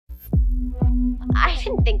I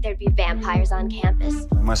didn't think there'd be vampires on campus.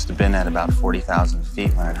 We must have been at about 40,000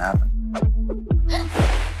 feet when it happened.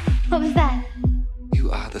 What was that?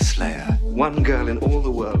 You are the Slayer. One girl in all the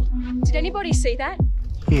world. Did anybody see that?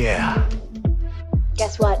 Yeah.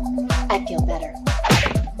 Guess what? I feel better.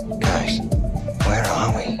 Guys, where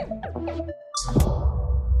are we?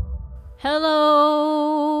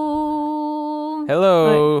 Hello.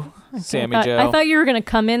 Hello, Sammy Joe. I thought you were gonna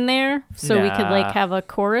come in there so we could like have a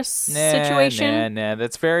chorus situation. Nah.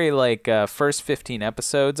 That's very like first 15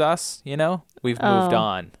 episodes. Us, you know, we've moved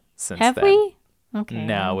on since have then. we? Okay.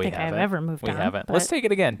 No, we think haven't. I've ever moved on. We haven't. But... Let's take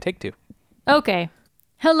it again. Take two. Okay.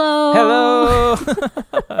 Hello. Hello.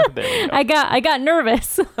 There you go. I got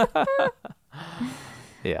nervous.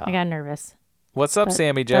 Yeah. I got nervous. What's up,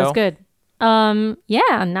 Sammy Joe? That's good.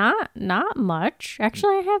 Yeah, not much.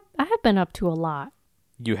 Actually, I have been up to a lot.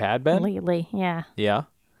 You had been lately. Yeah. Yeah.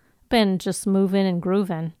 Been just moving and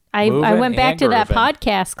grooving. I went back to that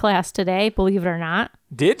podcast class today, believe it or not.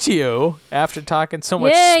 Did you? After talking so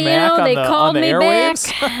much smack on the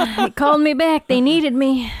airwaves? Back. They called me back. They needed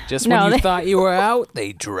me. Just when you thought you were out,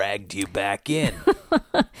 they dragged you back in.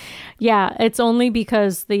 Yeah, it's only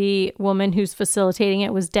because the woman who's facilitating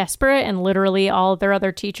it was desperate and literally all their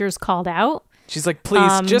other teachers called out. She's like,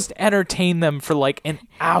 please just entertain them for like an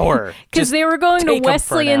hour. Because they were going to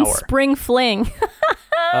Wesleyan Spring Fling.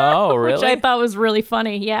 Oh, really? Which I thought was really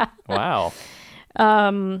funny. Yeah. Wow.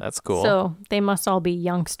 That's cool. So they must all be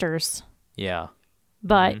youngsters. Yeah.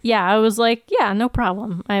 But yeah, I was like, yeah, no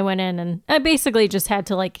problem. I went in and I basically just had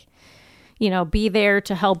to like, be there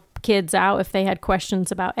to help kids out if they had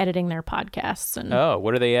questions about editing their podcasts. And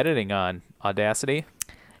what are they editing on? Audacity?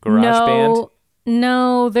 GarageBand?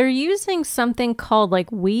 No, they're using something called like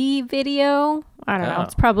WeVideo. I don't know.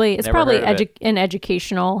 It's probably an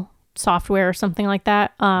educational software or something like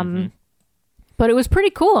that. But it was pretty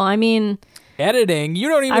cool. I mean, editing? You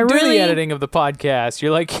don't even do the editing of the podcast.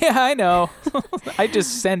 You're like, yeah, I know. I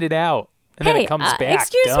just send it out. And then it comes back.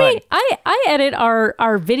 Excuse me. I edit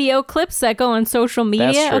our video clips that go on social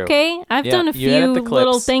media. That's true. Okay, I've done a few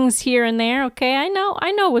little things here and there. Okay, I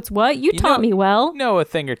know what's what. You taught me well. Know a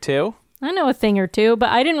thing or two. I know a thing or two, but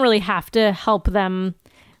I didn't really have to help them,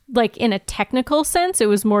 like in a technical sense. It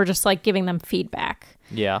was more just like giving them feedback.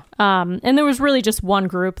 Yeah. And there was really just one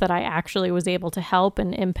group that I actually was able to help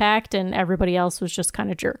and impact, and everybody else was just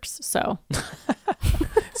kind of jerks. So.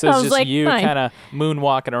 So it's just like, you kind of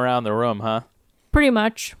moonwalking around the room, huh? Pretty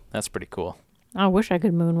much. That's pretty cool. I wish I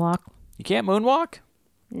could moonwalk. You can't moonwalk?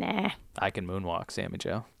 Nah. I can moonwalk, Sammy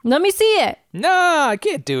Joe. Let me see it. No, I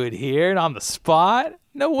can't do it here on the spot.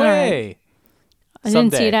 No way. Right. I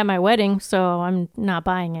didn't see it at my wedding, so I'm not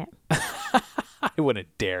buying it. I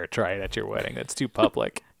wouldn't dare try it at your wedding. That's too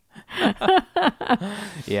public.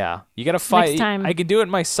 Yeah. You got to fight. Next time. I can do it in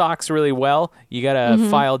my socks really well. You got to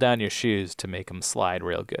file down your shoes to make them slide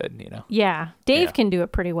real good, Yeah. Dave can do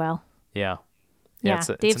it pretty well. Yeah. Yeah.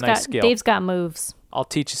 It's a nice skill. Dave's got moves. I'll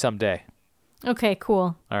teach you someday. Okay,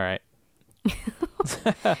 cool. All right.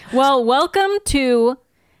 Well, welcome to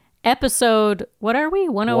episode, what are we?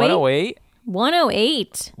 108?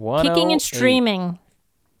 108. Kicking and Streaming.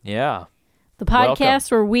 Yeah. The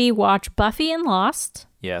podcast where we watch Buffy and Lost.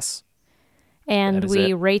 Yes. And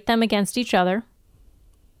we rate them against each other.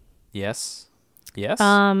 Yes. Yes.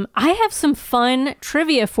 I have some fun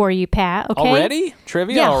trivia for you, Pat. Okay. Already?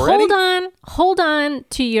 Trivia already? Hold on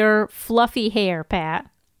to your fluffy hair, Pat.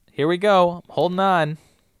 Here we go. I'm holding on.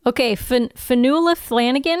 Okay, Fanula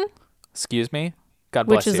Flanagan. Excuse me? God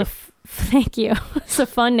bless you. Thank you. It's a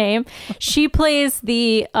fun name. She plays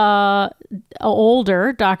the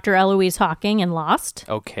older Dr. Eloise Hawking in Lost.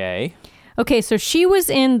 Okay. Okay, so she was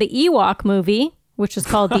in the Ewok movie, which is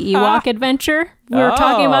called The Ewok Adventure. We were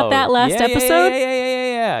talking about that last episode.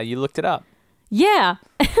 Yeah. You looked it up. Yeah.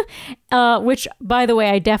 Which, by the way,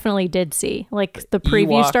 I definitely did see. Like, the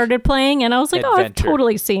preview started playing, and I was like, Adventure. Oh, I've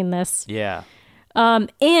totally seen this. Yeah.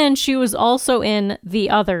 And she was also in The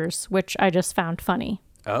Others, which I just found funny.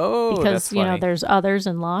 Oh, because, that's funny. There's Others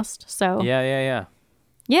and Lost, so... Yeah.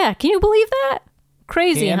 Yeah, can you believe that?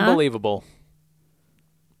 Crazy, huh? Unbelievable.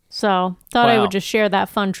 So, thought I would just share that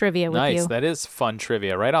fun trivia with you. Nice, that is fun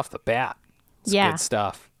trivia right off the bat. It's good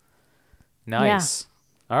stuff. Nice.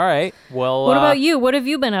 Yeah. All right, well... What about you? What have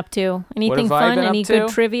you been up to? Anything fun? Any good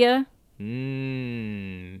trivia?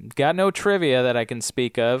 Got no trivia that I can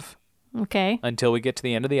speak of. Okay. Until we get to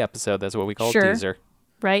the end of the episode. That's what we call a teaser.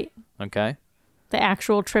 Right. Okay. The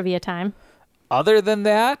actual trivia time. Other than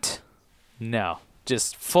that, no.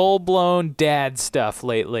 Just full-blown dad stuff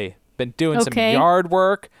lately. Been doing some yard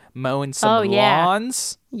work, mowing some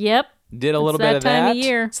lawns. Yep. Did a little bit of that. Time of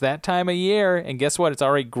year. It's that time of year. And guess what? It's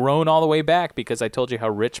already grown all the way back because I told you how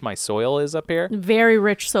rich my soil is up here. Very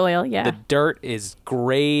rich soil, yeah. The dirt is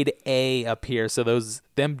grade A up here. So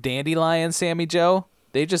them dandelions, Sammy Joe,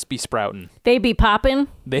 they just be sprouting. They be popping?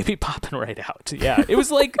 They be popping right out. Yeah. It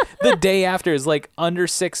was like the day after. It was like under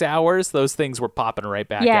 6 hours, those things were popping right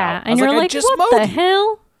back out. Yeah. And you're like, what the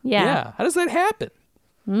hell? Yeah. Yeah. How does that happen?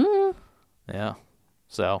 Yeah.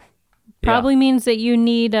 So. Probably means that you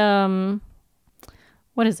need,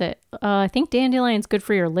 what is it? I think dandelion's good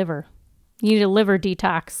for your liver. You need a liver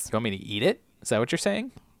detox. You want me to eat it? Is that what you're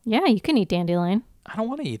saying? Yeah, you can eat dandelion. I don't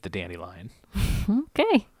want to eat the dandelion.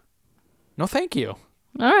 Okay. No, thank you.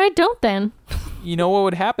 All right, don't then. You know what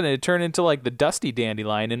would happen? It'd turn into like the dusty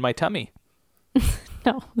dandelion in my tummy.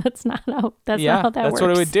 No, that's not how not how that works. That's what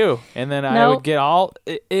it would do. And then I would get all...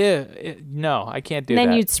 no, I can't do that. And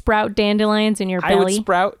then you'd sprout dandelions in your belly. I would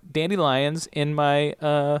sprout dandelions in my...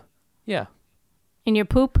 In your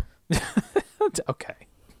poop? Okay.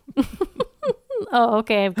 Oh,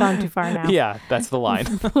 okay. I've gone too far now. Yeah, that's the line.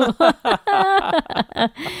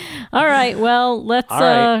 All right. Well,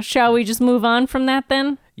 let's... shall we just move on from that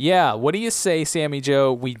then? Yeah. What do you say, Sammy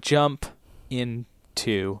Joe? We jump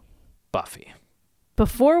into Buffy.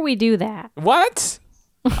 Before we do that... What?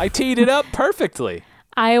 I teed it up perfectly.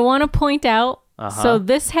 I want to point out, so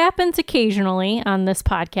this happens occasionally on this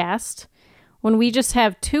podcast, when we just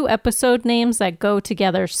have 2 episode names that go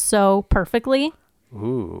together so perfectly.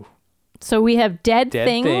 Ooh. So we have Dead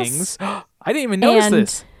Things. I didn't even notice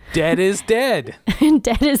this. Dead is Dead. And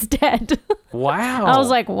Dead is Dead. Wow. I was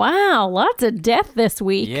like, wow, lots of death this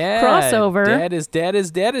week. Yeah. Crossover. Dead is Dead is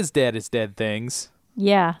Dead is Dead is Dead Things.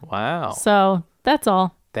 Yeah. Wow. So that's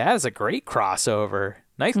all. That is a great crossover.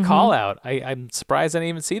 Nice call out. I'm surprised I didn't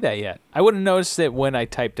even see that yet. I wouldn't notice it when I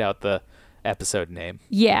typed out the episode name.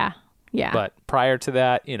 Yeah. Yeah. But prior to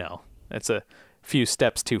that, that's a few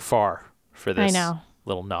steps too far for this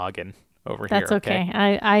little noggin over here. That's okay.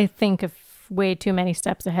 I think of way too many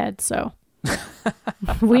steps ahead, so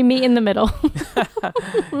we meet in the middle.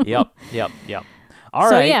 Yep. All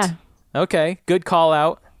right. Yeah. Okay. Good call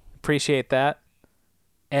out. Appreciate that.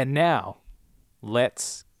 And now,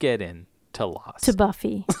 let's get into Lost. To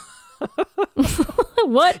Buffy.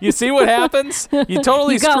 What? You see what happens? You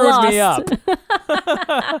totally screwed me up.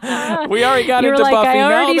 We already got into like, Buffy. I now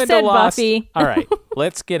already I'm into said Lost. Buffy. All right.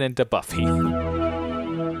 Let's get into Buffy.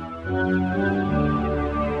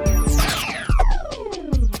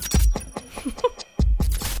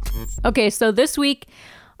 Okay, so this week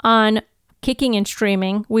on Kicking and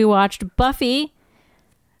Streaming, we watched Buffy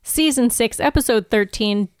Season 6, Episode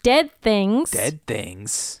 13, Dead Things. Dead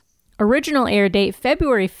Things. Original air date,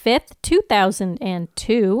 February 5th,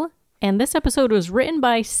 2002. And this episode was written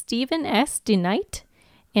by Stephen S. DeKnight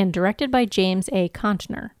and directed by James A.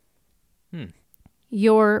 Contner.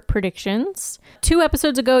 Your predictions. 2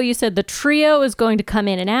 episodes ago, you said the trio is going to come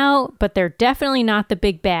in and out, but they're definitely not the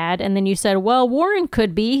big bad. And then you said, well, Warren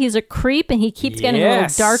could be. He's a creep, and he keeps getting a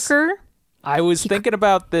little darker. I was thinking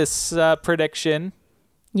about this prediction.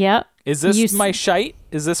 Yep. Is this my shite?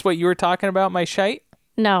 Is this what you were talking about, my shite?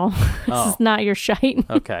 No, this is not your shite.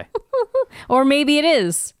 Okay. Or maybe it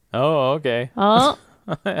is. Oh, okay. Oh,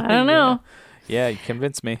 I don't know. Yeah, you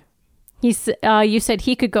convinced me. You said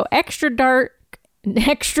he could go extra dark.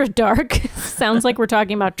 Extra dark. Sounds like we're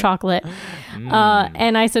talking about chocolate.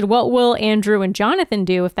 And I said, what will Andrew and Jonathan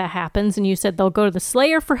do if that happens? And you said they'll go to the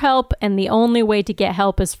Slayer for help, and the only way to get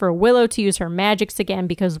help is for Willow to use her magics again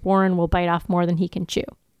because Warren will bite off more than he can chew.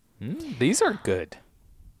 These are good.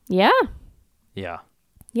 Yeah. Yeah.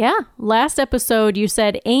 Yeah. Last episode, you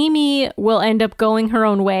said Amy will end up going her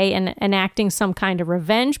own way and enacting some kind of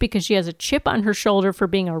revenge because she has a chip on her shoulder for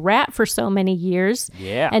being a rat for so many years.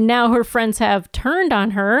 Yeah. And now her friends have turned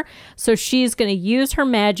on her. So she's going to use her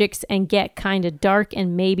magics and get kind of dark.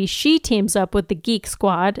 And maybe she teams up with the Geek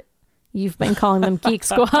Squad. You've been calling them Geek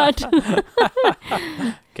Squad.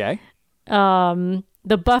 Okay.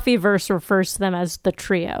 The Buffyverse refers to them as the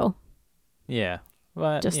trio. Yeah.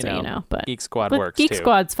 But, just so you know, but Geek Squad works Geek too.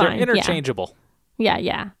 Squad's fine. They're interchangeable.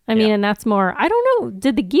 Yeah. I mean, and that's more. I don't know.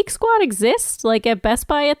 Did the Geek Squad exist like at Best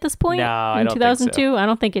Buy at this point? No, I in don't 2002. think so. I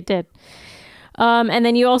don't think it did. And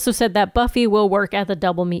then you also said that Buffy will work at the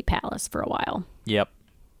Double Meat Palace for a while. Yep.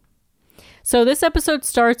 So this episode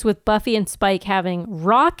starts with Buffy and Spike having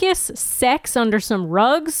raucous sex under some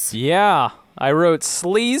rugs. Yeah, I wrote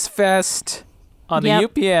Sleaze Fest on the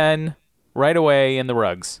UPN right away in the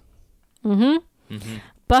rugs.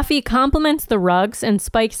 Buffy compliments the rugs, and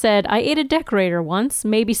Spike said, I ate a decorator once.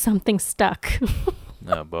 Maybe something stuck.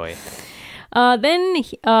 Oh, boy. Then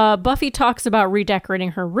Buffy talks about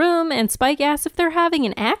redecorating her room, and Spike asks if they're having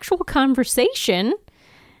an actual conversation.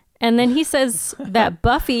 And then he says that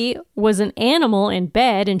Buffy was an animal in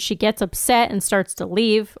bed, and she gets upset and starts to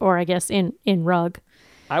leave, or I guess in rug.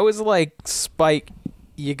 I was like, Spike,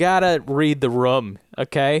 you gotta read the room,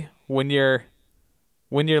 okay? When you're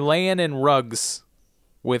laying in rugs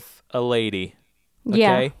with a lady,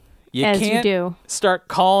 okay? Yeah, you do. Start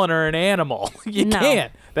calling her an animal. You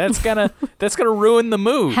can't. That's gonna ruin the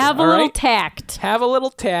mood. Have a little tact. Have a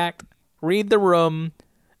little tact. Read the room,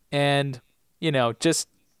 and just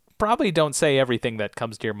probably don't say everything that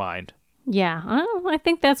comes to your mind. Yeah, I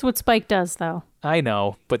think that's what Spike does, though. I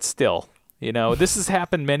know, but still, this has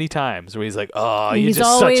happened many times where he's like, "Oh, you're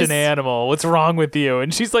just such an animal. What's wrong with you?"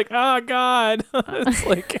 And she's like, "Oh God." It's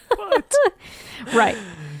like, what? Right.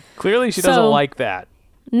 Clearly, she doesn't like that.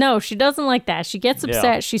 No, she doesn't like that. She gets upset.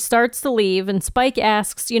 Yeah. She starts to leave, and Spike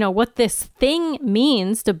asks, what this thing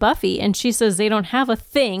means to Buffy, and she says they don't have a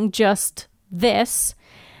thing, just this.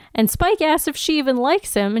 And Spike asks if she even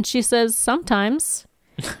likes him, and she says sometimes.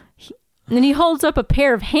 And then he holds up a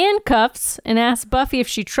pair of handcuffs and asks Buffy if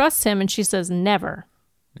she trusts him, and she says never.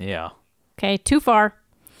 Yeah. Okay, too far.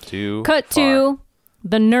 Cut to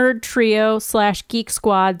the nerd trio / geek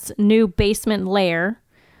squad's new basement lair,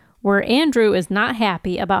 where Andrew is not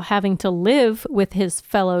happy about having to live with his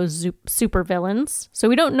fellow supervillains. So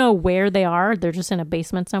we don't know where they are. They're just in a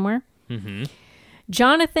basement somewhere. Mm-hmm.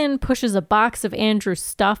 Jonathan pushes a box of Andrew's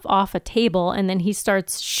stuff off a table, and then he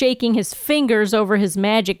starts shaking his fingers over his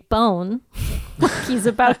magic bone. Like he's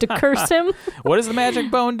about to curse him. What does the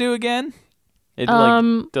magic bone do again? It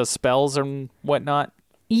does spells and whatnot?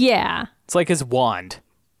 Yeah. It's like his wand.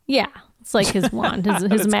 Yeah. It's like his wand, his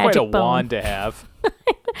it's magic quite a bone. Wand to have.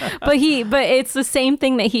 but it's the same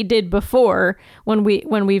thing that he did before when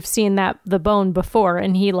we've seen the bone before,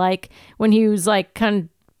 and he when he was kind of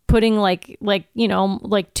putting like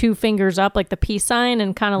two fingers up like the peace sign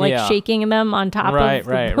and kind of shaking them on top of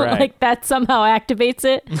the bone, like that somehow activates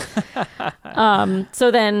it.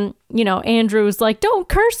 So then Andrew's like, "Don't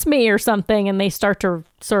curse me" or something, and they start to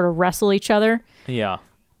sort of wrestle each other. Yeah.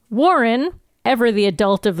 Warren, ever the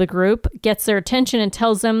adult of the group, gets their attention and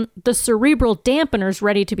tells them the cerebral dampener's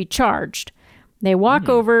ready to be charged. They walk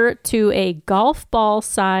over to a golf ball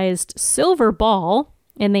sized silver ball,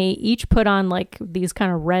 and they each put on these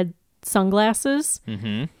kind of red sunglasses.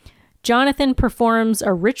 Mm-hmm. Jonathan performs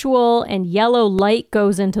a ritual, and yellow light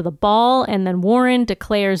goes into the ball, and then Warren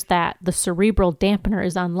declares that the cerebral dampener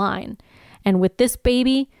is online. And with this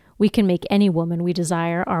baby, we can make any woman we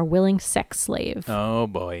desire our willing sex slave. Oh,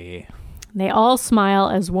 boy. They all smile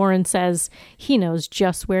as Warren says he knows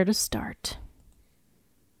just where to start.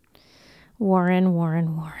 Warren.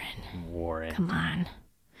 Come on.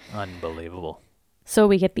 Unbelievable. So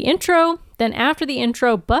we get the intro. Then after the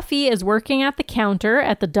intro, Buffy is working at the counter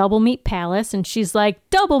at the Double Meat Palace, and she's like,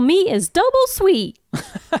 "Double meat is double sweet."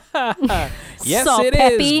 Yes, so it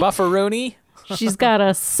peppy. is, Buffaroony. She's got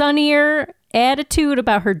a sunnier attitude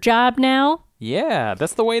about her job now. Yeah,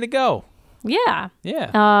 that's the way to go. Yeah.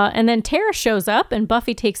 Yeah. And then Tara shows up, and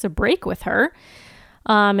Buffy takes a break with her.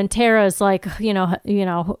 And Tara is like,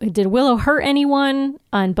 did Willow hurt anyone?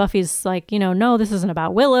 And Buffy's like, no, this isn't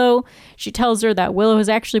about Willow. She tells her that Willow has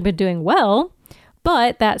actually been doing well,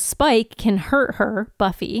 but that Spike can hurt her,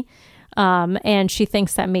 Buffy. And she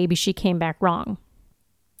thinks that maybe she came back wrong.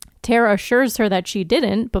 Tara assures her that she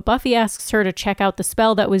didn't, but Buffy asks her to check out the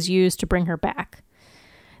spell that was used to bring her back.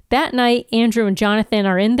 That night, Andrew and Jonathan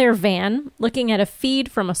are in their van, looking at a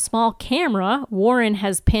feed from a small camera Warren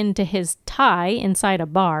has pinned to his tie inside a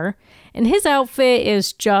bar, and his outfit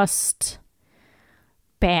is just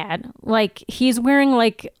bad. He's wearing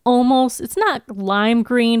almost, it's not lime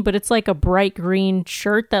green, but it's like a bright green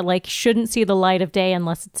shirt that shouldn't see the light of day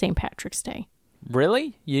unless it's St. Patrick's Day.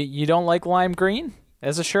 Really? You don't like lime green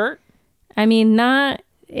as a shirt? I mean, not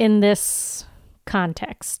in this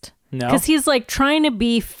context. No. Because he's trying to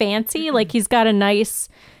be fancy. He's got a nice,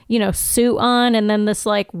 suit on, and then this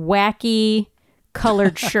wacky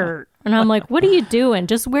colored shirt. And I'm like, what are you doing?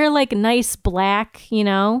 Just wear nice black,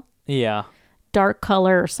 Yeah. dark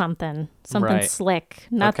color or something. Something slick.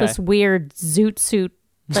 Not this weird zoot suit,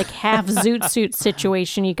 half zoot suit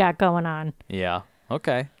situation you got going on. Yeah.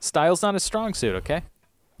 Okay. Style's not a strong suit, okay?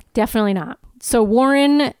 Definitely not. So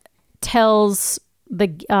Warren tells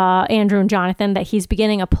Andrew and Jonathan that he's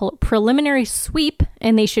beginning a preliminary sweep,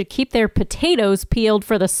 and they should keep their potatoes peeled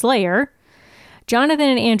for the Slayer. Jonathan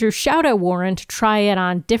and Andrew shout at Warren to try it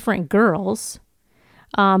on different girls,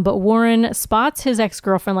 but Warren spots his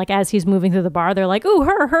ex-girlfriend as he's moving through the bar. They're like, "Ooh,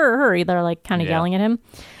 her!" They're kind of yelling at him.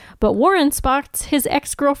 But Warren spots his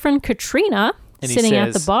ex-girlfriend Katrina sitting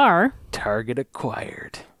at the bar. Target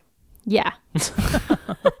acquired. Yeah.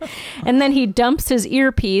 And then he dumps his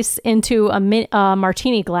earpiece into a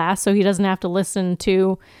martini glass so he doesn't have to listen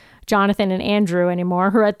to Jonathan and Andrew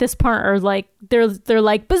anymore, who at this point are like, they're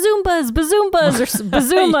like bazoombas or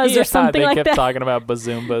bazoomas or something like that. They kept talking about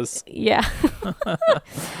bazoombas. Yeah.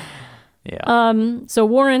 Yeah. So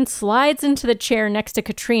Warren slides into the chair next to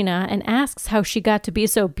Katrina and asks how she got to be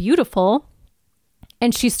so beautiful.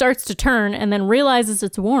 And she starts to turn and then realizes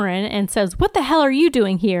it's Warren and says, "What the hell are you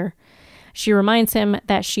doing here?" She reminds him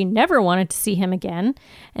that she never wanted to see him again.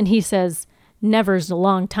 And he says, "Never's a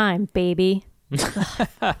long time, baby."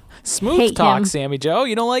 Smooth talk, Sammy Joe.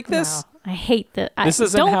 You don't like this? No, I hate that. This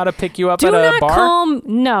isn't how to pick you up at a bar?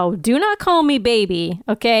 Do not call me baby,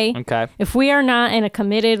 okay? Okay. If we are not in a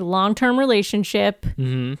committed long-term relationship,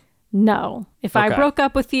 no. If I broke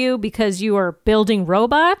up with you because you are building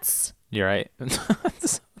robots... You're right.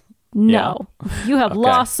 No. You have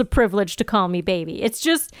lost the privilege to call me baby. It's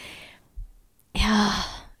just...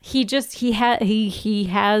 He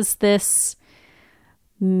has this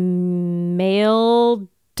male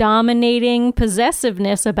dominating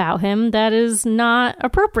possessiveness about him that is not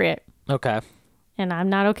appropriate. Okay. And I'm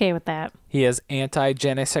not okay with that. He is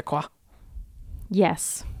anti-je ne sais quoi?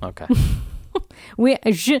 Yes. Okay. We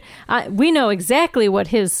know exactly what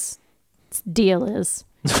his deal is.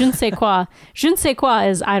 Je ne sais quoi. Je ne sais quoi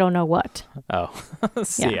is I don't know what. Oh.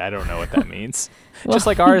 See, I don't know what that means. Well, just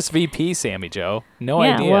like RSVP, Sammy Joe. No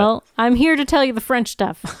idea. Well, I'm here to tell you the French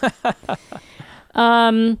stuff.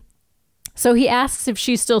 So he asks if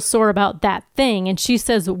she's still sore about that thing, and she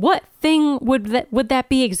says, "What thing would that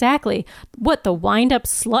be exactly? What, the wind-up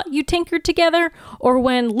slut you tinkered together? Or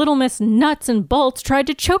when Little Miss Nuts and Bolts tried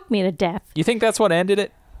to choke me to death?" You think that's what ended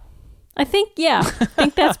it? I think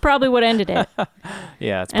that's probably what ended it.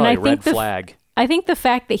 Yeah, it's probably a red flag. I think the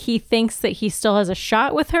fact that he thinks that he still has a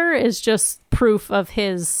shot with her is just proof of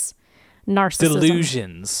his narcissism.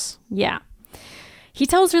 Delusions. Yeah. He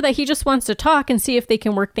tells her that he just wants to talk and see if they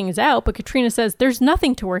can work things out, but Katrina says, "There's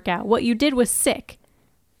nothing to work out. What you did was sick.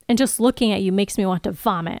 And just looking at you makes me want to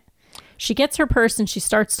vomit." She gets her purse and she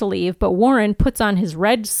starts to leave, but Warren puts on his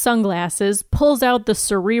red sunglasses, pulls out the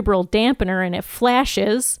cerebral dampener, and it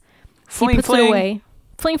flashes. Fling, he puts fling. it away.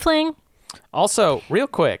 Fling, fling. Also, real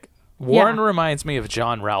quick, Warren reminds me of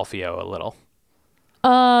John Ralphio a little.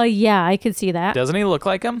 Yeah, I could see that. Doesn't he look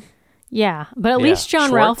like him? Yeah, but at least John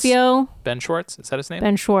Schwartz? Ralphio... Ben Schwartz? Is that his name?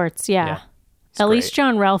 Ben Schwartz, yeah. At least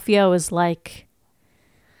John Ralphio is like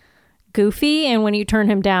goofy, and when you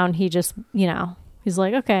turn him down, he just, he's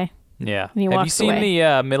like, okay. Yeah. And he Have you walks seen away. the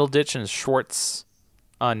Middleditch and Schwartz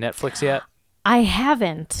on Netflix yet? I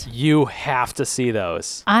haven't. You have to see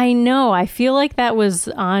those. I know. I feel like that was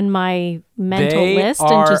on my mental list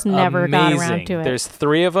and just never got around to it. There's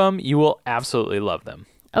 3 of them. You will absolutely love them.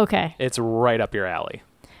 Okay. It's right up your alley.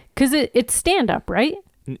 Because it's stand-up, right?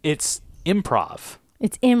 It's improv.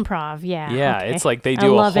 It's improv, yeah. Yeah, okay. it's like they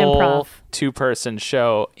do a whole improv. 2-person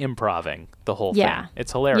show improving the whole thing.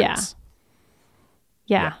 It's hilarious.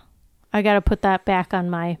 Yeah. I got to put that back on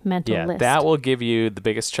my mental list. Yeah, that will give you the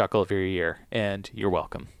biggest chuckle of your year, and you're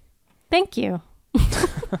welcome. Thank you.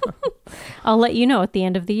 I'll let you know at the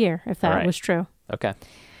end of the year if that was true. Okay.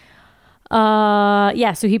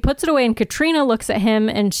 So he puts it away, and Katrina looks at him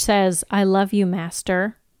and says, "I love you,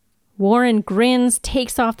 master." Warren grins,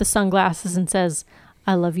 takes off the sunglasses, and says,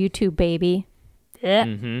 "I love you too, baby."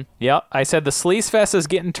 Mm-hmm. Yep. I said the sleaze fest is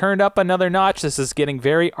getting turned up another notch. This is getting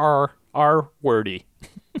very R-wordy.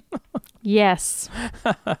 Yes.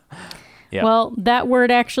 Yep. Well, that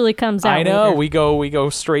word actually comes out. I know. Later. We go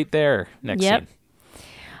straight there next scene.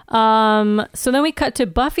 So then we cut to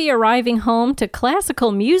Buffy arriving home to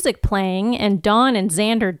classical music playing and Dawn and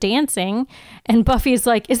Xander dancing. And Buffy's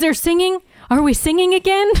like, "Is there singing? Are we singing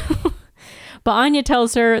again?" But Anya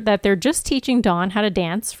tells her that they're just teaching Dawn how to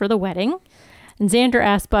dance for the wedding. And Xander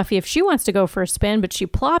asks Buffy if she wants to go for a spin, but she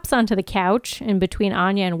plops onto the couch in between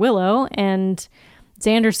Anya and Willow. And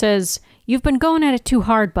Xander says, "You've been going at it too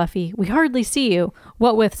hard, Buffy. We hardly see you.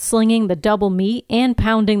 What with slinging the double meat and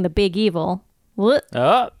pounding the big evil." What?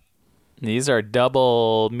 Oh, these are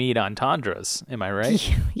double meat entendres. Am I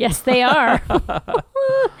right? Yes, they are.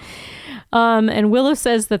 And Willow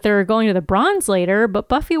says that they're going to the Bronze later, but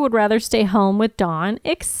Buffy would rather stay home with Dawn,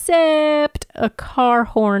 except a car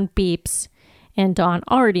horn beeps. And Dawn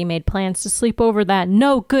already made plans to sleep over that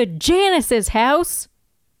no-good Janice's house.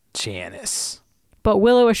 Janice. But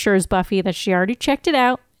Willow assures Buffy that she already checked it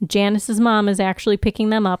out. Janice's mom is actually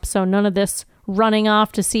picking them up, so none of this running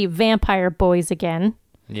off to see vampire boys again.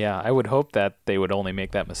 Yeah, I would hope that they would only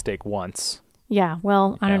make that mistake once. Yeah,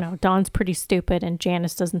 well, I don't know. Dawn's pretty stupid, and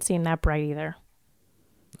Janice doesn't seem that bright either.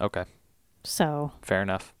 Okay. So. Fair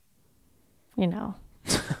enough. Got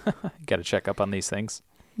to check up on these things.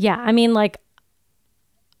 Yeah, I mean, like,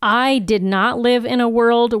 I did not live in a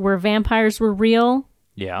world where vampires were real.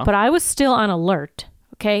 Yeah. But I was still on alert,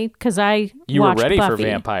 okay? Because You were ready Buffy. for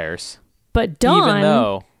vampires. But Dawn... Even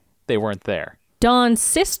though they weren't there. Dawn's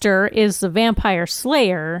sister is the vampire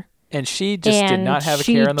slayer. And she just did not have a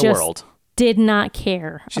care in the world. Did not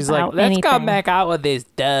care. She's about like, let's go anything. back out with these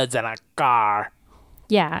dudes in a car.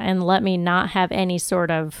 Yeah, and let me not have any sort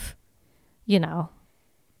of,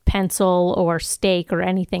 pencil or stake or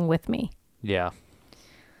anything with me. Yeah.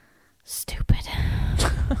 Stupid.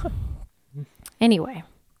 Anyway,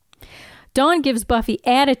 Dawn gives Buffy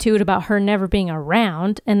attitude about her never being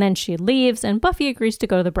around, and then she leaves, and Buffy agrees to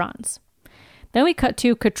go to the Bronze. Then we cut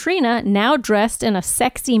to Katrina, now dressed in a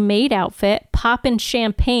sexy maid outfit, popping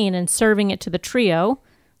champagne and serving it to the trio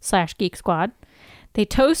 / Geek Squad. They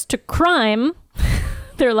toast to crime.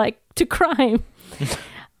 They're like, to crime.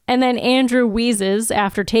 And then Andrew wheezes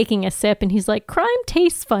after taking a sip, and he's like, crime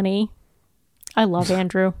tastes funny. I love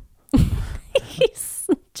Andrew. He's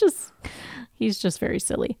just very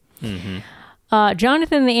silly. Mm-hmm.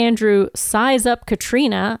 Jonathan and Andrew size up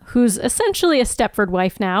Katrina, who's essentially a Stepford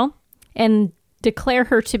wife now, and declare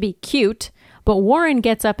her to be cute. But Warren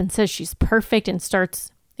gets up and says she's perfect and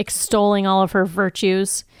starts extolling all of her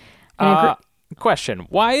virtues. Question.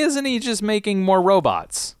 Why isn't he just making more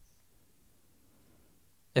robots?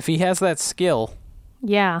 If he has that skill.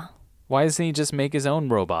 Yeah. Why doesn't he just make his own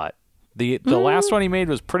robot? The last one he made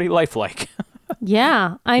was pretty lifelike.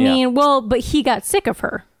 Yeah. I mean, well, but he got sick of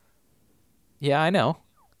her. Yeah, I know.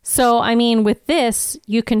 So, I mean, with this,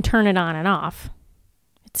 you can turn it on and off.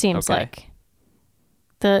 It seems like.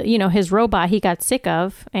 His robot he got sick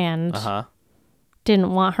of and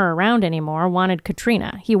didn't want her around anymore, wanted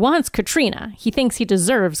Katrina. He wants Katrina. He thinks he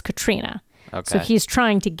deserves Katrina. Okay. So he's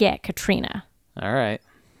trying to get Katrina. All right.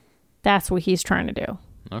 That's what he's trying to do.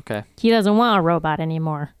 Okay. He doesn't want a robot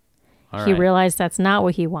anymore. He realized that's not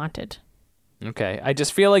what he wanted. Okay. I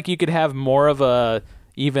just feel like you could have more of an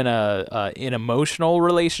emotional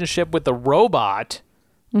relationship with the robot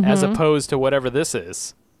as opposed to whatever this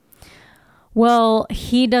is. Well,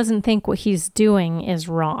 he doesn't think what he's doing is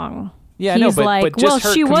wrong. Yeah, I know, but just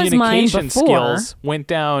her she was mine communication before. skills went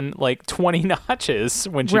down like 20 notches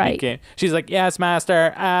when she became. She's like, "Yes,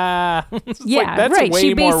 master." Yeah, like, that's right. way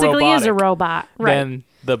She more basically is a robotic robot, right? than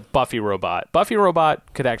the Buffy robot. Buffy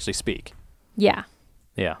robot could actually speak. Yeah.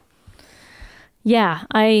 Yeah.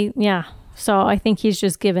 Yeah. So I think he's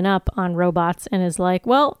just given up on robots and is like,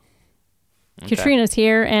 well, Katrina's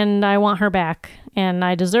here and I want her back and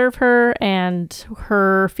I deserve her and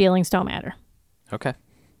her feelings don't matter. Okay.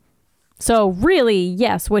 So really,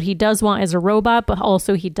 yes, what he does want is a robot, but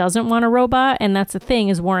also he doesn't want a robot. And that's the thing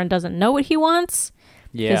is Warren doesn't know what he wants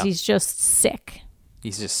because he's just sick.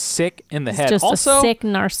 He's just sick in the head. Just also, a sick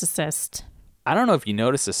narcissist. I don't know if you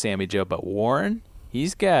noticed this, Sammy Joe, but Warren,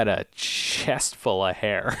 he's got a chest full of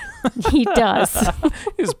hair. He does.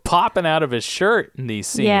 He's popping out of his shirt in these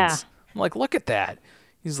scenes. Yeah. I'm like, look at that.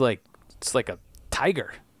 He's like, it's like a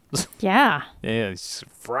tiger. Yeah. Yeah, he's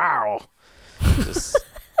frow. Just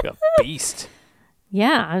a beast.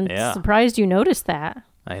 Yeah, I'm surprised you noticed that.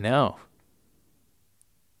 I know.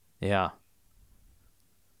 Yeah.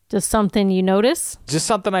 Just something you notice? Just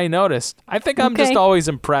something I noticed. I think I'm just always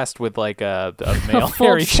impressed with like a male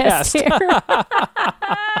hairy chest. Hair.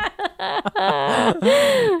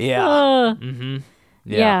 Yeah. Mm-hmm.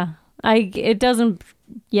 Yeah. It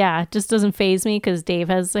just doesn't faze me because Dave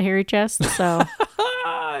has a hairy chest, so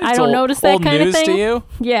I don't notice that kind of thing. To you?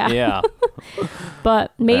 Yeah. Yeah.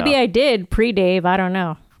 But maybe I did pre-Dave. I don't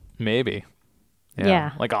know. Maybe.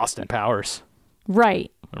 Yeah. Like Austin Powers.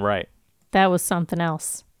 Right. Right. That was something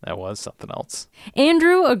else. That was something else.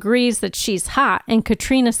 Andrew agrees that she's hot, and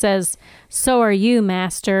Katrina says, "So are you,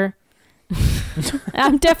 master."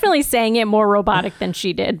 I'm definitely saying it more robotic than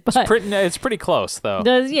she did, but it's pretty close though.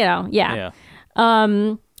 Yeah.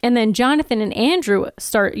 And then Jonathan and Andrew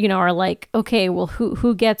are like, okay, well,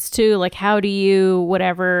 who gets to, like, how do you,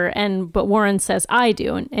 whatever, but Warren says I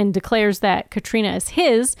do, and declares that Katrina is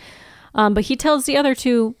his, but he tells the other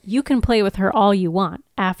two, you can play with her all you want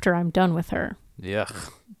after I'm done with her. Yuck.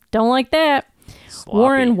 Don't like that. Sloppy.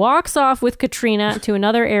 Warren walks off with Katrina to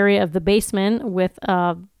another area of the basement with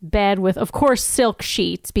a bed with, of course, silk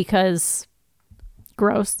sheets because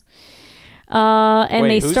gross. And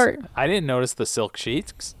Wait, they start. I didn't notice the silk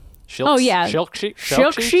sheets. Oh yeah, silk sheets.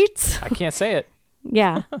 I can't say it.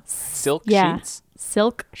 Yeah, silk yeah. sheets.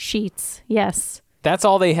 Silk sheets. Yes. That's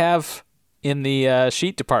all they have in the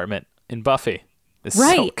sheet department in Buffy is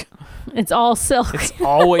right. silk. It's all silk. It's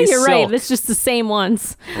always You're silk. right. It's just the same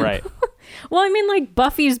ones. Right. Well, I mean, like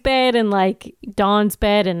Buffy's bed and like Dawn's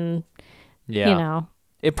bed and, you know,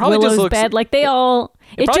 it probably Willow's just looks bed. Like they all,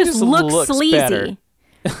 it just looks sleazy. Better.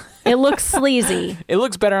 It looks sleazy. It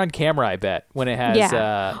looks better on camera, I bet, when it has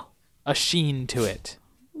a sheen to it.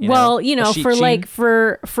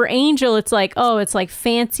 For Angel, it's like, oh, it's like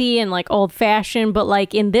fancy and like old fashioned, but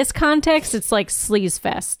like in this context, it's like sleaze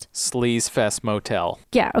fest. Sleaze fest motel.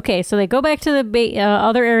 Yeah. Okay. So they go back to the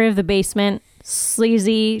other area of the basement,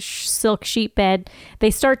 sleazy silk sheet bed.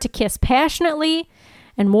 They start to kiss passionately,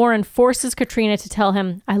 and Warren forces Katrina to tell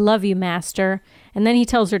him, "I love you, master." And then he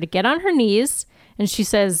tells her to get on her knees, and she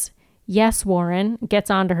says, "Yes, Warren." Gets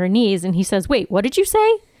onto her knees, and he says, "Wait, what did you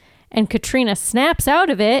say?" And Katrina snaps out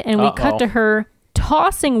of it, and we cut to her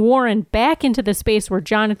tossing Warren back into the space where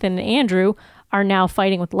Jonathan and Andrew are now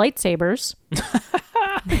fighting with lightsabers.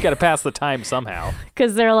 You got to pass the time somehow.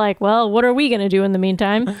 Because they're like, well, what are we going to do in the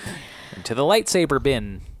meantime? To the lightsaber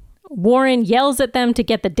bin. Warren yells at them to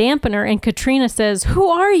get the dampener, and Katrina says, "Who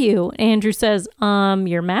are you?" Andrew says,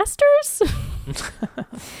 your masters?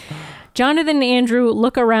 Jonathan and Andrew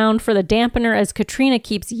look around for the dampener as Katrina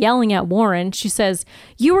keeps yelling at Warren. She says,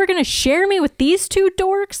 "You were going to share me with these two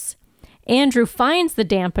dorks?" Andrew finds the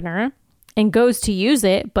dampener and goes to use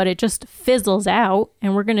it, but it just fizzles out,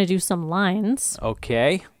 and we're going to do some lines.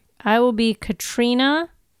 Okay. I will be Katrina.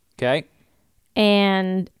 Okay.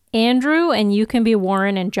 And Andrew, and you can be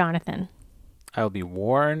Warren and Jonathan. I will be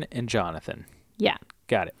Warren and Jonathan. Yeah.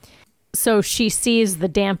 Got it. So she sees the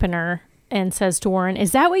dampener and says to Warren,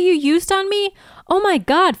 "Is that what you used on me? Oh my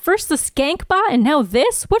God, first the skank bot and now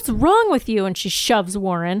this? What's wrong with you?" And she shoves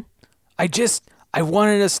Warren. I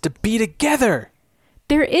wanted us to be together.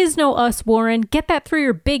 "There is no us, Warren. Get that through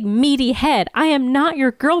your big meaty head. I am not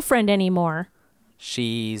your girlfriend anymore."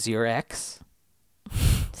 "She's your ex?"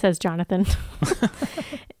 says Jonathan.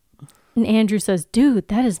 And Andrew says, "Dude,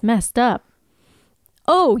 that is messed up."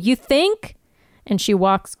 "Oh, you think?" And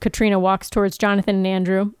Katrina walks towards Jonathan and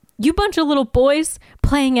Andrew. "You bunch of little boys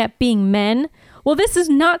playing at being men. Well, this is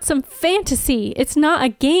not some fantasy. It's not a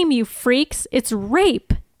game, you freaks. It's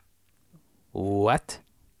rape." "What?"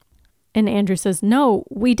 And Andrew says, "No,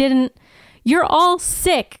 we didn't. You're all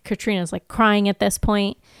sick." Katrina's like crying at this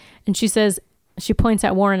point. And she points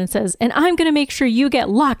at Warren and says, "And I'm going to make sure you get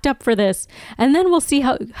locked up for this. And then we'll see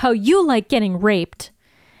how you like getting raped."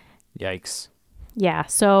 Yikes. Yeah,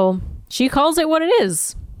 so she calls it what it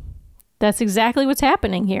is. That's exactly what's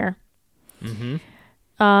happening here.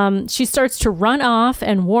 Mm-hmm. She starts to run off,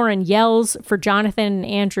 and Warren yells for Jonathan and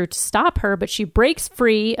Andrew to stop her, but she breaks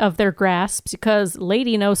free of their grasps because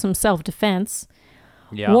Lady knows some self-defense.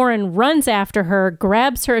 Yeah. Warren runs after her,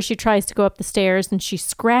 grabs her as she tries to go up the stairs, and she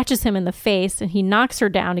scratches him in the face, and he knocks her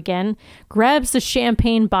down again, grabs the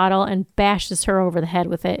champagne bottle, and bashes her over the head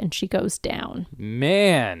with it, and she goes down.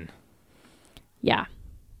 Man. Yeah.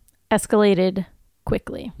 Escalated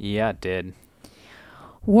quickly. Yeah, it did.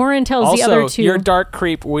 Warren tells the other two... You're a dark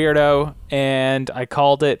creep weirdo, and I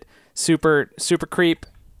called it super creep.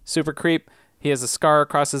 He has a scar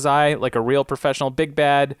across his eye like a real professional big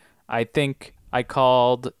bad. I think I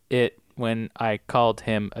called it when I called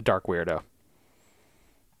him a dark weirdo.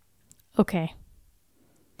 Okay.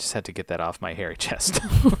 Just had to get that off my hairy chest.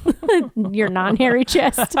 Your non-hairy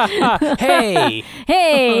chest. Hey!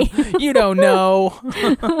 Hey! You don't know.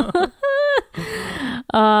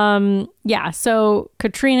 Yeah, so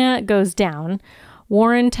Katrina goes down.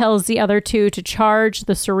 Warren tells the other two to charge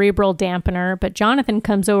the cerebral dampener, but Jonathan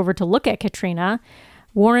comes over to look at Katrina.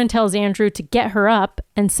 Warren tells Andrew to get her up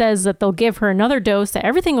and says that they'll give her another dose, that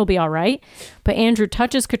everything will be all right. But Andrew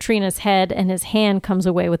touches Katrina's head and his hand comes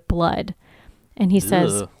away with blood. And he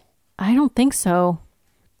says, "I don't think so.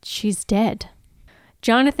 She's dead."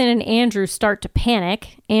 Jonathan and Andrew start to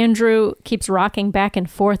panic. Andrew keeps rocking back and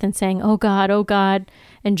forth and saying, "Oh God, oh God."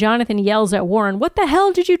 And Jonathan yells at Warren, "What the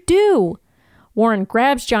hell did you do?" Warren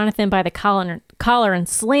grabs Jonathan by the collar and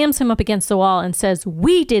slams him up against the wall and says,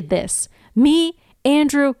 "We did this. Me,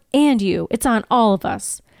 Andrew, and you. It's on all of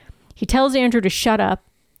us." He tells Andrew to shut up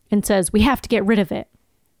and says, "We have to get rid of it."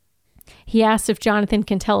 He asks if Jonathan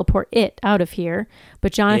can teleport it out of here,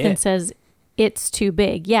 but Jonathan says it's too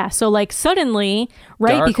big. Yeah, so like suddenly,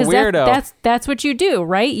 right? Dark because weirdo. that's what you do,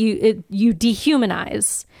 right? You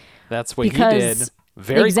dehumanize. That's what he did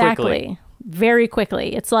Very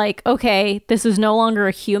quickly. It's like, okay, this is no longer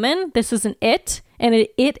a human. This is an it, and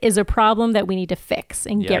it is a problem that we need to fix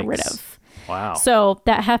and get rid of. Wow. So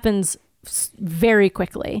that happens very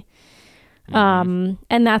quickly. Mm-hmm.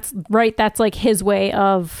 And that's right. That's like his way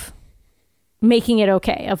of making it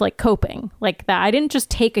okay, of like coping. Like that I didn't just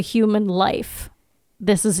take a human life.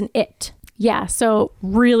 This isn't it. Yeah, so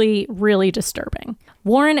really, really disturbing.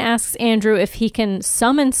 Warren asks Andrew if he can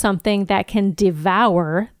summon something that can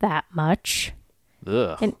devour that much.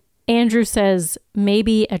 Ugh. And Andrew says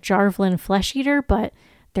maybe a Jarvlin flesh eater, but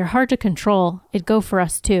they're hard to control. It'd go for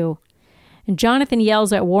us too. And Jonathan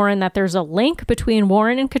yells at Warren that there's a link between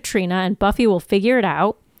Warren and Katrina and Buffy will figure it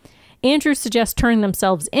out. Andrew suggests turning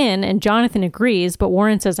themselves in and Jonathan agrees, but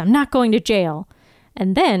Warren says, I'm not going to jail.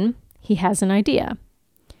 And then he has an idea.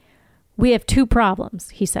 We have 2 problems,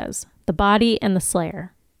 he says, the body and the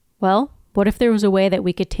Slayer. Well, what if there was a way that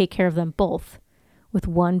we could take care of them both with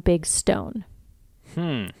one big stone?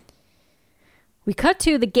 We cut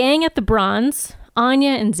to the gang at the Bronze.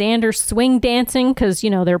 Anya and Xander swing dancing because,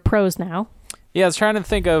 they're pros now. Yeah, I was trying to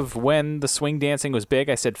think of when the swing dancing was big.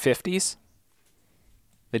 I said 50s.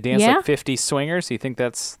 They danced like 50 swingers. You think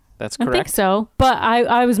that's correct? I think so. But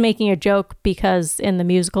I was making a joke because in the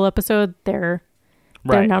musical episode, their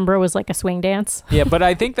number was like a swing dance. Yeah, but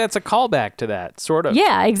I think that's a callback to that, sort of.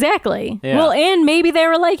 Yeah, exactly. Yeah. Well, and maybe they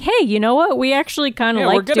were like, hey, you know what? We actually kind of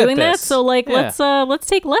like doing that. So let's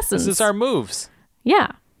take lessons. This is our moves.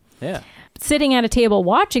 Yeah. Yeah. Sitting at a table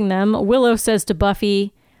watching them, Willow says to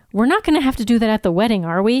Buffy, we're not going to have to do that at the wedding,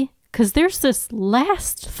 are we? Because there's this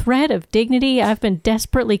last thread of dignity I've been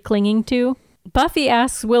desperately clinging to. Buffy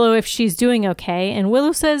asks Willow if she's doing okay, and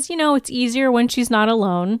Willow says, it's easier when she's not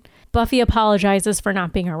alone. Buffy apologizes for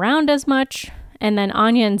not being around as much, and then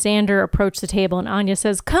Anya and Xander approach the table, and Anya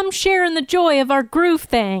says, come share in the joy of our groove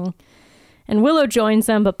thing. And Willow joins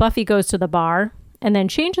them, but Buffy goes to the bar, and then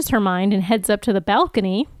changes her mind and heads up to the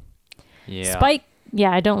balcony. Yeah. Spike,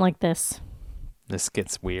 I don't like this. This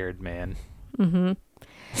gets weird, man. Mm-hmm.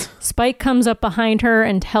 Spike comes up behind her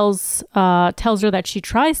and tells her that she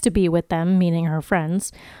tries to be with them, meaning her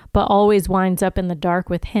friends, but always winds up in the dark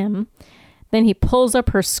with him. Then he pulls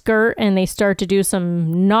up her skirt and they start to do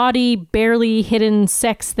some naughty, barely hidden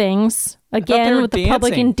sex things. Again, with the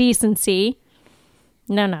public indecency.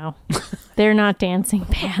 No. They're not dancing,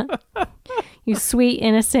 Pat. You sweet,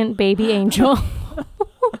 innocent baby angel.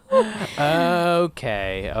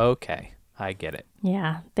 Okay. I get it.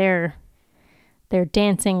 Yeah, they're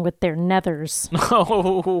dancing with their nethers.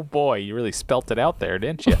 Oh, boy. You really spelt it out there,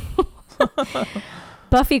 didn't you?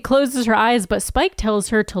 Buffy closes her eyes, but Spike tells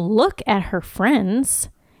her to look at her friends.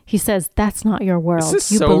 He says, that's not your world. This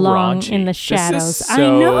is you so belong raunchy. in the shadows. This is so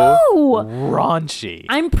I know. Raunchy.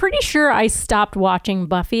 I'm pretty sure I stopped watching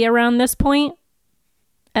Buffy around this point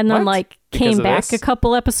and then came back a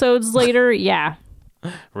couple episodes later. Yeah.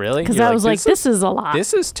 Really? Because I was like, this is a lot.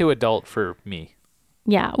 This is too adult for me.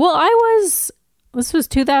 Yeah. Well, this was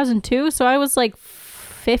 2002, so I was like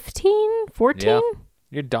 15, 14. Yeah.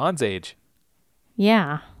 You're Dawn's age.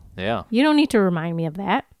 Yeah. Yeah. You don't need to remind me of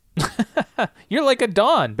that. You're like a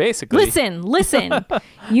Dawn, basically. Listen.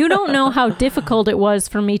 You don't know how difficult it was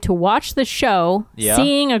for me to watch the show,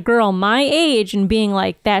 seeing a girl my age and being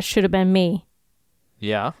like, that should have been me.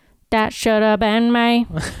 Yeah. That should have been me.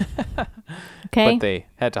 Okay. But they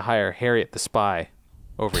had to hire Harriet the Spy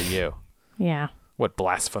over you. Yeah. What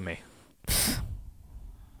blasphemy.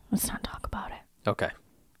 Let's not talk about it. Okay.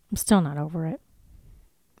 I'm still not over it.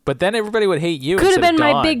 But then everybody would hate you. Could have been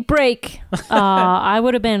Dawn. my big break. I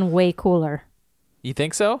would have been way cooler. You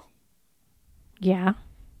think so? Yeah.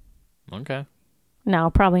 Okay. No,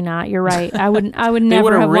 probably not. You're right. I would never have wanted to do that. They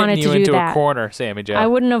would have written you into a corner, Sammy Jo. I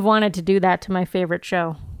wouldn't have wanted to do that to my favorite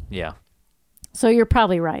show. Yeah. So you're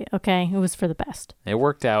probably right. Okay. It was for the best. It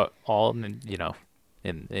worked out all, in the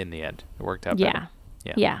end. It worked out better.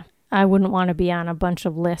 Yeah. I wouldn't want to be on a bunch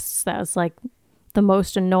of lists that was like the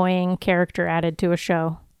most annoying character added to a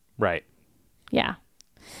show. Right. Yeah.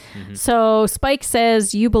 Mm-hmm. So Spike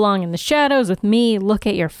says, you belong in the shadows with me. Look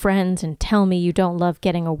at your friends and tell me you don't love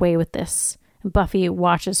getting away with this. And Buffy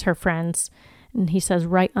watches her friends and he says,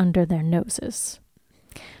 right under their noses.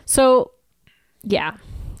 So, yeah.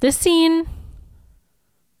 This scene,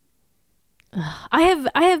 I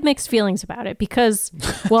have mixed feelings about it because,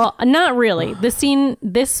 well, not really.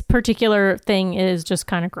 This particular thing is just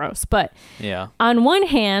kind of gross. But yeah, on one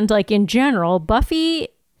hand, like in general, Buffy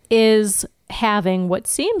is having what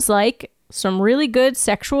seems like some really good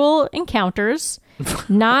sexual encounters,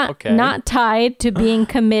 not tied to being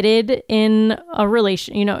committed in a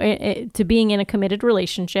relation, to being in a committed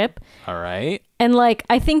relationship. All right. And like,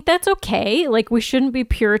 I think that's okay. Like, we shouldn't be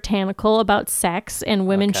puritanical about sex, and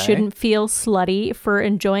women shouldn't feel slutty for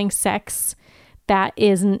enjoying sex that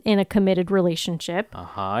isn't in a committed relationship.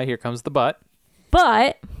 Here comes the but.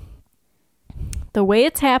 But the way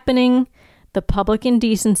it's happening, the public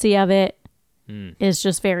indecency of it is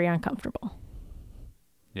just very uncomfortable.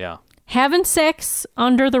 Yeah. Having sex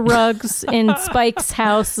under the rugs in Spike's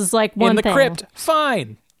house is like one thing. In the crypt,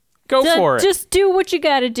 fine. Go for it. Just do what you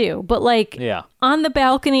got to do. But like on the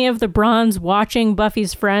balcony of the Bronze watching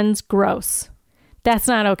Buffy's friends, gross. That's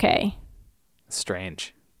not okay.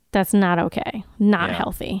 Strange. That's not okay. Not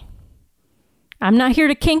healthy. I'm not here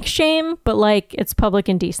to kink shame, but like it's public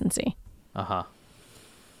indecency. Uh-huh.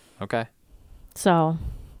 Okay. So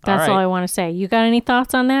that's all I want to say. You got any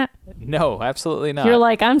thoughts on that? No, absolutely not. You're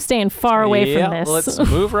like, I'm staying far away from this. Let's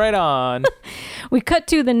move right on. We cut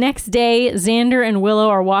to the next day. Xander and Willow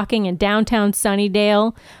are walking in downtown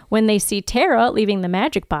Sunnydale when they see Tara leaving the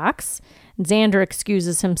magic box. Xander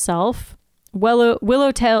excuses himself.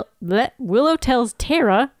 Willow tells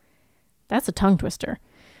Tara, that's a tongue twister,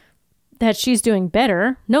 that she's doing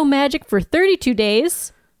better. No magic for 32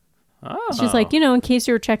 days. Oh. She's like, in case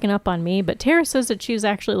you were checking up on me. But Tara says that she was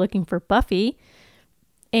actually looking for Buffy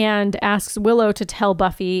and asks Willow to tell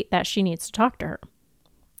Buffy that she needs to talk to her.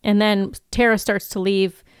 And then Tara starts to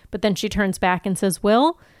leave, but then she turns back and says,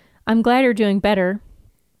 Will, I'm glad you're doing better.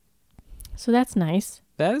 So that's nice.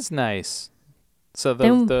 That is nice. So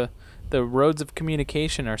the roads of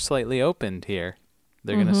communication are slightly opened here.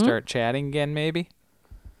 They're going to start chatting again, maybe?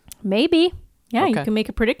 Maybe. Yeah, you can make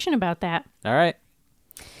a prediction about that. All right.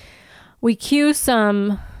 We cue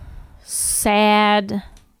some sad,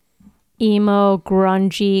 emo,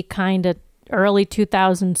 grungy kind of early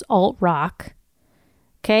 2000s alt rock.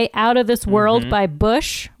 Okay, Out of This World by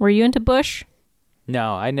Bush. Were you into Bush?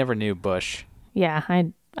 No, I never knew Bush. Yeah,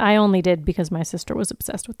 I only did because my sister was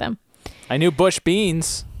obsessed with them. I knew Bush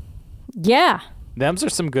beans. Yeah. Them's are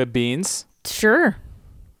some good beans. Sure.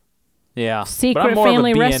 Yeah. Secret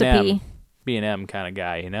family recipe. B&M kind of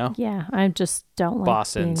guy, Yeah, I just don't like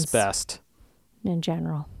Boston's beans best. In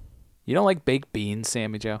general. You don't like baked beans,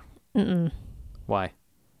 Sammy Jo? Mm-mm. Why?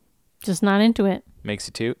 Just not into it. Makes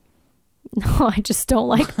you toot? No, I just don't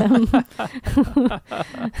like them.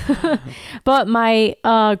 But my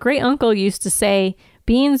great uncle used to say,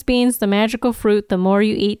 beans, the magical fruit, the more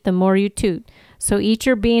you eat, the more you toot. So eat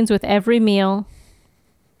your beans with every meal.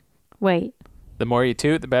 Wait. The more you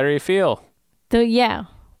toot, the better you feel.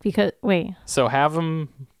 Because, wait. So have them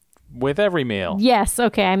with every meal. Yes,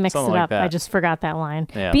 okay, I mixed Something it like up. that. I just forgot that line.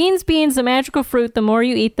 Yeah. Beans, the magical fruit, the more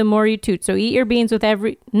you eat, the more you toot. So eat your beans with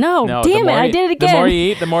every... No, damn it, I did it again. The more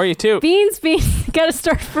you eat, the more you toot. Beans, gotta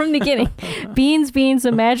start from the beginning. Beans,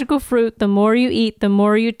 the magical fruit, the more you eat, the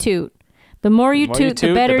more you toot. The more you toot,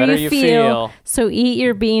 the better you feel. So eat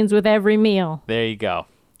your beans with every meal. There you go.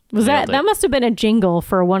 That must have been a jingle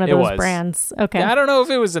for one of those brands. Okay. I don't know if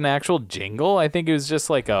it was an actual jingle. I think it was just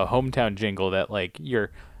like a hometown jingle that like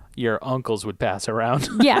your uncles would pass around.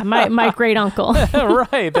 Yeah, my great uncle.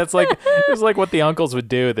 Right. That's like it was like what the uncles would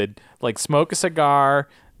do. They'd like smoke a cigar.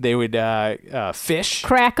 They would fish,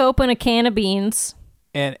 crack open a can of beans,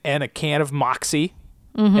 and a can of Moxie,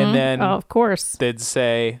 and then of course they'd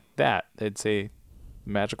say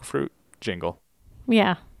magical fruit jingle.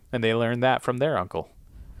 Yeah. And they learned that from their uncle.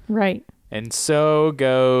 Right. And so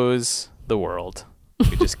goes the world.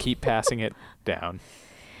 We just keep passing it down.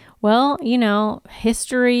 Well,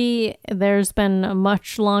 history, there's been a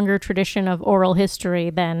much longer tradition of oral history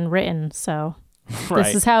than written, so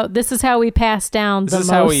right. This is how we pass down the most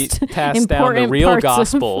how we pass down the real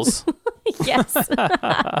gospels. Yes.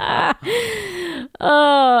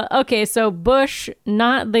 Okay, so Bush,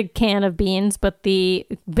 not the can of beans, but the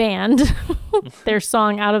band, their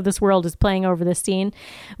song Out of This World is playing over the scene.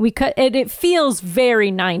 We cut it. It feels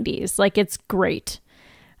very 90s. Like it's great,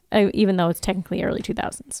 even though it's technically early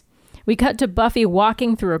 2000s. We cut to Buffy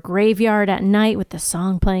walking through a graveyard at night with the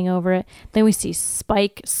song playing over it. Then we see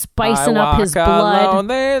Spike spicing up his blood.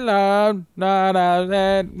 I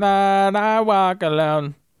walk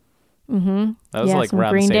alone. Mm-hmm. That was like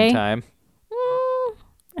around the same time.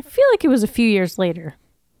 I feel like it was a few years later.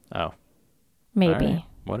 Oh. Maybe. Right.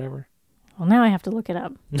 Whatever. Well, now I have to look it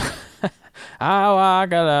up. I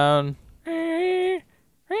walk alone.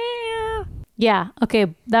 Yeah.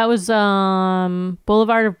 Okay. That was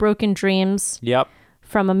Boulevard of Broken Dreams. Yep.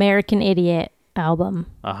 From American Idiot album.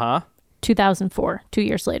 2004. 2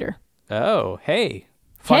 years later. Oh, hey.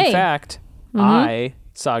 Fun fact. I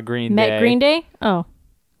saw Green Day. Met Green Day? Oh.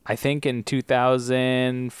 I think in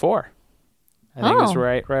 2004. I think it was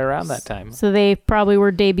right around that time. So they probably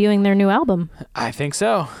were debuting their new album. I think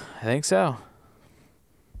so.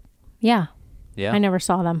 Yeah. Yeah. I never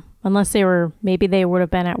saw them. Unless maybe they would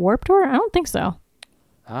have been at Warped Tour? I don't think so.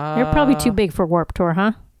 They're probably too big for Warped Tour,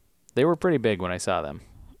 huh? They were pretty big when I saw them.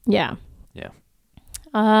 Yeah. Yeah.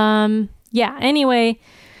 Yeah. Anyway,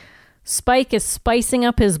 Spike is spicing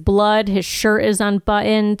up his blood. His shirt is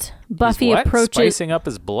unbuttoned. Buffy approaches. Spicing up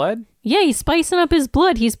his blood? Yeah, he's spicing up his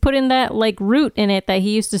blood. He's putting that like root in it that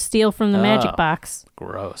he used to steal from the magic box.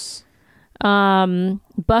 Gross.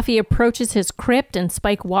 Buffy approaches his crypt and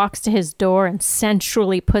Spike walks to his door and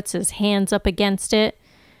sensually puts his hands up against it.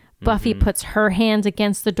 Buffy puts her hands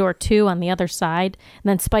against the door too on the other side. And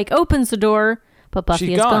then Spike opens the door, but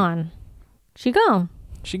Buffy is gone. She gone.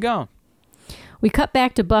 We cut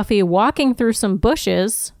back to Buffy walking through some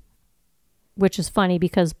bushes, which is funny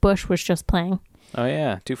because Bush was just playing. Oh,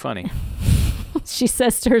 yeah. Too funny. She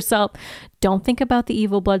says to herself, don't think about the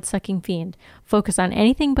evil blood-sucking fiend. Focus on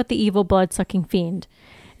anything but the evil blood-sucking fiend.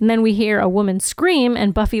 And then we hear a woman scream,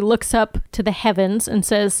 and Buffy looks up to the heavens and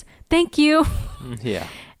says, thank you. Yeah.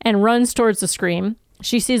 And runs towards the scream.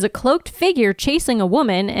 She sees a cloaked figure chasing a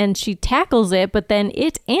woman, and she tackles it, but then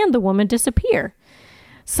it and the woman disappear.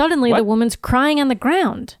 Suddenly, the woman's crying on the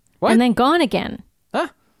ground. What? And then gone again. Huh?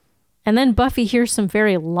 And then Buffy hears some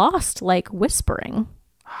very lost-like whispering.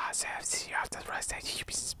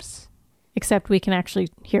 Except we can actually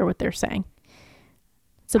hear what they're saying.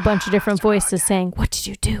 It's a bunch of different voices saying, what did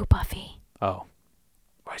you do, Buffy? Oh.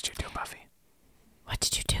 What did you do, Buffy? What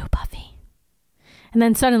did you do, Buffy? And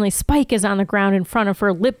then suddenly Spike is on the ground in front of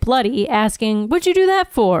her, lip bloody, asking, what'd you do that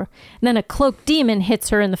for? And then a cloaked demon hits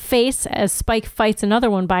her in the face as Spike fights another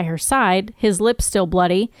one by her side, his lips still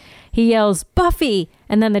bloody. He yells, Buffy!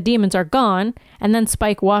 And then the demons are gone. And then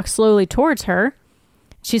Spike walks slowly towards her.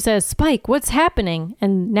 She says, Spike, what's happening?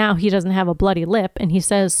 And now he doesn't have a bloody lip. And he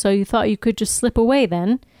says, so you thought you could just slip away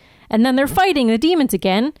then? And then they're fighting the demons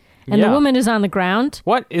again. And the woman is on the ground.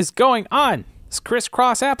 What is going on? It's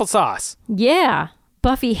crisscross applesauce. Yeah.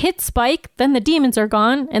 Buffy hits Spike, then the demons are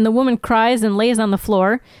gone, and the woman cries and lays on the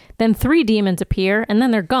floor. Then 3 demons appear, and then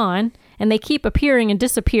they're gone, and they keep appearing and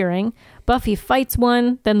disappearing. Buffy fights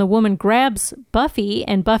one, then the woman grabs Buffy,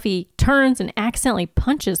 and Buffy turns and accidentally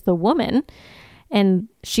punches the woman, and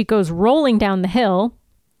she goes rolling down the hill.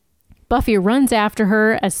 Buffy runs after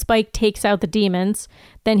her as Spike takes out the demons.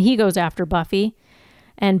 Then he goes after Buffy,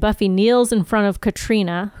 and Buffy kneels in front of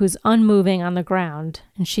Katrina, who's unmoving on the ground,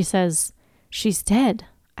 and she says, she's dead.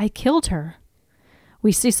 I killed her.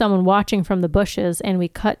 We see someone watching from the bushes, and we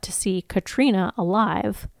cut to see Katrina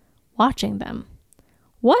alive, watching them.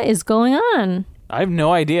 What is going on? I have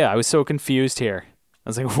no idea. I was so confused here. I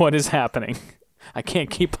was like, what is happening? I can't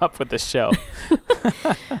keep up with this show.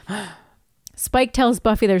 Spike tells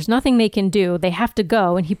Buffy there's nothing they can do. They have to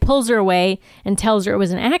go, and he pulls her away and tells her it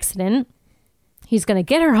was an accident. He's going to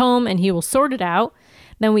get her home, and he will sort it out.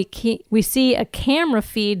 Then we see a camera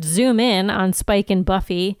feed zoom in on Spike and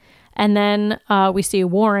Buffy, and then we see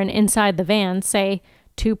Warren inside the van say,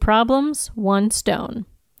 2 problems, 1 stone.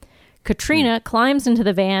 Katrina climbs into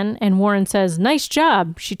the van, and Warren says, nice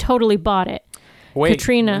job. She totally bought it. Wait,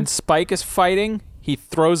 Katrina, when Spike is fighting, he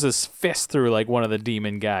throws his fist through like one of the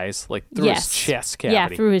demon guys, like through his chest cavity. Yeah,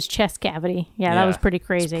 through his chest cavity. Yeah, that was pretty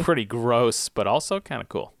crazy. It's pretty gross, but also kind of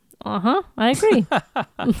cool. Uh-huh, I agree.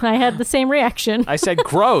 I had the same reaction. I said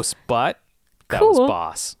gross, but that was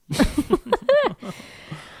boss.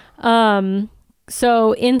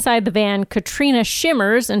 So inside the van, Katrina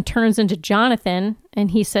shimmers and turns into Jonathan,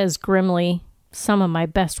 and he says grimly, some of my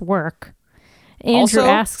best work. Andrew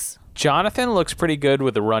asks... Jonathan looks pretty good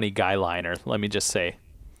with a runny guy liner, let me just say.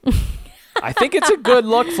 I think it's a good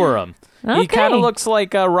look for him. Okay. He kind of looks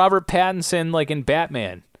like Robert Pattinson, like in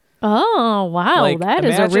Batman. Oh, wow. Like, that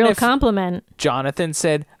is a real compliment. Jonathan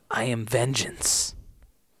said, I am vengeance.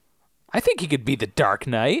 I think he could be the Dark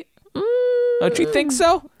Knight. Don't you think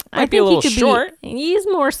so? Might be a little short. He's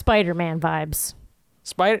more Spider-Man vibes.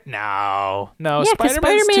 No. Yeah, Spider-Man's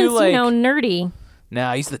Spider-Man's too, like... nerdy.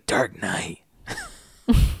 No, he's the Dark Knight.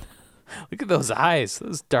 Look at those eyes.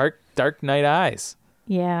 Those dark Knight eyes.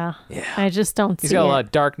 Yeah. I just don't see it. He's got a lot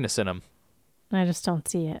of darkness in him. I just don't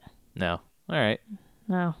see it. No. All right.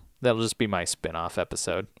 No. That'll just be my spin-off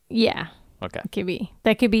episode. Yeah. Okay.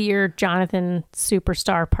 That could be your Jonathan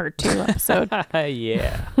Superstar Part 2 episode.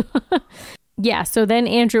 Yeah. Yeah, so then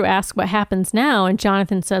Andrew asks what happens now, and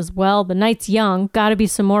Jonathan says, well, the night's young. Gotta be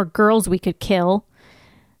some more girls we could kill.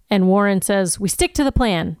 And Warren says, we stick to the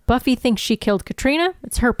plan. Buffy thinks she killed Katrina.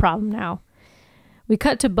 It's her problem now. We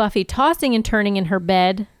cut to Buffy tossing and turning in her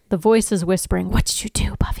bed. The voices whispering, what did you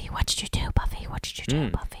do, Buffy? What did you do, Buffy? What did you do,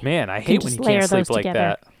 Buffy? Man, I hate when you can't sleep like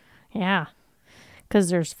that. Yeah, because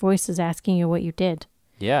there's voices asking you what you did.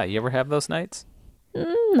 Yeah, you ever have those nights?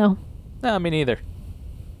 No. No, me neither.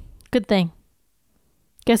 Good thing.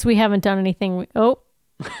 Guess we haven't done anything.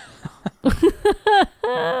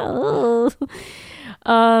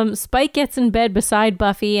 Spike gets in bed beside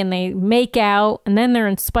Buffy and they make out, and then they're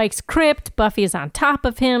in Spike's crypt. Buffy is on top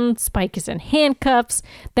of him. Spike is in handcuffs.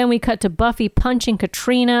 Then we cut to Buffy punching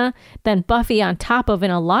Katrina. Then Buffy on top of an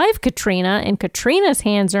alive Katrina, and Katrina's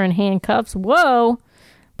hands are in handcuffs. Whoa.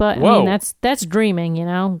 But I mean, that's dreaming, you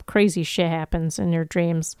know? Crazy shit happens in your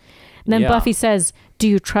dreams. And then Buffy says, "Do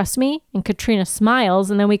you trust me?" And Katrina smiles.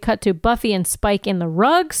 And then we cut to Buffy and Spike in the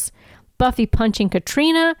rugs. Buffy punching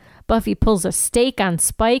Katrina. Buffy pulls a stake on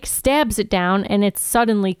Spike, stabs it down, and it's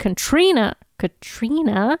suddenly Katrina,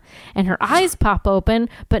 and her eyes pop open,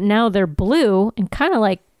 but now they're blue and kind of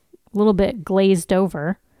like a little bit glazed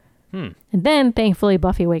over. And then, thankfully,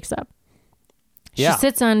 Buffy wakes up. She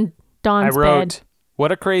sits on Dawn's bed.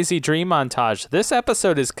 What a crazy dream montage. This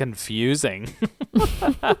episode is confusing.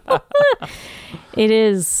 It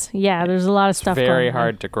is. Yeah, there's a lot of stuff very going on.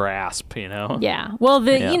 hard to grasp, you know? Yeah. Well,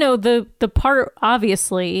 the part,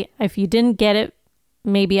 obviously, if you didn't get it,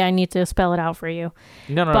 maybe I need to spell it out for you.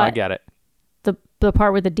 No, I get it. The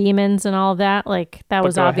part with the demons and all of that, like, that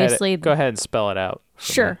was obviously... Go ahead and spell it out.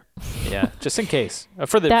 Sure. Yeah, just in case.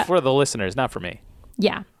 For the listeners, not for me.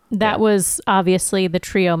 Yeah. That was obviously the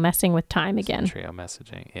trio messing with time again. Trio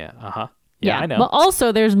messaging. Yeah. Uh-huh. Yeah, I know. Well,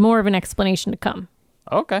 also, there's more of an explanation to come.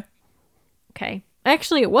 Okay.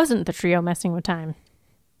 Actually, it wasn't the trio messing with time.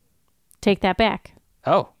 Take that back.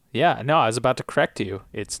 Oh, yeah. No, I was about to correct you.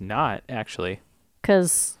 It's not, actually.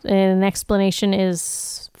 Because an explanation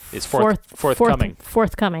is... forthcoming.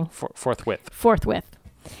 Forthcoming. Forthwith.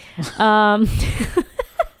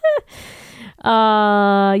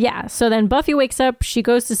 So then Buffy wakes up. She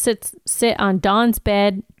goes to sit on Dawn's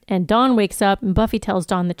bed, and Dawn wakes up, and Buffy tells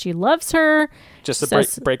Dawn that she loves her. Just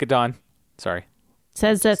a break of dawn. Sorry.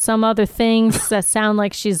 Says that some other things that sound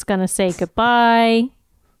like she's gonna say goodbye.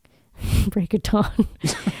 Break of dawn.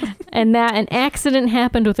 And that an accident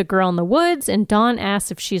happened with a girl in the woods, and Dawn asks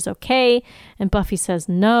if she's okay, and Buffy says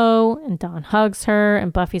no, and Dawn hugs her,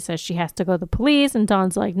 and Buffy says she has to go to the police, and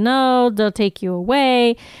Dawn's like, no, they'll take you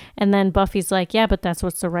away. And then Buffy's like, yeah, but that's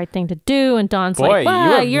what's the right thing to do, and Dawn's like,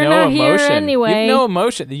 well, you're not here anyway. You have no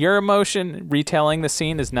emotion. Your emotion retelling the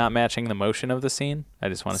scene is not matching the motion of the scene. I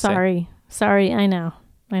just want to say. Sorry, I know.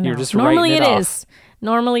 You're just Normally writing it off. is.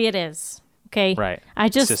 Normally it is. Okay? Right. I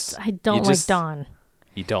don't like Dawn.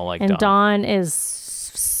 You don't like Dawn. And Dawn is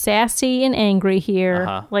sassy and angry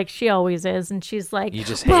here, like she always is. And she's like,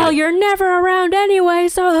 you're never around anyway,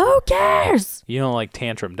 so who cares? You don't like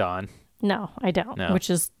tantrum Dawn. No, I don't. No. Which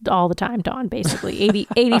is all the time Dawn, basically.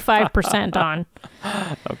 85% Dawn.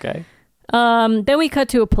 Okay. Then we cut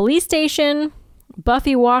to a police station.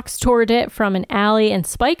 Buffy walks toward it from an alley, and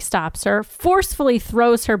Spike stops her, forcefully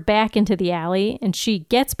throws her back into the alley, and she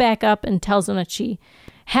gets back up and tells him that she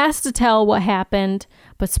has to tell what happened,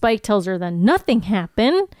 but Spike tells her that nothing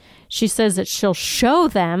happened. She says that she'll show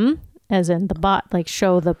them, as in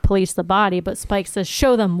show the police the body, but Spike says,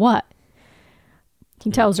 show them what?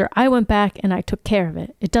 He tells her, I went back and I took care of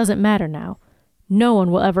it. It doesn't matter now. No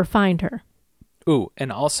one will ever find her. Ooh,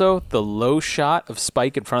 and also the low shot of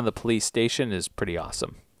Spike in front of the police station is pretty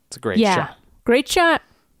awesome. It's a great shot. Great shot.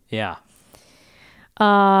 Yeah.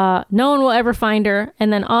 No one will ever find her.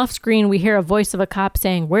 And then off screen, we hear a voice of a cop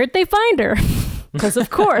saying, where'd they find her? Because of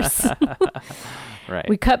course. Right.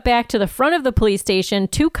 We cut back to the front of the police station.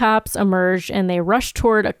 Two cops emerge and they rush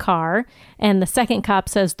toward a car. And the second cop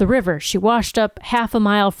says, the river. She washed up half a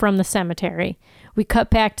mile from the cemetery. We cut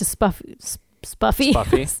back to Spuffy.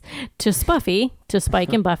 to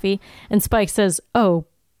Spike and Buffy, and Spike says, oh,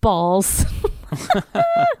 balls.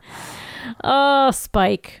 Oh,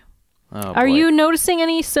 Spike. Are you noticing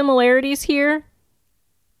any similarities here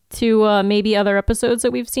to maybe other episodes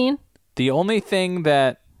that we've seen? The only thing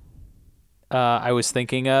that I was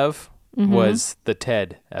thinking of was the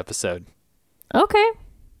Ted episode. Okay.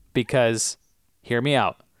 Because, hear me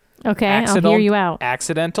out. Okay, I'll hear you out.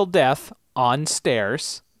 Accidental death on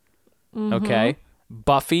stairs. Okay.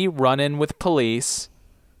 Buffy running with police.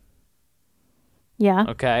 Yeah.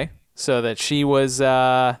 Okay. So that she was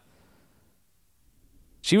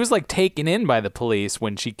like taken in by the police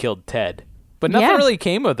when she killed Ted. But nothing really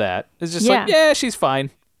came of that. It's just like, yeah, she's fine.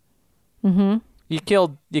 Mm-hmm. You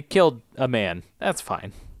killed a man. That's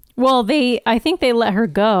fine. Well, I think they let her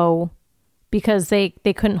go because they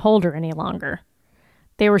couldn't hold her any longer.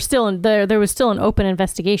 They were still there was still an open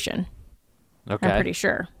investigation. Okay. I'm pretty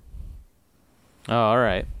sure. Oh, all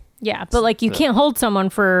right. Yeah, but you can't hold someone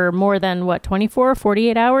for more than 24,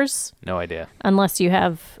 48 hours? No idea. Unless you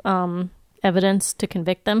have evidence to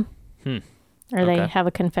convict them. Or they have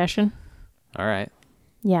a confession. All right.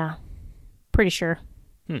 Yeah. Pretty sure.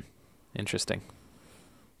 Interesting.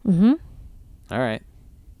 Mm-hmm. All right.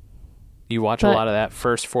 You watch a lot of that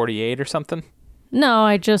First 48 or something? No,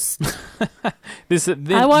 I just...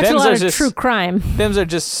 I watch a lot of true crime. Them's are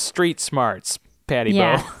just street smarts, Patty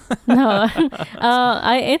Bow. No,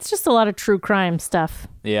 it's just a lot of true crime stuff.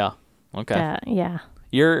 Yeah. Okay. Yeah.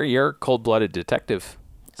 You're a cold-blooded detective.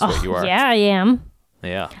 That's what you are. Yeah, I am.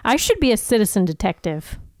 Yeah. I should be a citizen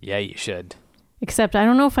detective. Yeah, you should. Except I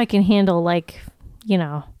don't know if I can handle,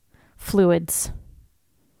 fluids.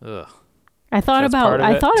 Ugh. I thought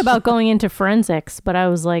about going into forensics, but I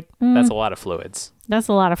was like, that's a lot of fluids. That's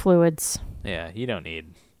a lot of fluids. Yeah, you don't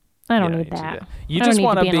need. I don't need that. You just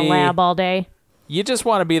want to be in a lab all day. You just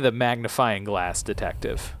want to be the magnifying glass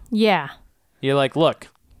detective. Yeah. You're like, look,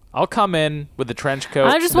 I'll come in with the trench coat.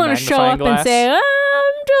 I just want to show up and say,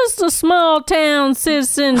 I'm just a small town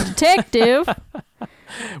citizen detective.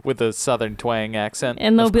 With a southern twang accent.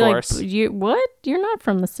 And they'll be course. like, what? You're not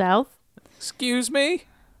from the South. Excuse me?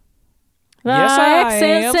 The yes, I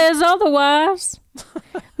accent am. says otherwise.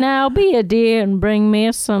 Now be a dear and bring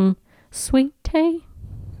me some sweet tea.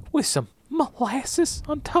 With some molasses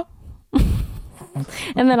on top.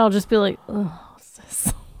 And then I'll just be like, oh, what's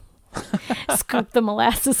this? Scoop the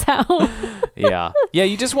molasses out. Yeah. Yeah,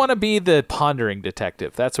 you just want to be the pondering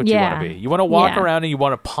detective. That's what you want to be. You want to walk around and you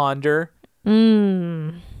want to ponder.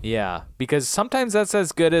 Yeah, because sometimes that's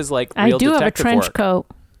as good as real detective work. I do have a trench coat.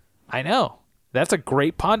 I know. That's a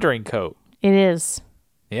great pondering coat. It is.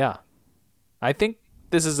 Yeah. I think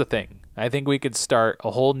this is a thing. I think we could start a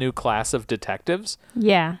whole new class of detectives.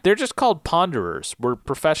 Yeah. They're just called ponderers. We're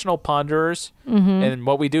professional ponderers. And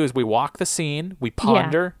what we do is we walk the scene, we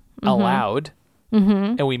ponder aloud,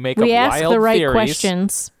 and we make up wild theories. We ask the right theories,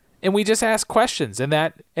 questions. And we just ask questions. And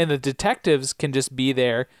the detectives can just be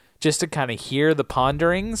there just to kind of hear the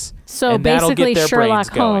ponderings. So and that'll basically get their Sherlock brains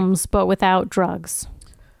going. Holmes, but without drugs.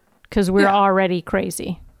 Because we're already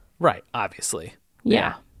crazy. Right, obviously.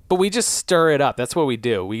 Yeah. But we just stir it up. That's what we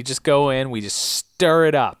do. We just go in, we just stir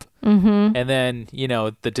it up. And then,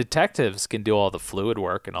 the detectives can do all the fluid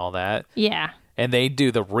work and all that. Yeah. And they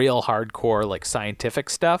do the real hardcore, scientific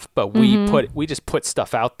stuff. But we just put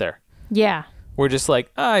stuff out there. Yeah. We're just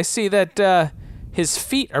like, I see that his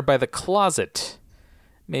feet are by the closet.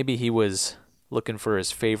 Maybe he was looking for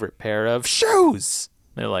his favorite pair of shoes.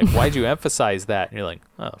 They're like, why'd you emphasize that? And you're like,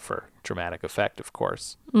 oh, for dramatic effect, of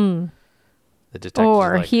course. The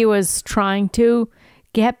detective he was trying to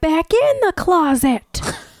get back in the closet.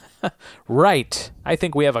 Right. I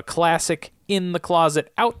think we have a classic in the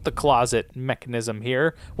closet, out the closet mechanism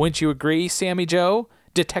here. Wouldn't you agree, Sammy Joe?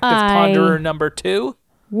 Detective Ponderer number 2?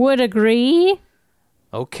 Would agree.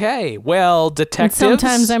 Okay. Well, detectives. And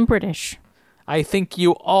sometimes I'm British. I think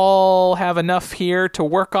you all have enough here to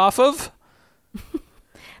work off of.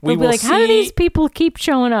 We'll be like, how do these people keep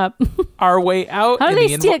showing up? Our way out. How do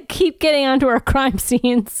they still keep getting onto our crime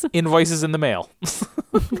scenes? Invoices in the mail.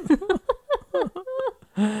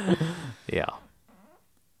 Yeah.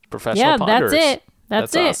 Professional ponderers. That's it.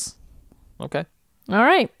 That's it. Us. Okay. All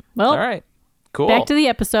right. Well, all right. Cool. Back to the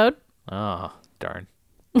episode. Oh, darn.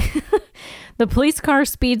 The police car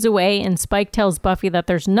speeds away and Spike tells Buffy that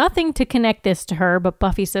there's nothing to connect this to her, but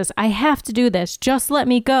Buffy says, I have to do this. Just let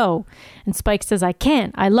me go. And Spike says, I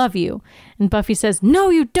can't. I love you. And Buffy says,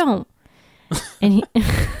 no, you don't. And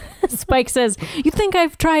Spike says, you think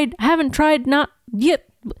I haven't tried not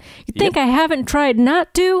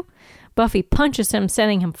to? Buffy punches him,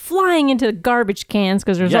 sending him flying into the garbage cans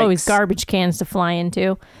because there's always garbage cans to fly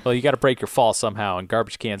into. Well, you got to break your fall somehow, and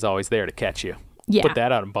garbage can's always there to catch you. Yeah. Put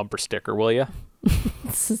that on a bumper sticker, will you?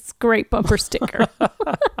 It's a great bumper sticker.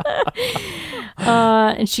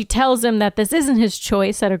 And she tells him that this isn't his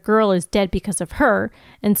choice, that a girl is dead because of her.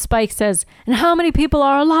 And Spike says, and how many people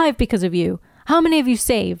are alive because of you? How many have you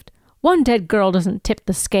saved? One dead girl doesn't tip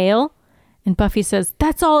the scale. And Buffy says,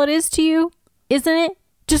 that's all it is to you, isn't it?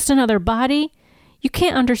 Just another body? You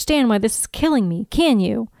can't understand why this is killing me, can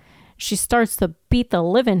you? She starts to beat the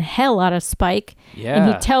living hell out of Spike. Yeah.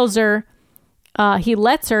 And he tells her,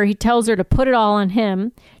 he tells her to put it all on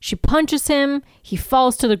him. She punches him. He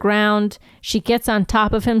falls to the ground. She gets on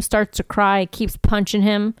top of him, starts to cry, keeps punching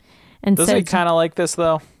him. And Doesn't he kind of like this,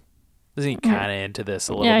 though? Isn't he kind of into this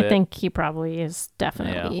a little bit? Yeah, I think he probably is,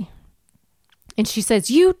 definitely. Yeah. And she says,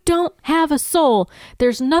 you don't have a soul.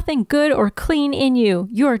 There's nothing good or clean in you.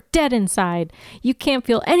 You're dead inside. You can't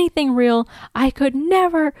feel anything real. I could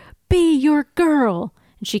never be your girl.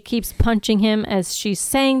 And she keeps punching him as she's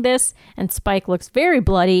saying this, and Spike looks very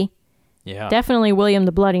bloody. Yeah. Definitely William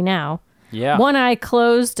the Bloody now. Yeah. One eye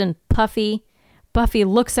closed and puffy. Buffy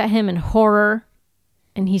looks at him in horror,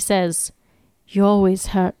 and he says, you always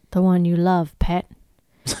hurt the one you love, pet.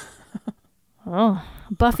 Oh.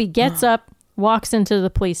 Buffy gets up, walks into the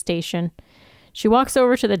police station. She walks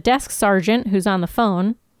over to the desk sergeant, who's on the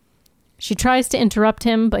phone. She tries to interrupt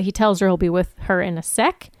him, but he tells her he'll be with her in a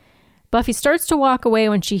sec. Buffy starts to walk away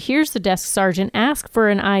when she hears the desk sergeant ask for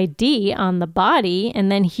an ID on the body,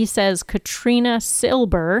 and then he says Katrina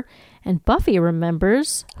Silber, and Buffy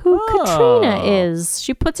remembers who Katrina is.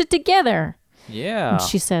 She puts it together. Yeah. And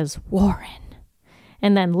she says, Warren,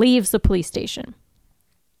 and then leaves the police station.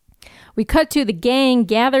 We cut to the gang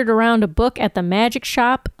gathered around a book at the magic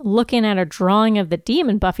shop, looking at a drawing of the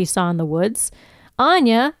demon Buffy saw in the woods.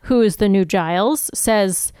 Anya, who is the new Giles,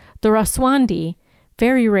 says, the Raswandi,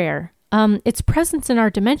 very rare. Its presence in our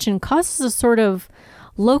dimension causes a sort of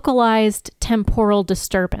localized temporal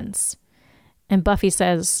disturbance. And Buffy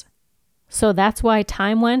says, so that's why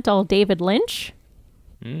time went all David Lynch?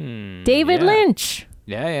 David Lynch.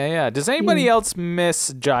 Yeah. Does anybody else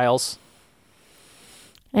miss Giles?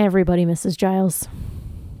 Everybody misses Giles.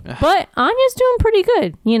 But Anya's doing pretty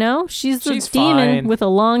good, you know? She's a demon fine. with a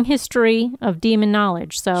long history of demon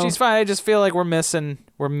knowledge. So She's fine. I just feel like we're missing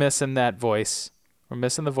that voice. We're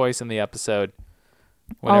missing the voice in the episode.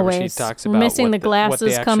 Whenever always. she talks We're about missing the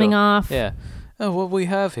glasses coming off. Yeah. Oh, what we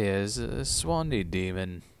have here is a Swandy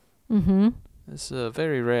demon. Mm-hmm. It's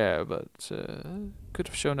very rare, but could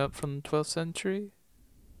have shown up from the 12th century.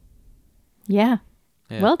 Yeah.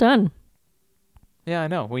 Well done. Yeah, I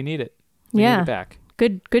know. We need it. We need it back.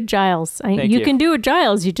 Good Giles. Thank you you. can do a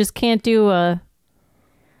Giles. You just can't do a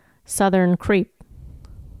Southern creep.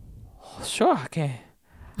 Sure, I can.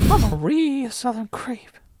 I'm a real Southern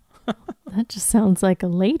creep. That just sounds like a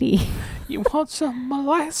lady. You want some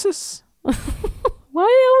molasses? Why they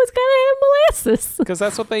always gotta have molasses? Because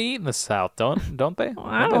that's what they eat in the South, don't they? I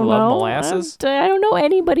Don't they don't love know. molasses? I don't know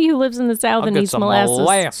anybody who lives in the South I'll and get eats some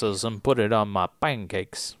molasses. and put it on my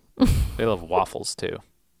pancakes. They love waffles too.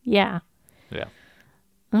 Yeah. Yeah.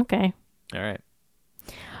 Okay. All right.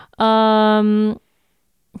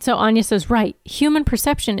 So Anya says, right, human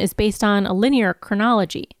perception is based on a linear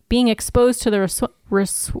chronology. Being exposed to the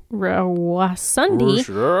Rawasundi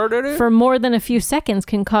for more than a few seconds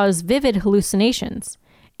can cause vivid hallucinations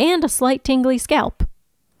and a slight tingly scalp.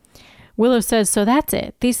 Willow says, so that's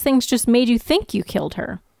it. These things just made you think you killed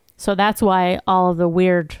her. So that's why all of the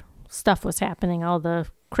weird stuff was happening, all the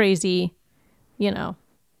crazy,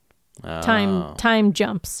 time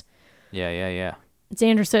jumps. Yeah.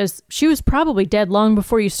 Xander says, she was probably dead long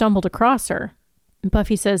before you stumbled across her.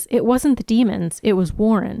 Buffy says, it wasn't the demons, it was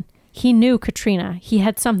Warren. He knew Katrina. He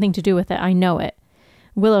had something to do with it. I know it.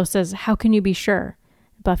 Willow says, how can you be sure?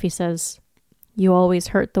 Buffy says, you always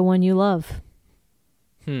hurt the one you love.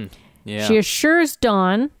 Yeah. She assures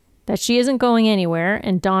Dawn that she isn't going anywhere,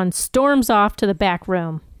 and Dawn storms off to the back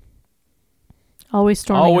room. Always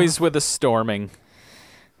storming. Always off. with a storming.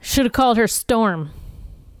 Should have called her Storm.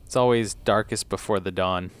 It's always darkest before the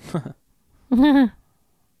dawn. Does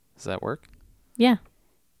that work? Yeah.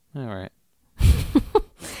 All right.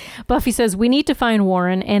 Buffy says, we need to find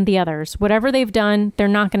Warren and the others. Whatever they've done, they're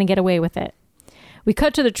not going to get away with it. We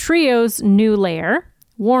cut to the trio's new lair.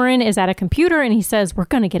 Warren is at a computer and he says, we're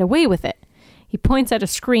going to get away with it. He points at a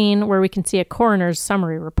screen where we can see a coroner's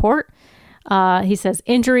summary report. He says,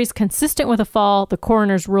 injuries consistent with a fall, the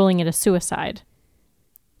coroner's ruling it a suicide.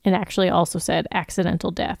 It actually also said accidental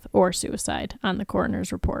death or suicide on the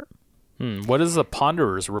coroner's report. What does the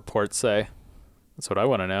Ponderer's report say? That's what I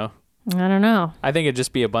want to know. I don't know. I think it'd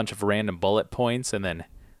just be a bunch of random bullet points and then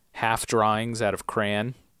half drawings out of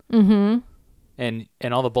crayon. Mm-hmm. And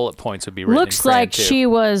all the bullet points would be written Looks in crayon like too. she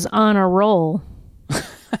was on a roll.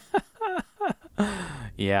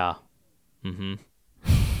 Yeah. Mm-hmm.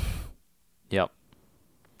 Yep.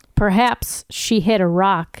 Perhaps she hit a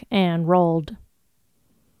rock and rolled.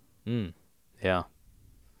 Yeah.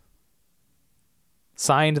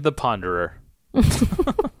 Signed the Ponderer.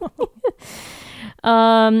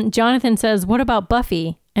 Jonathan says, what about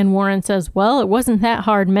Buffy? And Warren says, well, it wasn't that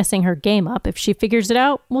hard messing her game up. If she figures it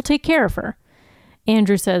out, we'll take care of her.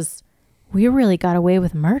 Andrew says, we really got away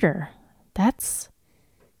with murder. That's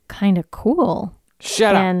kind of cool.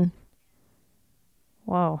 Shut up.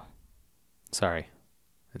 Whoa. Sorry.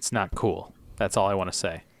 It's not cool. That's all I want to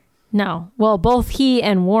say. No. Well, both he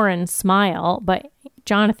and Warren smile, but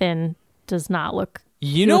Jonathan does not look.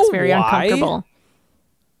 You he know looks very why? uncomfortable.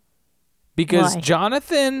 Because Why?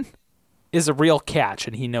 Jonathan is a real catch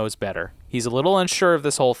and he knows better. He's a little unsure of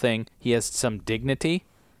this whole thing. He has some dignity.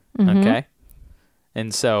 Mm-hmm. Okay.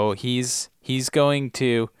 And so he is going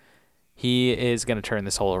to turn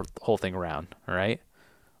this whole thing around. All right.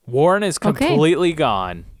 Warren is completely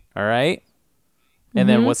gone. All right. And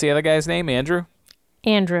then what's the other guy's name? Andrew?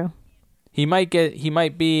 Andrew. He might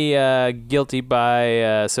be guilty by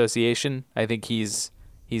association. I think he's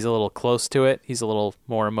a little close to it. He's a little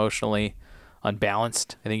more emotionally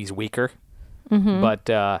unbalanced. I think he's weaker. Mm-hmm.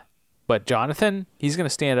 But Jonathan, he's going to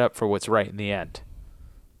stand up for what's right in the end.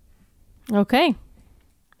 Okay.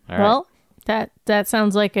 All well, that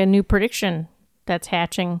sounds like a new prediction that's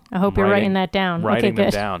hatching. I hope you're writing that down. Writing okay,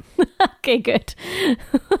 good. them down. Okay, good.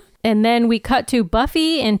 And then we cut to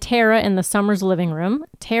Buffy and Tara in the Summers living room.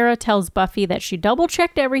 Tara tells Buffy that she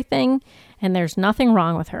double-checked everything and there's nothing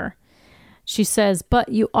wrong with her. She says, but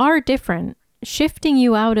you are different, shifting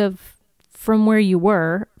you from where you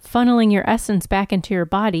were, funneling your essence back into your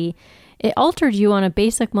body. It altered you on a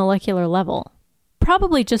basic molecular level.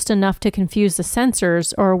 Probably just enough to confuse the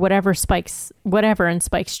sensors or whatever in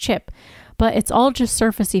Spike's chip. But it's all just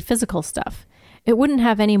surfacey physical stuff. It wouldn't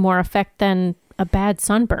have any more effect than a bad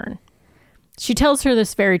sunburn. She tells her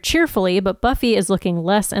this very cheerfully, but Buffy is looking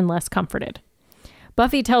less and less comforted.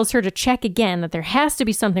 Buffy tells her to check again, that there has to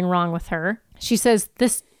be something wrong with her. She says,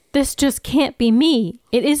 this just can't be me.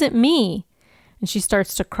 It isn't me. And she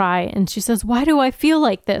starts to cry, and she says, why do I feel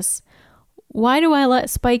like this? Why do I let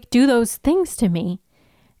Spike do those things to me?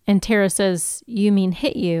 And Tara says, you mean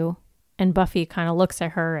hit you? And Buffy kind of looks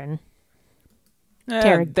at her, and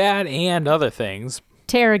that and other things.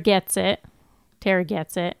 Tara gets it.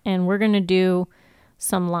 And we're going to do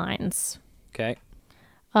some lines. Okay.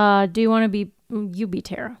 Do you want to be... You be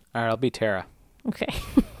Tara. All right, I'll be Tara. Okay.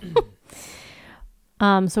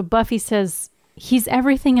 So Buffy says, he's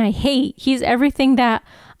everything I hate. He's everything that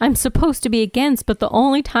I'm supposed to be against, but the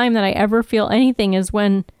only time that I ever feel anything is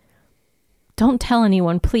when... Don't tell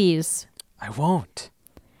anyone, please. I won't.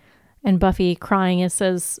 And Buffy, crying,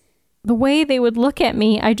 says, the way they would look at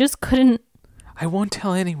me, I just couldn't... I won't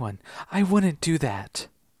tell anyone. I wouldn't do that.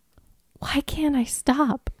 Why can't I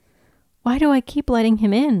stop? Why do I keep letting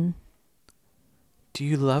him in? Do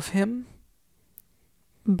you love him?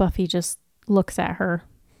 Buffy just looks at her.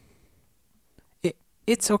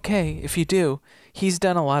 It's okay if you do. He's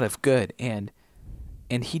done a lot of good, and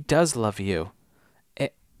he does love you.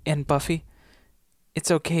 And Buffy, it's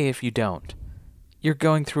okay if you don't. You're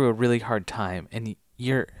going through a really hard time, and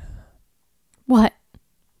you're... What?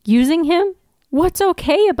 Using him? What's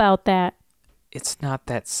okay about that? It's not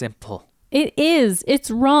that simple. It is. It's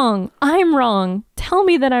wrong. I'm wrong. Tell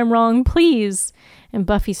me that I'm wrong, please. And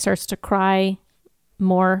Buffy starts to cry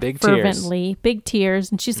more fervently. Big tears.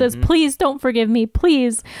 And she says, please don't forgive me.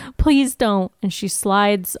 Please, please don't. And she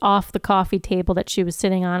slides off the coffee table that she was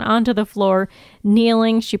sitting on onto the floor,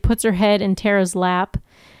 kneeling. She puts her head in Tara's lap.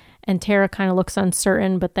 And Tara kind of looks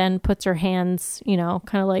uncertain, but then puts her hands,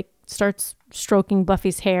 kind of like starts stroking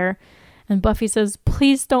Buffy's hair. And Buffy says,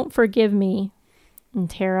 please don't forgive me. And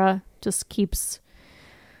Tara just keeps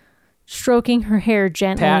stroking her hair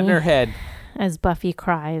gently. Patting her head. As Buffy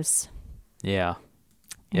cries. Yeah.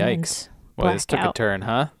 Yikes. Well, this took a turn,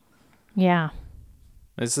 huh? Yeah.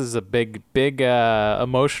 This is a big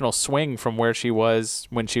emotional swing from where she was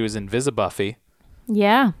when she was in Buffy.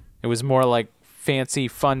 Yeah. It was more like fancy,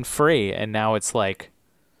 fun, free, and now it's like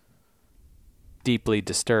deeply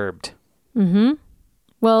disturbed. Mm-hmm.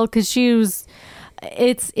 Well, because she was...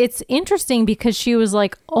 It's interesting because she was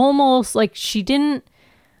like almost like she didn't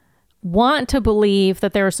want to believe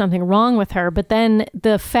that there was something wrong with her, but then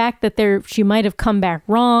the fact that she might have come back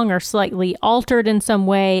wrong or slightly altered in some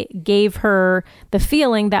way gave her the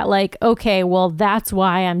feeling that like, okay, well, that's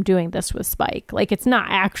why I'm doing this with Spike. Like, it's not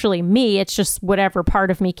actually me. It's just whatever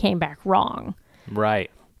part of me came back wrong.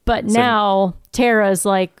 Right. But now Tara's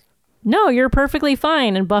like, no, you're perfectly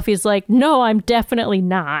fine. And Buffy's like, no, I'm definitely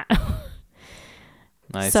not.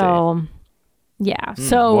 I see. Yeah.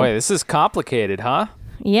 So, boy, this is complicated, huh?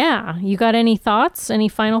 Yeah. You got any thoughts? Any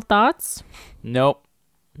final thoughts? Nope.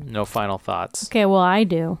 No final thoughts. Okay. Well, I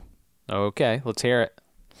do. Okay. Let's hear it.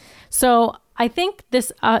 So I think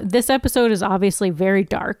this episode is obviously very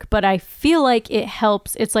dark, but I feel like it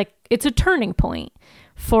helps. It's a turning point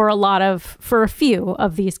for a few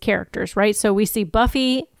of these characters, right? So we see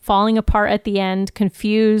Buffy falling apart at the end,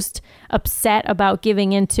 confused, upset about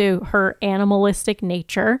giving into her animalistic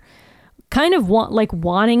nature, kind of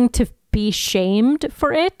wanting to be shamed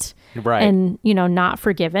for it, right? And not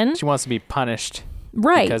forgiven. She wants to be punished,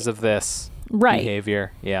 right, because of this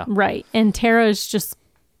behavior. Yeah, right. And Tara is just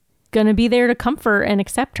gonna be there to comfort and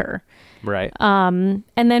accept her, right? And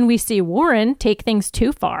then we see Warren take things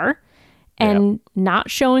too far and not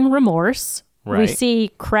showing remorse. Right. We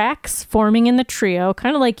see cracks forming in the trio,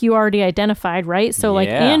 kind of like you already identified, right? So like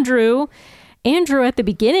Andrew at the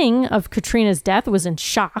beginning of Katrina's death was in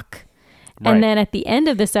shock. Right. And then at the end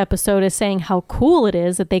of this episode is saying how cool it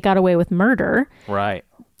is that they got away with murder. Right.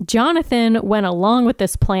 Jonathan went along with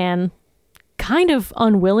this plan kind of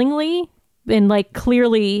unwillingly and like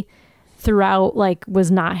clearly throughout like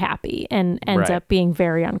was not happy and ends up being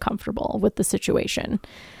very uncomfortable with the situation.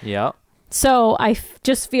 Yeah. So I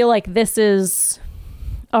just feel like this is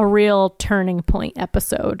a real turning point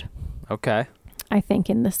episode. Okay. I think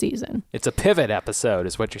in the season. It's a pivot episode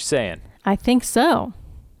is what you're saying. I think so.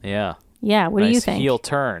 Yeah. Yeah. What do you think? Heel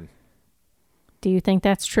turn. Do you think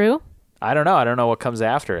that's true? I don't know. I don't know what comes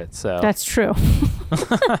after it. So that's true.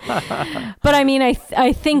 But I mean,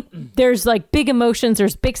 I think there's like big emotions.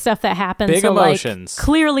 There's big stuff that happens. Big emotions. Like,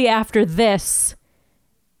 clearly after this,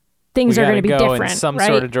 things are going to be different. In some right?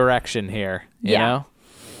 sort of direction here. You know?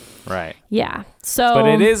 Right. Yeah. So. But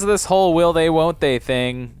it is this whole will they, won't they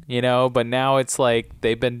thing, you know, but now it's like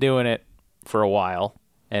they've been doing it for a while.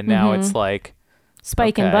 And now it's like.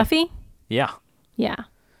 Spike and Buffy? Yeah. Yeah.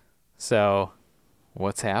 So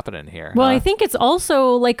what's happening here? Well, I think it's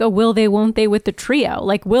also like a will they, won't they with the trio.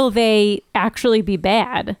 Like, will they actually be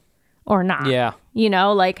bad or not? Yeah. You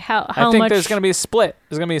know, like how I think much. there's going to be a split.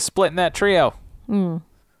 There's going to be a split in that trio. Okay.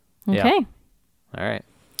 Yeah. All right.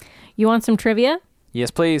 You want some trivia? Yes,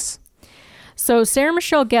 please. So Sarah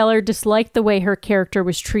Michelle Gellar disliked the way her character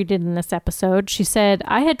was treated in this episode. She said,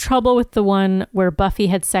 I had trouble with the one where Buffy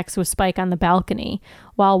had sex with Spike on the balcony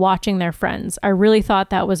while watching their friends. I really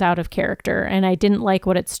thought that was out of character, and I didn't like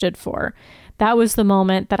what it stood for. That was the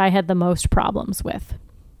moment that I had the most problems with.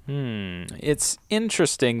 It's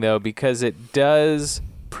interesting, though, because it does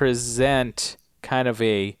present kind of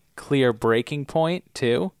a clear breaking point,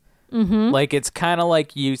 too. Mm-hmm. Like, it's kind of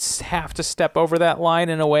like you have to step over that line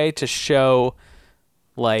in a way to show,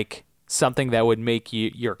 like, something that would make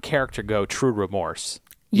your character go true remorse.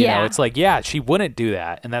 You know, it's like, yeah, she wouldn't do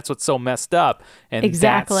that. And that's what's so messed up. And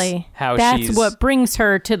exactly. That's what brings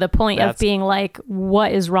her to the point of being like,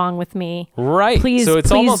 what is wrong with me? Right. Please, so it's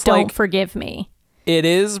please almost don't like forgive me. It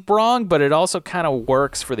is wrong, but it also kind of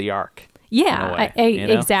works for the arc. Yeah, you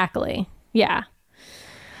know? Exactly. Yeah.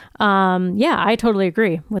 I totally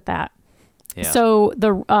agree with that. Yeah. So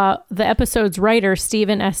the episode's writer,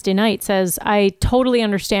 Stephen S. DeKnight, says, I totally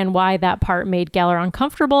understand why that part made Gellar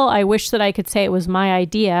uncomfortable. I wish that I could say it was my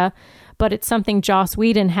idea, but it's something Joss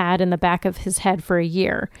Whedon had in the back of his head for a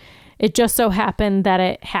year. It just so happened that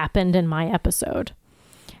it happened in my episode.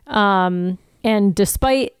 And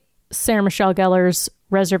despite Sarah Michelle Gellar's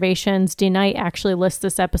reservations, DeKnight actually lists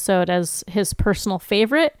this episode as his personal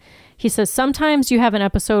favorite. He says, sometimes you have an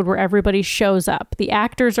episode where everybody shows up. The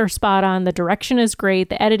actors are spot on. The direction is great.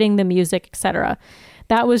 The editing, the music, etc.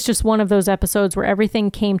 That was just one of those episodes where everything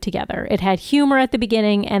came together. It had humor at the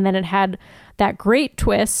beginning, and then it had that great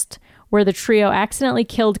twist where the trio accidentally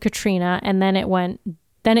killed Katrina, and then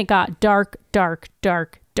it got dark, dark,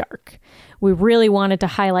 dark, dark. We really wanted to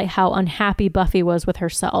highlight how unhappy Buffy was with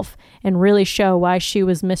herself and really show why she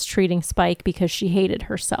was mistreating Spike because she hated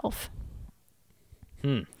herself.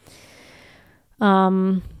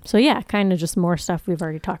 So yeah, kind of just more stuff we've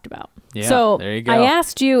already talked about. Yeah, so there you go. I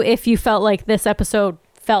asked you if you felt like this episode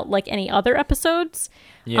felt like any other episodes.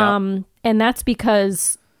 Yeah. And that's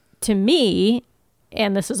because to me,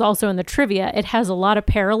 and this is also in the trivia, it has a lot of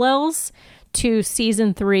parallels to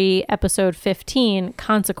season 3, episode 15,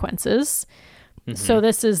 Consequences. Mm-hmm. So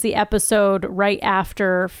this is the episode right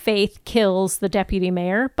after Faith kills the deputy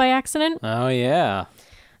mayor by accident. Oh, yeah.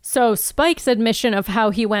 So Spike's admission of how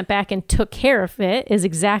he went back and took care of it is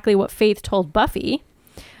exactly what Faith told Buffy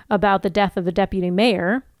about the death of the deputy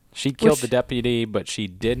mayor. She killed the deputy, but she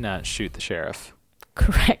did not shoot the sheriff.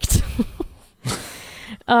 Correct.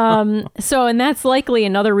 And that's likely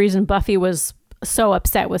another reason Buffy was so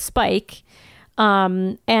upset with Spike.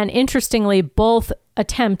 And interestingly, both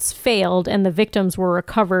attempts failed and the victims were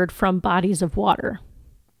recovered from bodies of water.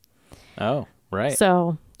 Oh, right.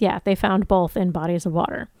 So, yeah, they found both in bodies of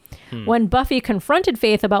water. When Buffy confronted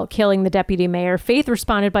Faith about killing the deputy mayor, Faith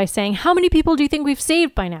responded by saying, how many people do you think we've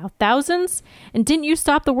saved by now? Thousands? And didn't you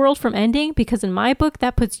stop the world from ending? Because in my book,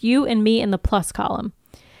 that puts you and me in the plus column.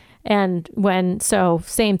 And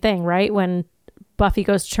same thing, right? When Buffy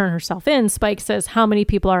goes to turn herself in, Spike says, how many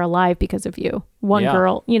people are alive because of you? One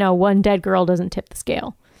girl, one dead girl doesn't tip the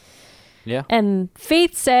scale. Yeah. And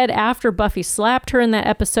Faith said after Buffy slapped her in that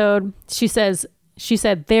episode, she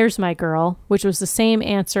said, there's my girl, which was the same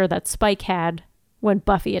answer that Spike had when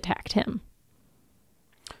Buffy attacked him.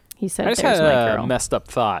 He said, I just there's had my a girl. messed up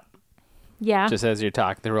thought. Yeah. Just as you're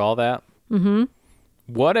talking through all that. Mm-hmm.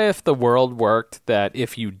 What if the world worked that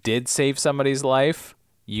if you did save somebody's life,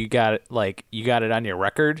 you got it on your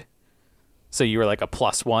record? So you were like a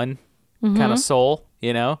 +1 kind of soul,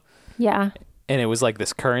 you know? Yeah. And it was like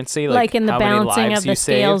this currency, like in the how many balancing lives of the you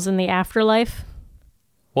scales saved. in the afterlife.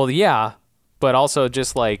 Well, yeah, but also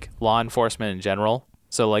just like law enforcement in general.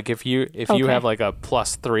 So like if you have like a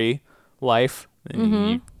 +3 life and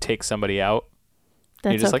you take somebody out,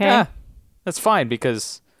 That's you're just okay. like, that's fine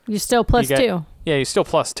because You're still +2. Yeah, you're still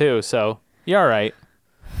 +2, so you're all right.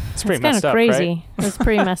 It's pretty messed up, crazy. Right? That's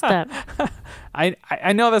pretty messed up.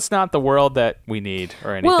 I know that's not the world that we need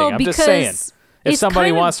or anything. Well, I'm just saying, if somebody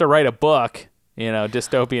kind of, wants to write a book,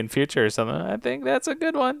 dystopian future or something, I think that's a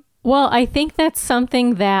good one. Well, I think that's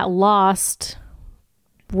something that Lost,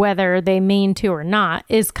 whether they mean to or not,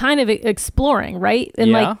 is kind of exploring, right?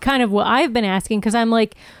 And like kind of what I've been asking, because I'm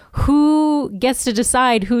like, who gets to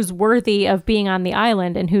decide who's worthy of being on the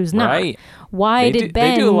island and who's not? Right. Why did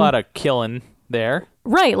Ben... They do a lot of killing there.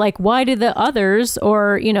 Right. Like, why did the others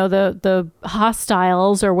or, the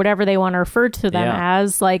hostiles or whatever they want to refer to them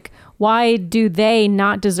as, like, why do they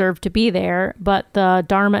not deserve to be there, but the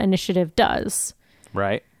Dharma Initiative does?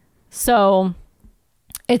 Right. So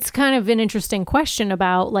it's kind of an interesting question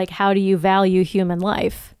about, like, how do you value human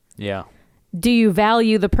life? Yeah. Do you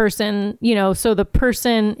value the person, so the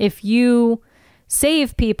person, if you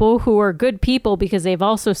save people who are good people because they've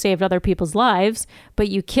also saved other people's lives, but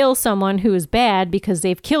you kill someone who is bad because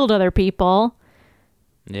they've killed other people.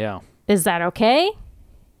 Yeah. Is that okay?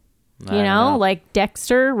 Like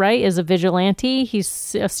Dexter, right, is a vigilante.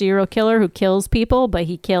 He's a serial killer who kills people, but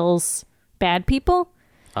he kills bad people.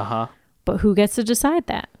 Uh-huh. But who gets to decide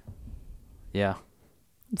that? Yeah.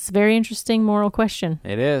 It's a very interesting moral question.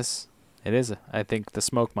 It is. It is. I think the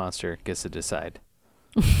smoke monster gets to decide.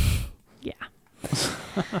 Yeah.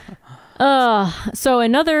 So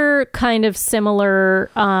another kind of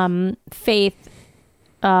similar Faith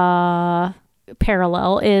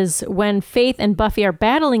parallel is when Faith and Buffy are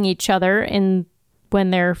battling each other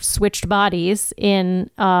when they're switched bodies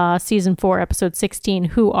in season 4, episode 16,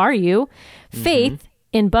 Who Are You? Faith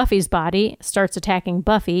in Buffy's body starts attacking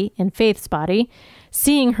Buffy in Faith's body,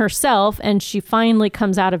 seeing herself, and she finally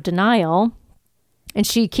comes out of denial. And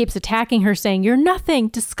she keeps attacking her, saying, "You're nothing,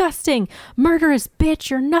 disgusting, murderous bitch,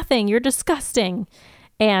 you're nothing, you're disgusting."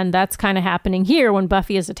 And that's kind of happening here when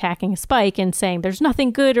Buffy is attacking Spike and saying, "There's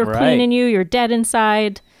nothing good or clean in you, you're dead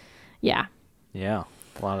inside." Yeah. Yeah,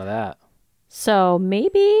 a lot of that. So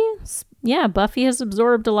maybe, Buffy has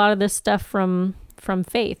absorbed a lot of this stuff from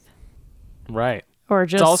Faith. Right. Or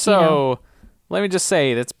just, it's also, let me just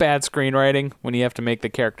say, that's bad screenwriting when you have to make the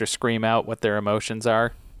character scream out what their emotions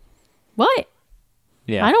are. What?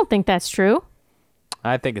 Yeah. I don't think that's true.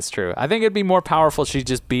 I think it's true. I think it'd be more powerful if she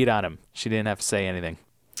just beat on him. She didn't have to say anything.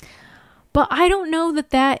 But I don't know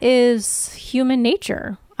that is human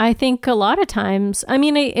nature. I think a lot of times, I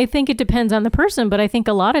think it depends on the person, but I think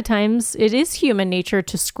a lot of times it is human nature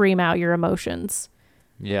to scream out your emotions.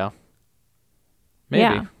 Yeah. Maybe.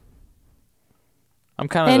 Yeah. I'm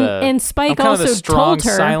kind of Spike I'm also the strong, told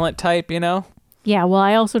her, silent type, Yeah, well,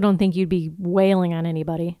 I also don't think you'd be wailing on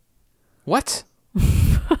anybody. What?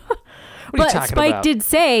 But Spike did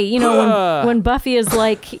say, when Buffy is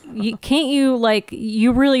like,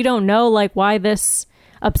 you really don't know, like, why this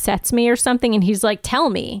upsets me or something. And he's like, tell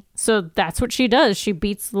me. So that's what she does. She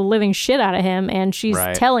beats the living shit out of him, and she's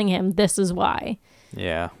telling him this is why.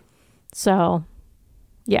 Yeah. So,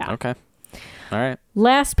 yeah. Okay. All right.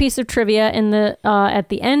 Last piece of trivia at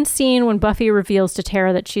the end scene when Buffy reveals to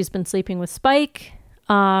Tara that she's been sleeping with Spike.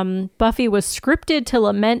 Buffy was scripted to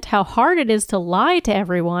lament how hard it is to lie to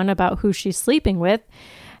everyone about who she's sleeping with.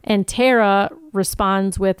 And Tara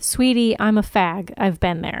responds with, "Sweetie, I'm a fag. I've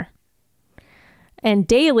been there." And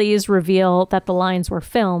dailies reveal that the lines were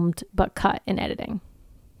filmed but cut in editing.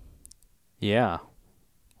 Yeah.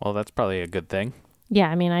 Well, that's probably a good thing. Yeah,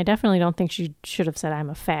 I definitely don't think she should have said I'm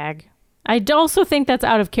a fag. I also think that's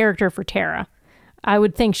out of character for Tara. I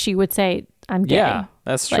would think she would say, I'm gay. Yeah,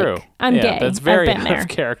 that's true. I'm gay. That's very out of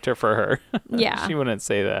character for her. Yeah. She wouldn't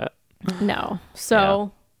say that. No.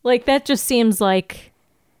 So, that just seems like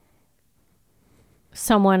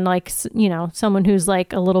someone someone who's a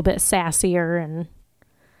little bit sassier and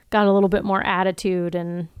got a little bit more attitude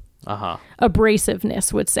and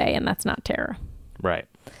abrasiveness would say, and that's not Tara. Right.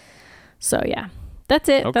 So, yeah. That's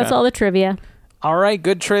it. Okay. That's all the trivia. All right,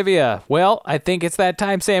 good trivia. Well, I think it's that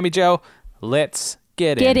time, Sammy Joe. Let's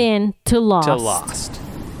get in to Lost.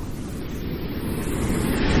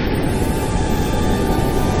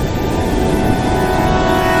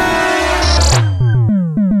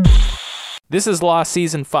 This is Lost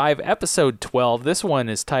Season 5, Episode 12. This one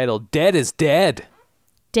is titled Dead is Dead.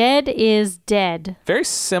 Dead is Dead. Very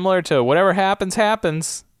similar to Whatever Happens,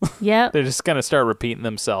 Happens. Yep. They're just going to start repeating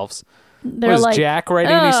themselves. They're Was Jack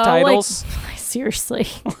writing these titles? Seriously.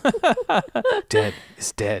 Dead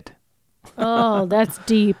is dead. Oh, that's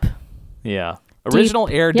deep. Yeah. Original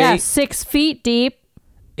air Yeah, date 6 feet deep.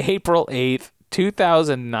 April 8th,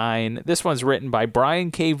 2009. This one's written by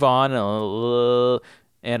Brian K. Vaughan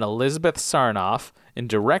and Elizabeth Sarnoff and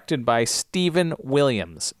directed by Stephen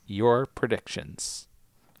Williams. Your predictions.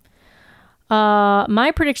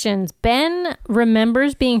 My predictions. Ben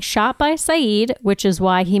remembers being shot by Saeed, which is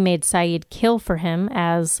why he made Saeed kill for him,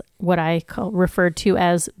 as what I referred to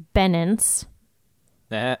as penance.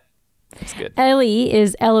 That's good. Ellie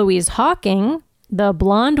is Eloise Hawking. The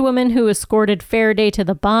blonde woman who escorted Faraday to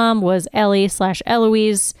the bomb was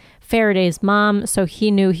Ellie/Eloise, Faraday's mom, so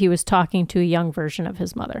he knew he was talking to a young version of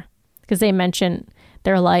his mother. Because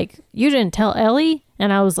they're like, you didn't tell Ellie?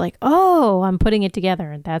 And I was like, oh, I'm putting it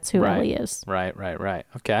together, and that's who Ellie is. Right.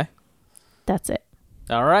 Okay. That's it.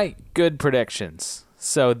 All right. Good predictions.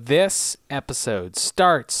 So this episode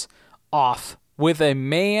starts off with a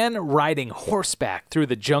man riding horseback through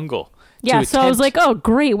the jungle. Yeah, so I was like, oh,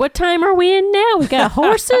 great. What time are we in now? We got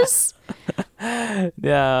horses?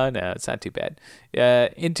 No, it's not too bad.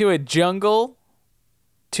 Into a jungle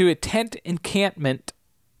to a tent encampment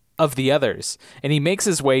of the others. And he makes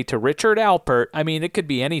his way to Richard Alpert. I mean, it could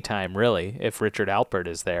be any time, really, if Richard Alpert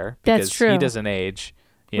is there. Because That's true. He doesn't age.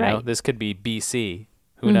 You know, this could be BC.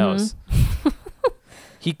 Who knows?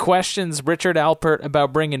 He questions Richard Alpert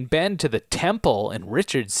about bringing Ben to the temple. And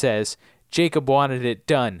Richard says, Jacob wanted it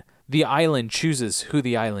done. The island chooses who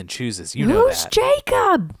the island chooses. You know Who's that.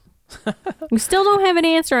 Jacob? We still don't have an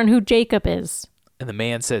answer on who Jacob is. And the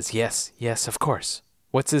man says, yes, of course.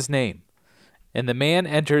 What's his name? And the man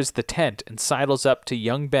enters the tent and sidles up to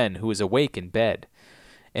young Ben, who is awake in bed.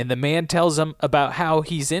 And the man tells him about how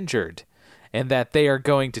he's injured and that they are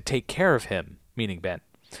going to take care of him, meaning Ben.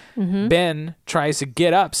 Mm-hmm. Ben tries to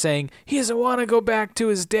get up, saying he doesn't want to go back to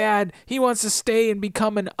his dad. He wants to stay and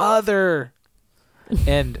become an other.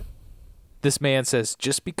 And this man says,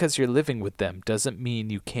 just because you're living with them doesn't mean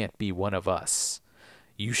you can't be one of us.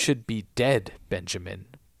 You should be dead, Benjamin,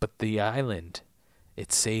 but the island,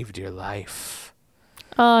 it saved your life.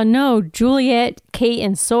 No, Juliet, Kate,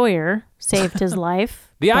 and Sawyer saved his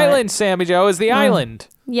life. The island, Sammy Joe, is the island.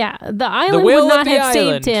 Yeah, the island would not have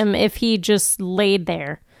saved him if he just laid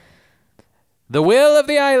there. The will of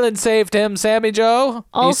the island saved him, Sammy Joe.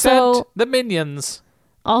 He sent the minions.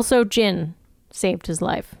 Also, Jin saved his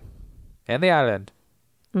life. And the island.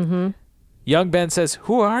 Mm-hmm. Young Ben says,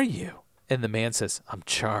 who are you? And the man says, I'm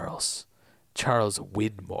Charles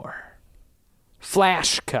Widmore.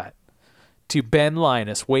 Flash cut to Ben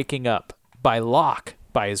Linus waking up by Locke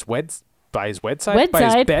by his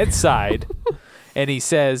bedside. And he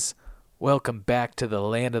says, welcome back to the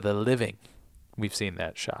land of the living. We've seen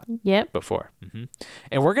that shot before. Mm-hmm.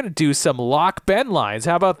 And we're going to do some Locke Ben lines.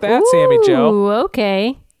 How about that, Sammy Joe?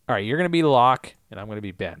 Okay. All right, you're going to be Locke, and I'm going to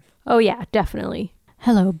be Ben. Oh, yeah, definitely.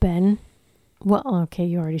 Hello, Ben. Well, okay,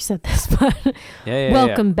 you already said this, but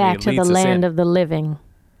welcome back to the land of the living.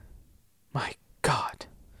 My God,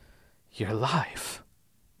 you're alive.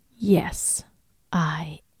 Yes,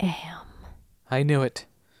 I am. I knew it.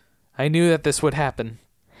 I knew that this would happen.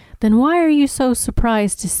 Then why are you so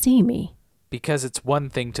surprised to see me? Because it's one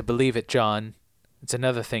thing to believe it, John. It's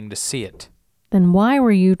another thing to see it. Then why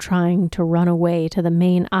were you trying to run away to the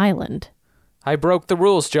main island? I broke the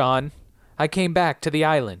rules, John. I came back to the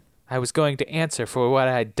island. I was going to answer for what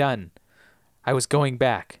I had done. I was going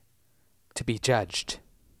back to be judged.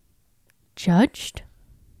 Judged?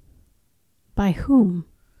 By whom?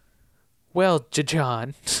 Well,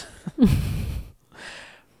 John,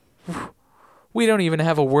 we don't even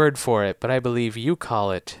have a word for it, but I believe you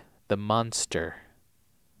call it the monster.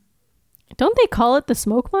 Don't they call it the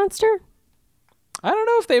smoke monster? I don't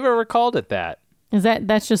know if they've ever called it that.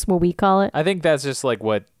 That's just what we call it? I think that's just like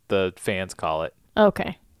what the fans call it.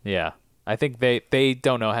 Okay. Yeah. I think they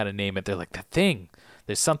don't know how to name it. They're like, the thing.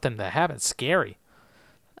 There's something that happens. Scary.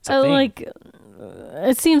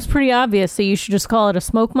 It seems pretty obvious, so you should just call it a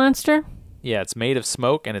smoke monster? Yeah, it's made of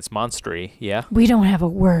smoke and it's monstery. Yeah. We don't have a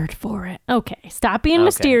word for it. Okay. Stop being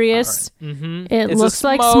mysterious. Right. Mm-hmm. It looks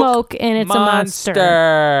like smoke and it's monster. A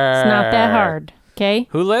monster. It's not that hard. Okay?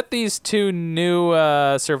 Who let these two new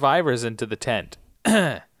survivors into the tent?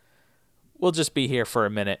 We'll just be here for a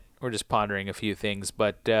minute. We're just pondering a few things,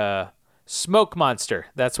 but smoke monster.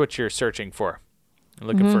 That's what you're searching for. You're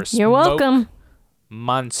looking for a smoke You're welcome.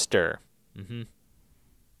 Monster. Mm-hmm.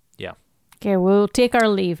 Yeah. Okay, we'll take our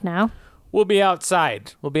leave now. We'll be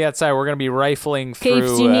outside. We're going to be rifling through.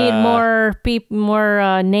 Okay, if you need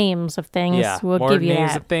more names of things, we'll give you that. More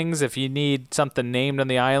names of things. If you need something named on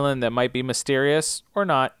the island that might be mysterious or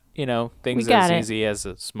not, things as easy as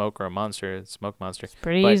a smoke or a monster, a smoke monster. It's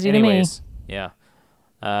pretty easy to me. Yeah.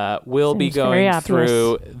 We'll be Seems very going obvious.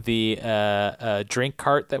 through the drink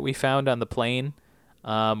cart that we found on the plane.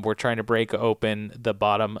 We're trying to break open the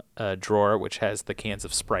bottom drawer, which has the cans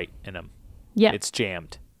of Sprite in them. Yeah. It's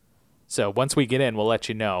jammed. So once we get in, we'll let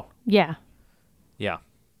you know. Yeah. Yeah.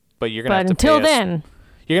 But you're going to have to until pay us. then.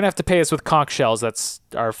 You're going to have to pay us with conch shells. That's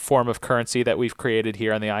our form of currency that we've created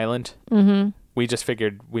here on the island. Mm-hmm. We just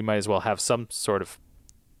figured we might as well have some sort of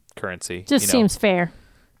currency. Just seems fair.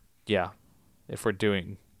 Yeah. If we're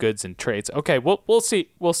doing goods and trades. Okay, we'll see.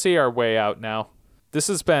 We'll see our way out now. This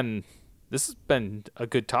has been a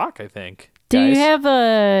good talk, I think. Do guys. you have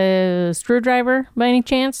a screwdriver by any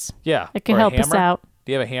chance? Yeah. That can or a help us hammer? out.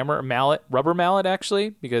 Do you have a hammer, a mallet, rubber mallet, actually?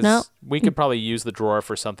 Because No. we could probably use the drawer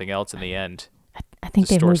for something else in the end. I think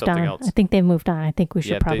to they've store moved something on. else. I think they've moved on. I think we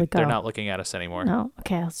should probably go. They're not looking at us anymore. No.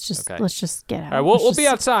 Okay. Let's just get out. All right, we'll be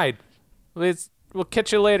outside. We'll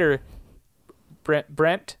catch you later.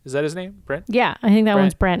 Brent, is that his name? Brent? Yeah, I think that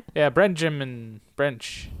one's Brent. Yeah, Brenjamin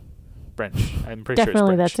Brench. I'm pretty Definitely,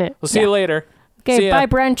 sure it's Brench. that's it. We'll see you later. Okay, See ya. bye,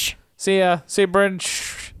 Brench. See ya. See you,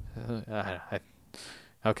 Brench.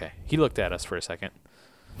 Okay, he looked at us for a second.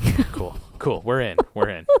 Cool. We're in.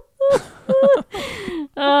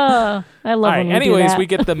 Oh, I love All right. when we do Anyways, that. we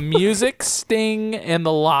get the music sting and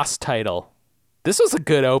the lost title. This was a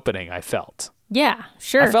good opening, I felt. Yeah,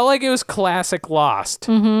 sure. I felt like it was classic Lost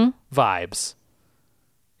vibes.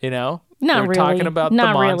 You know? Not they were really. talking about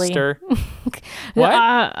Not the really. monster. What?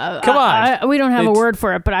 Come on. We don't have a word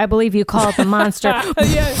for it, but I believe you call it the monster.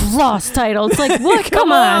 Lost title. It's like, what?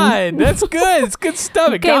 Come on. That's good. It's good stuff.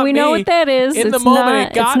 It Okay, got we know me. what that is. In the It's moment,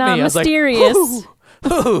 not, it got it's not me. mysterious. I was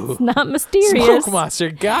like, ooh. It's not mysterious. Smoke monster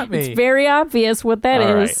got me. It's very obvious what that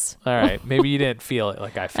All is. right. All right. Maybe you didn't feel it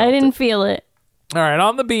like I felt I didn't it. feel it. All right.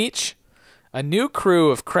 On the beach, a new crew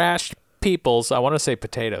of crashed peoples. I want to say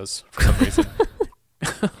potatoes for some reason.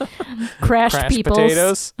 Crashed peoples.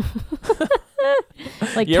 potatoes.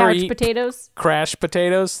 Like You ever couch eat potatoes. Crashed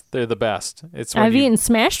potatoes. They're the best. It's when I've eaten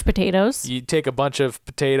smashed potatoes. you take a bunch of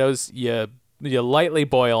potatoes, you lightly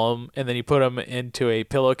boil them, and then you put them into a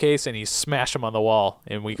pillowcase and you smash them on the wall,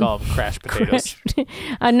 and we call them crashed potatoes.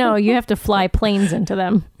 No, you have to fly planes into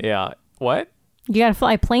them. Yeah. What? You got to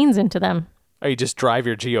fly planes into them. Or you just drive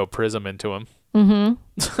your geoprism into them.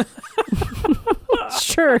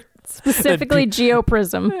 Sure. Specifically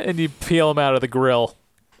geoprism. And you peel them out of the grill.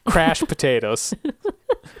 Crashed potatoes.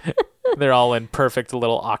 They're all in perfect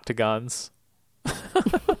little octagons.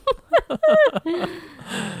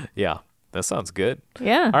 Yeah, that sounds good.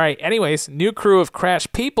 Yeah. All right. Anyways, new crew of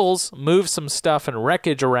crashed peoples move some stuff and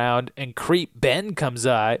wreckage around, and creep Ben comes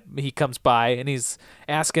by and he's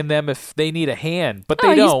asking them if they need a hand, but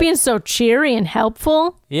they don't. He's being so cheery and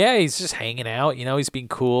helpful. Yeah, he's just hanging out. You know, he's being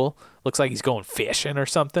cool. Looks like he's going fishing or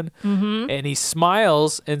something. Mm-hmm. And he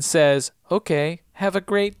smiles and says, "Okay, have a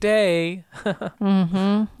great day."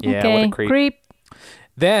 Yeah, Okay, what a creep. creep.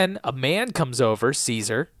 Then a man comes over,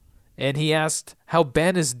 Caesar, and he asked how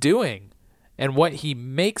Ben is doing and what he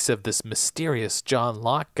makes of this mysterious John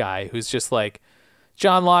Locke guy who's just like,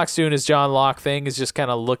 John Locke's doing his John Locke thing, is just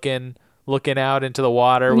kind of looking out into the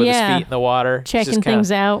water with his feet in the water. Checking just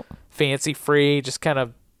things out. Fancy free, just kind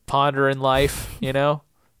of pondering life, you know?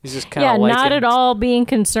 He's just kind of not at all being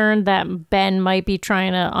concerned that Ben might be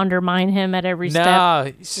trying to undermine him at every step.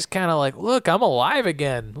 No, he's just kind of like, look, I'm alive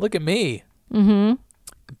again. Look at me. Mm-hmm.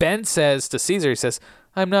 Ben says to Caesar, he says,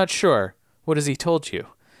 I'm not sure. What has he told you?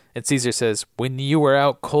 And Caesar says, when you were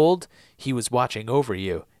out cold, he was watching over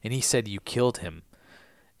you, and he said you killed him.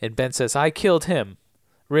 And Ben says, I killed him.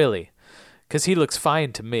 Really? Because he looks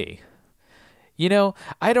fine to me. You know,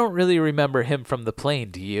 I don't really remember him from the plane,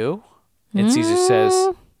 do you? And Caesar says,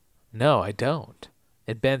 no, I don't.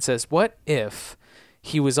 And Ben says, what if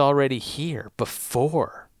he was already here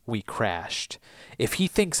before we crashed? If he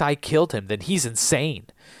thinks I killed him, then he's insane.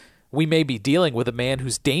 We may be dealing with a man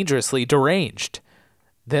who's dangerously deranged.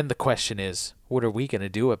 Then the question is, what are we going to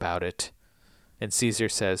do about it? And Caesar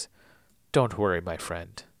says, don't worry, my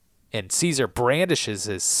friend. And Caesar brandishes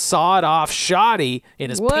his sawed-off shoddy in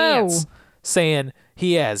his pants, saying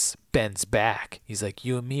he has Ben's back. He's like,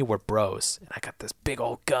 you and me, we're bros. And I got this big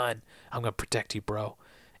old gun. I'm going to protect you, bro.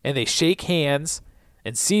 And they shake hands,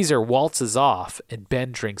 and Caesar waltzes off, and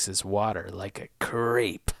Ben drinks his water like a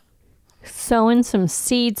creep. Sowing some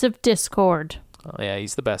seeds of discord. Oh, yeah,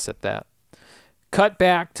 he's the best at that. Cut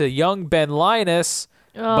back to young Ben Linus,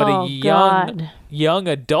 but a young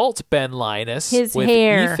adult Ben Linus His with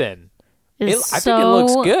hair Ethan. Is I think it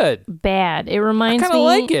looks good. Bad. It reminds I me. kind of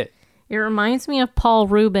like it. It reminds me of Paul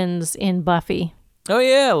Rubens in Buffy. Oh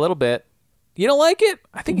yeah, a little bit. You don't like it?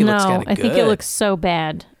 I think it looks kind of good. I think it looks so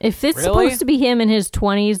bad. If it's supposed to be him in his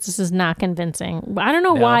 20s, this is not convincing. I don't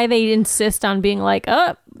know why they insist on being like,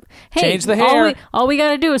 hey, change the hair. All we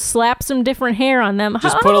got to do is slap some different hair on them.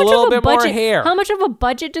 Just put a little bit more hair. How much of a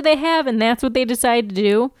budget do they have? And that's what they decide to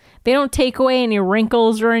do. They don't take away any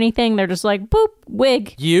wrinkles or anything. They're just like, boop,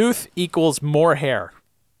 wig. Youth equals more hair.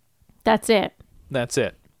 That's it.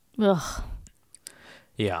 Ugh.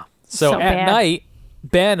 Yeah. So at night,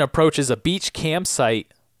 Ben approaches a beach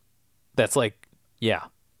campsite that's like,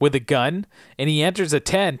 with a gun, and he enters a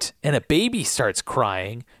tent, and a baby starts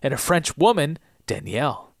crying, and a French woman,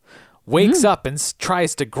 Danielle, wakes up and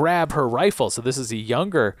tries to grab her rifle. So this is a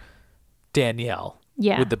younger Danielle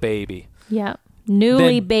with the baby. Yeah.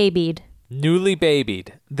 Newly babied.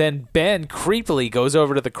 Then Ben creepily goes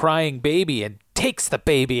over to the crying baby and takes the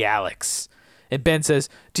baby Alex. And Ben says,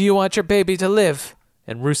 "Do you want your baby to live?"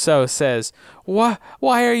 And Rousseau says, Why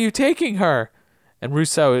are you taking her? And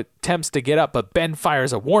Rousseau attempts to get up, but Ben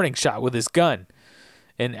fires a warning shot with his gun.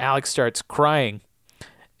 And Alex starts crying.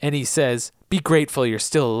 And he says, "Be grateful you're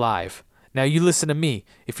still alive. Now you listen to me.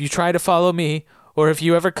 If you try to follow me, or if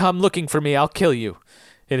you ever come looking for me, I'll kill you.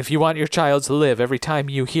 And if you want your child to live, every time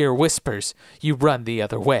you hear whispers, you run the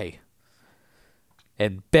other way."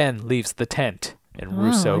 And Ben leaves the tent, and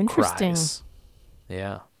Rousseau cries.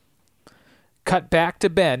 Yeah. Cut back to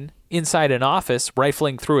Ben inside an office,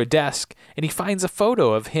 rifling through a desk, and he finds a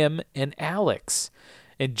photo of him and Alex.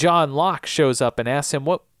 And John Locke shows up and asks him,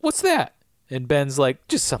 What's that? And Ben's like,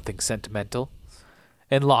 "Just something sentimental."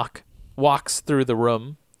 And Locke walks through the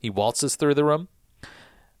room. He waltzes through the room,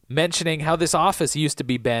 mentioning how this office used to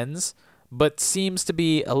be Ben's, but seems to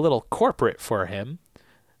be a little corporate for him.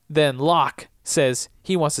 Then Locke says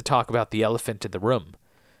he wants to talk about the elephant in the room.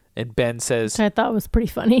 And Ben says, which I thought was pretty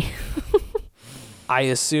funny. "I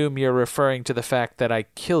assume you're referring to the fact that I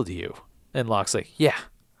killed you." And Locke's like, "Yeah."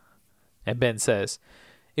 And Ben says,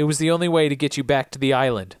 "It was the only way to get you back to the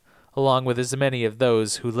island, along with as many of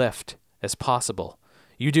those who left as possible.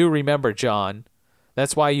 You do remember, John.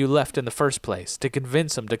 That's why you left in the first place, to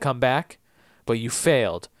convince them to come back. But you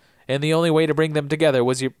failed, and the only way to bring them together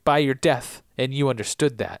was by your death, and you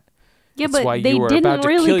understood that. Yeah, That's but why they you were didn't about to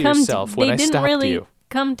really kill yourself when I stopped you. They didn't really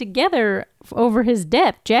come together over his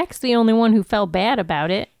death. Jack's the only one who felt bad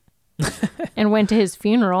about it and went to his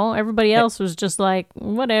funeral. Everybody else was just like,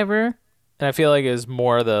 whatever. And I feel like it was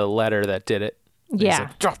more the letter that did it. Yeah.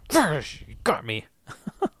 Like, you got me.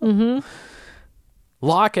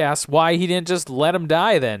 Locke asks why he didn't just let him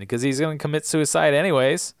die then, because he's going to commit suicide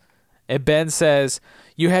anyways. And Ben says,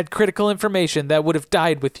 "You had critical information that would have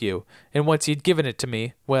died with you, and once you'd given it to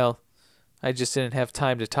me, well, I just didn't have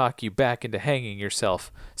time to talk you back into hanging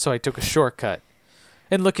yourself, so I took a shortcut.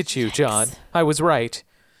 And look at you, John. I was right.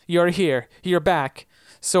 You're here. You're back.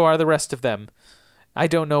 So are the rest of them. I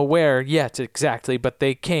don't know where yet exactly, but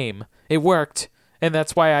they came. It worked, and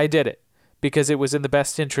that's why I did it, because it was in the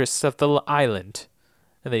best interests of the island."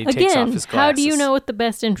 And then he takes off his glasses. How do you know what the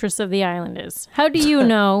best interests of the island is? How do you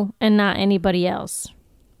know and not anybody else?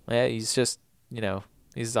 Yeah, he's just,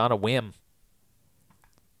 he's on a whim.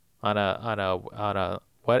 On a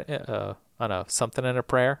something and a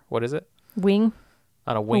prayer. What is it? Wing.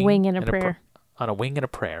 On a wing. A wing and a prayer. On a wing and a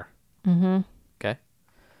prayer. Mm-hmm. Okay.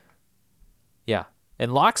 Yeah.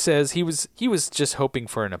 And Locke says he was just hoping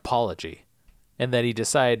for an apology, and that he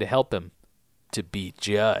decided to help him to be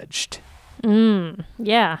judged.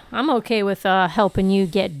 Yeah, I'm okay with helping you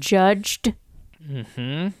get judged.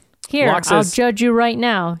 Mm-hmm. Here, I'll judge you right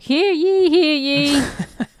now. Hear ye, hear ye.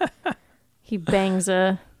 He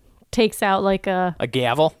takes out like a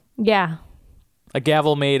gavel. Yeah. A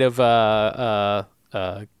gavel made of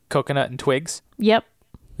coconut and twigs. Yep.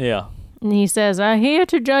 Yeah. And he says, "I'm here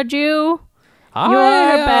to judge you. You're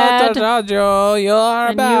bad.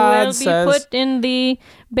 You're bad. And you will be put in the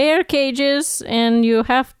bear cages, and you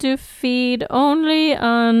have to feed only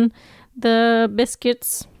on the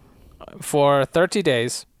biscuits for 30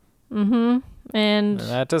 days. Mm-hmm. And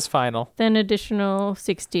that is final. Then additional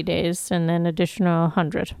 60 days, and then additional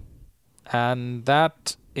 100. And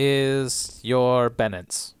that is your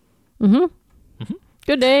penance. Mm-hmm. Mm-hmm.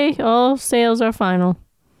 Good day. All sales are final.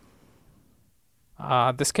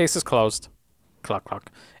 This case is closed. Clock,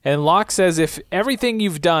 clock. And Locke says if everything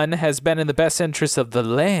you've done has been in the best interest of the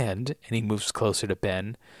land, and he moves closer to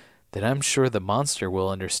Ben, then I'm sure the monster will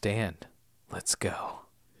understand. Let's go.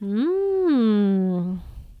 On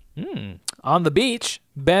the beach,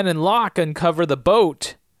 Ben and Locke uncover the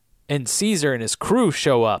boat, and Caesar and his crew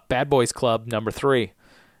show up, Bad Boys Club number 3,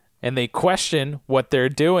 and they question what they're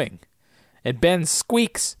doing. And Ben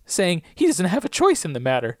squeaks, saying he doesn't have a choice in the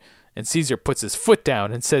matter. And Caesar puts his foot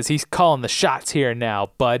down and says he's calling the shots here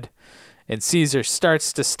now, bud. And Caesar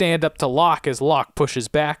starts to stand up to Locke as Locke pushes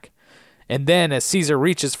back. And then as Caesar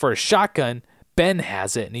reaches for a shotgun, Ben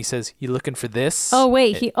has it. And he says, "You looking for this?" Oh,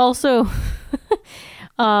 wait. He also...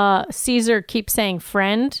 Caesar keeps saying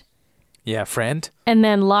friend. Yeah, friend. And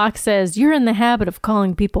then Locke says, "You're in the habit of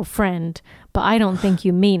calling people friend, but I don't think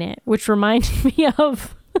you mean it," which reminded me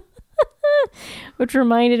of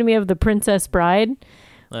The Princess Bride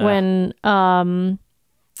when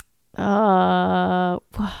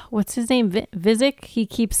what's his name? Visick? He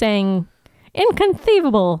keeps saying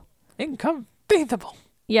inconceivable. Inconceivable.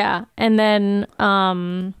 Yeah. And then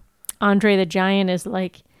Andre the Giant is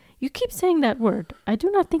like, "You keep saying that word. I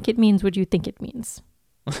do not think it means what you think it means."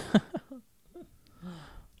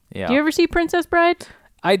 Yeah. Do you ever see Princess Bride?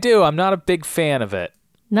 I do. I'm not a big fan of it.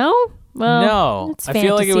 No? Well, no. it's I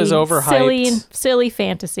feel like it was overhyped. Silly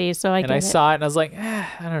fantasy, so I get it. And I saw it and I was like, I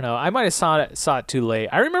don't know. I might have saw it too late.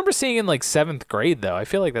 I remember seeing it in like 7th grade though. I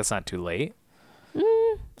feel like that's not too late.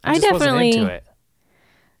 I just wasn't into it.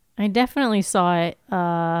 I definitely saw it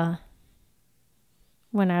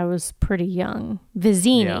when I was pretty young.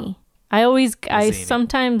 Vizzini. Yeah. I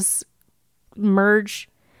sometimes merge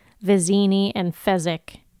Vizzini and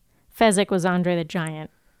Fezzik. Fezzik was Andre the Giant.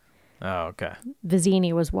 Oh, okay.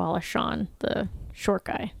 Vizzini was Wallace Shawn, the short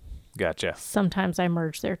guy. Gotcha. Sometimes I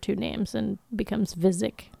merge their two names and it becomes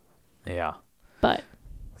Vizzik. Yeah. But.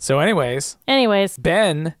 So anyways.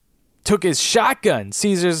 Ben took his shotgun,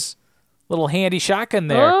 Caesar's little handy shotgun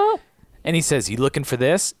there. Oh. And he says, "You looking for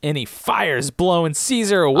this?" And he fires, blowing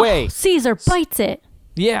Caesar away. Oh, Caesar bites it.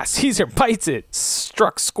 Yeah, Caesar bites it.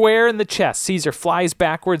 Struck square in the chest. Caesar flies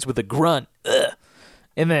backwards with a grunt. Ugh.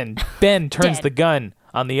 And then Ben turns the gun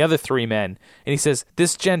on the other 3 men, and he says,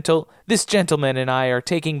 this gentleman and I are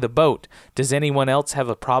taking the boat. Does anyone else have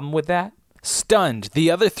a problem with that?" Stunned,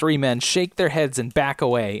 the other 3 men shake their heads and back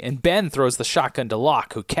away, and Ben throws the shotgun to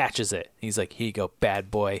Locke, who catches it. He's like, "Here you go,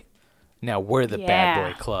 bad boy. Now we're the bad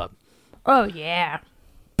boy club." Oh, yeah.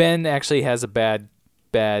 Ben actually has a he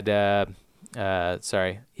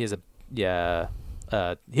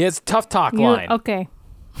has a tough talk line. Okay.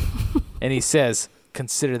 And he says,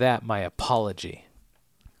 "Consider that my apology."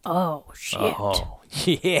 Oh, shit. Oh,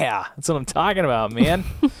 yeah. That's what I'm talking about, man.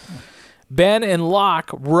 Ben and Locke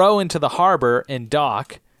row into the harbor and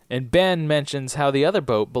dock, and Ben mentions how the other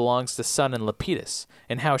boat belongs to Sun and Lapidus,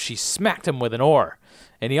 and how she smacked him with an oar.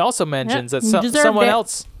 And he also mentions that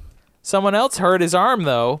someone else hurt his arm,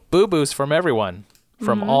 though. Boo-boos from everyone,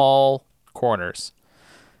 from all corners.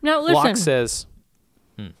 Now, listen. Locke says,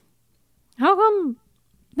 How come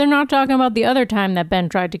they're not talking about the other time that Ben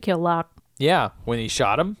tried to kill Locke? yeah, when he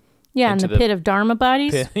shot him. Yeah, in the pit of Dharma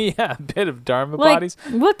bodies. Pit of Dharma bodies.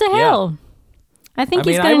 What the hell? I think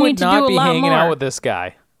he's going to need to do a lot more. I would not be hanging out with this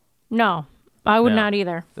guy. No, I would not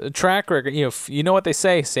either. The track record, you know what they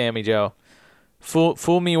say, Sammy Joe.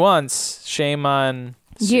 Fool me once, shame on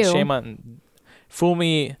you. Shame on fool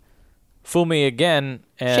me again,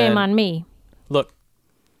 and shame on me. Look,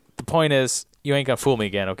 the point is, you ain't gonna fool me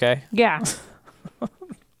again, okay? Yeah.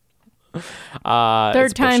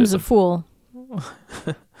 Third time's a fool.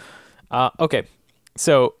 Okay,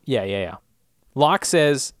 so yeah. Locke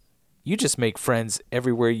says, "You just make friends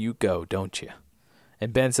everywhere you go, don't you?"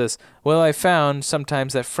 And Ben says, "Well, I found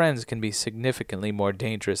sometimes that friends can be significantly more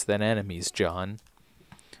dangerous than enemies, John."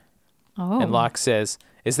 Oh. And Locke says,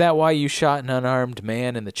 "Is that why you shot an unarmed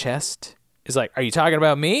man in the chest?" He's like, "Are you talking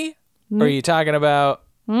about me? Or are you talking about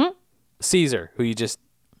Caesar, who you just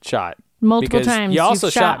shot?" Multiple because times. You also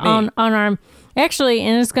shot me. Unarmed. Actually,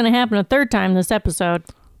 and it's going to happen a third time this episode.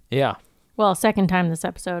 Yeah. Well, second time this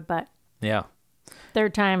episode, but yeah.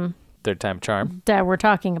 Third time charm that we're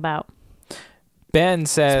talking about. Ben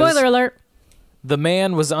says, spoiler alert, the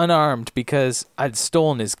man was unarmed because I'd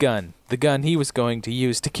stolen his gun, the gun he was going to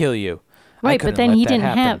use to kill you. Right, but then he didn't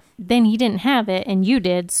have it, and you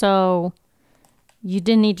did, so you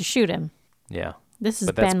didn't need to shoot him. Yeah. This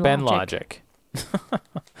is Ben logic.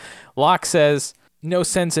 Locke says, "No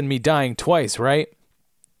sense in me dying twice, right?"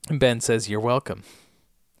 And Ben says, "You're welcome."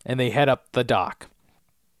 And they head up the dock.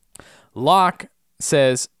 Locke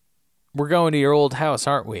says, "We're going to your old house,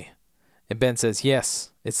 aren't we?" And Ben says,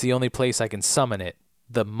 "Yes, it's the only place I can summon it,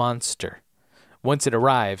 the monster. Once it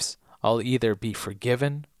arrives, I'll either be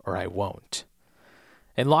forgiven or I won't."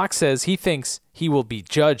 And Locke says he thinks he will be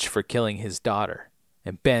judged for killing his daughter.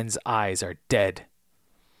 And Ben's eyes are dead.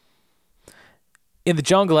 In the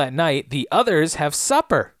jungle at night, the others have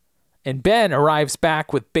supper. And Ben arrives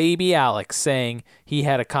back with baby Alex, saying he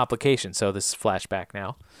had a complication. So this is flashback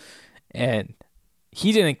now. And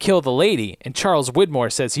he didn't kill the lady. And Charles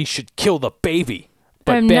Widmore says he should kill the baby.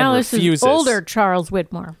 But Ben now refuses. This is older Charles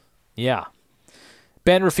Widmore. Yeah.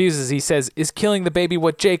 Ben refuses. He says, "Is killing the baby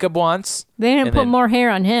what Jacob wants?" They didn't put more hair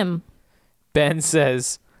on him. Ben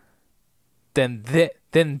says, then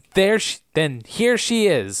here she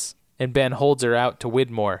is. And Ben holds her out to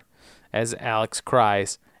Widmore as Alex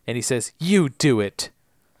cries. And he says, "You do it."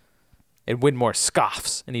 And Widmore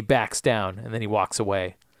scoffs and he backs down and then he walks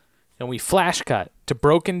away. And we flash cut to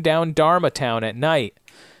broken down Dharma Town at night.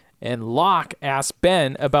 And Locke asks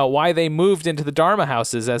Ben about why they moved into the Dharma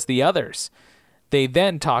houses as the others. They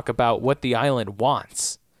then talk about what the island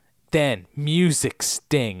wants. Then, music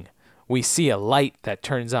sting. We see a light that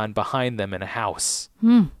turns on behind them in a house,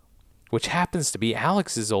 which happens to be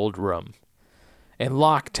Alex's old room. And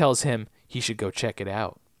Locke tells him he should go check it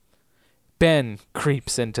out. Ben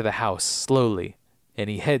creeps into the house slowly, and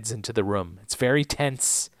he heads into the room. It's very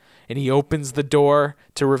tense, and he opens the door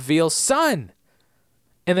to reveal Sun.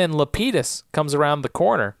 And then Lapidus comes around the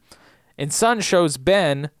corner, and Sun shows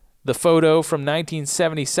Ben the photo from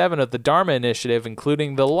 1977 of the Dharma Initiative,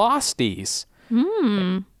 including the Losties.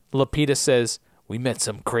 Lapidus says, "We met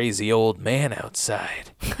some crazy old man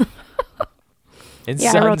outside." And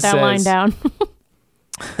yeah, Sun I wrote that line down.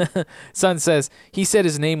 Sun says, "He said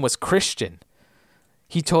his name was Christian.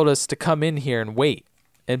 He told us to come in here and wait."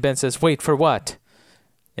 And Ben says, "Wait for what?"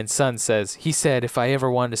 And Sun says, "He said if I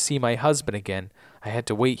ever wanted to see my husband again, I had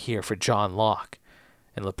to wait here for John Locke."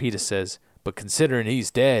 And Lapidus says, "But considering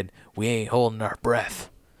he's dead, we ain't holding our breath."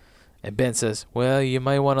 And Ben says, "Well, you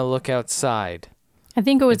might want to look outside." I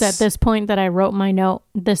think it was at this point that I wrote my note,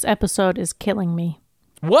 "This episode is killing me."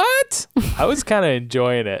 What? I was kind of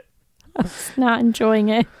enjoying it. I was not enjoying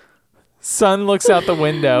it. Sun looks out the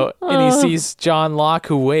window and he sees John Locke,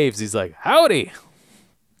 who waves. He's like, "Howdy."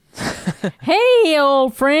 "Hey,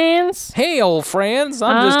 old friends. "Hey, old friends.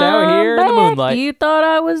 I'm just out here in the moonlight." You thought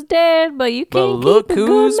I was dead, but you can't look keep the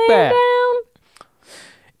who's good man back. down."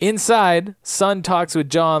 Inside, Sun talks with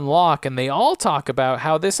John Locke, and they all talk about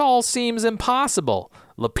how this all seems impossible.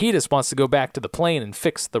 Lapidus wants to go back to the plane and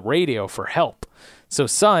fix the radio for help. So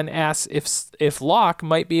Sun asks if Locke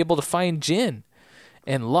might be able to find Jin.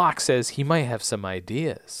 And Locke says he might have some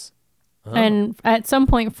ideas. Oh. And at some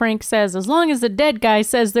point, Frank says, "As long as the dead guy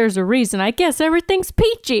says there's a reason, I guess everything's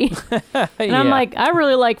peachy." And I'm like, I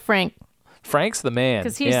really like Frank. Frank's the man.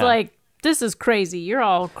 Because he's like, "This is crazy. You're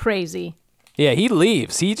all crazy." Yeah, he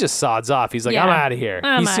leaves. He just sods off. He's like, "I'm out of here."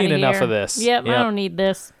 He's seen enough of this. Yep, I don't need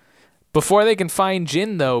this. Before they can find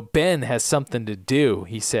Jin, though, Ben has something to do,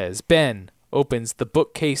 he says. Ben opens the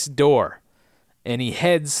bookcase door, and he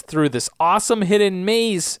heads through this awesome hidden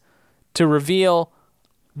maze to reveal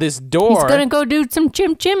this door. He's going to go do some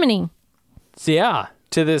chimney. Yeah,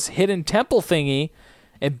 to this hidden temple thingy,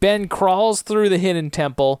 and Ben crawls through the hidden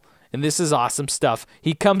temple, and this is awesome stuff.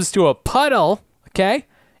 He comes to a puddle, okay?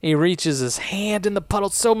 He reaches his hand in the puddle.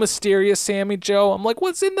 So mysterious, Sammy Joe. I'm like,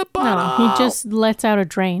 what's in the puddle? No, he just lets out a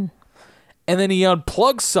drain. And then he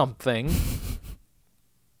unplugs something.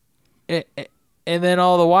 And then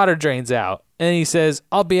all the water drains out. And he says,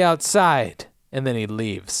 "I'll be outside." And then he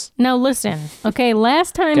leaves. Now listen, okay,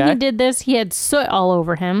 last time he did this, he had soot all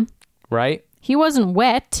over him. Right? He wasn't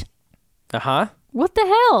wet. Uh-huh. What the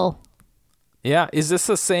hell? Yeah, is this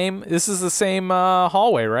the same? This is the same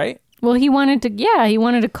hallway, right? Well, he wanted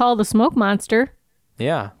to call the smoke monster.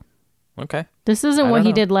 Yeah. Okay. This isn't what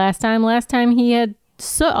he did last time. Last time he had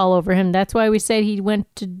soot all over him. That's why we said he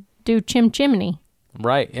went to do chimney.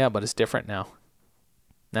 Right, yeah, but it's different now.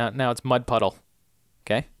 Now it's mud puddle.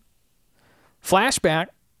 Okay? Flashback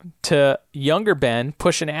to younger Ben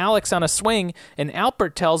pushing Alex on a swing, and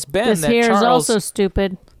Albert tells Ben this that here is also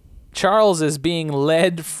stupid. Charles is being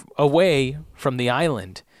led away from the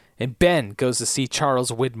island, and Ben goes to see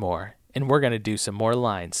Charles Widmore, and we're going to do some more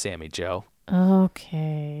lines, Sammy Joe.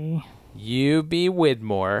 Okay. You be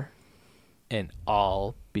Widmore, and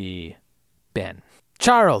I'll be Ben.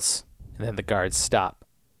 "Charles!" And then the guards stop,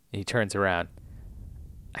 and he turns around.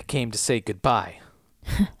 "I came to say goodbye."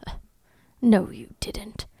 No, you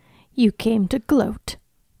didn't. You came to gloat.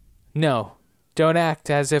 "No, don't act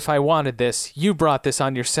as if I wanted this. You brought this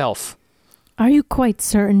on yourself." Are you quite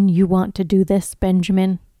certain you want to do this,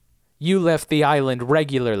 Benjamin? "You left the island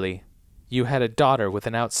regularly. You had a daughter with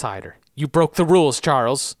an outsider. You broke the rules,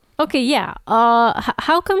 Charles." Okay, yeah.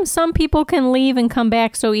 How come some people can leave and come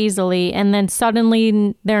back so easily, and then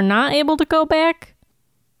suddenly they're not able to go back?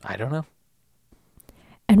 I don't know.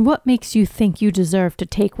 And what makes you think you deserve to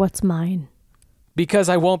take what's mine? Because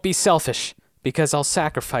I won't be selfish. Because I'll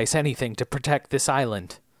sacrifice anything to protect this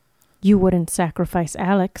island. You wouldn't sacrifice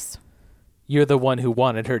Alex. You're the one who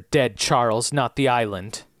wanted her dead, Charles, not the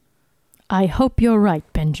island. I hope you're right,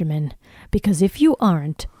 Benjamin. Because if you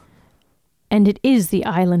aren't, and it is the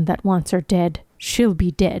island that wants her dead, she'll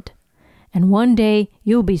be dead. And one day,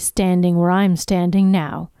 you'll be standing where I'm standing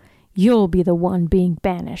now. You'll be the one being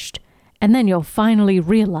banished. And then you'll finally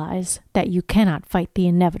realize that you cannot fight the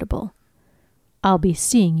inevitable. I'll be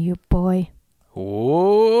seeing you, boy.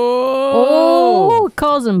 Oh,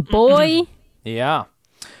 calls him boy. Yeah.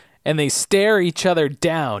 And they stare each other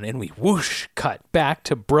down, and we whoosh cut back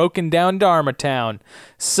to broken down Dharma Town.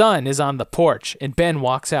 Sun is on the porch, and Ben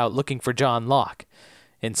walks out looking for John Locke.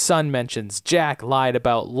 And Sun mentions Jack lied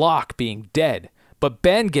about Locke being dead, but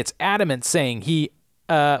Ben gets adamant saying he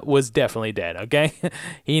was definitely dead, okay?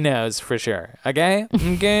 He knows for sure, okay?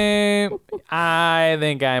 Okay. I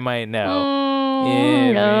think I might know.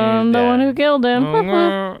 I'm the one who killed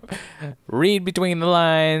him. Read between the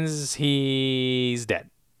lines, he's dead.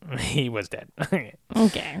 He was dead.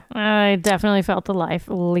 Okay. I definitely felt the life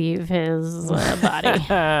leave his body.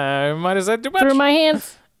 Might have said too much. Through my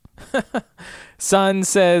hands. Sun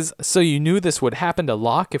says, so you knew this would happen to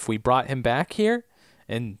Locke if we brought him back here?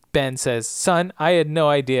 And Ben says, Son, I had no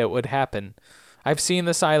idea it would happen. I've seen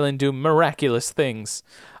this island do miraculous things.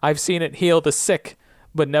 I've seen it heal the sick,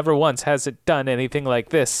 but never once has it done anything like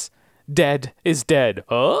this. Dead is dead.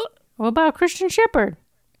 Oh? What about Christian Shepherd?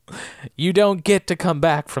 You don't get to come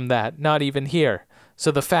back from that, not even here.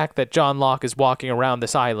 So the fact that John Locke is walking around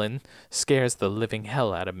this island scares the living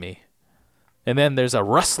hell out of me. And then there's a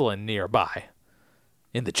rustling nearby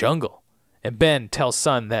in the jungle. And Ben tells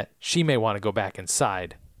Sun that she may want to go back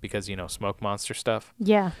inside because, smoke monster stuff.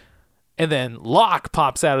 Yeah. And then Locke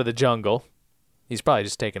pops out of the jungle. He's probably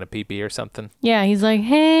just taking a pee-pee or something. Yeah, he's like,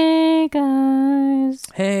 hey, guys.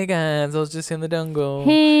 Hey, guys, I was just in the jungle.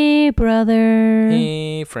 Hey, brother.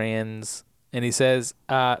 Hey, friends. And he says,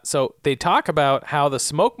 so they talk about how the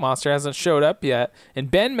smoke monster hasn't showed up yet.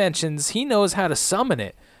 And Ben mentions he knows how to summon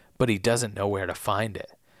it, but he doesn't know where to find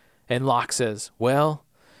it. And Locke says, well,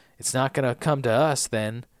 it's not going to come to us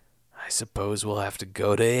then. I suppose we'll have to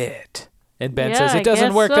go to it. And Ben says, it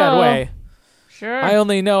doesn't work that way. Sure. I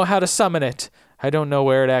only know how to summon it. I don't know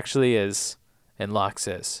where it actually is. And Locke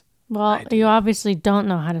says, well, you obviously don't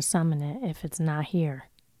know how to summon it if it's not here.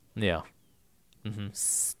 Yeah.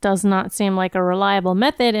 Does not seem like a reliable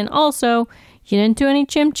method. And also, you didn't do any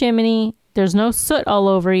chimney. There's no soot all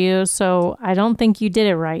over you, so I don't think you did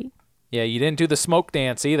it right. Yeah, you didn't do the smoke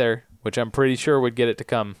dance either, which I'm pretty sure would get it to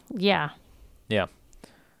come. Yeah. Yeah.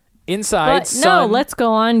 Inside, but no, let's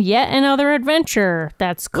go on yet another adventure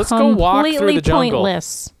that's completely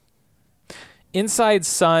pointless. Inside,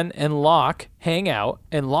 Sun and Locke hang out,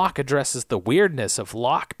 and Locke addresses the weirdness of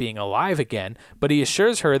Locke being alive again, but he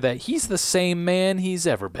assures her that he's the same man he's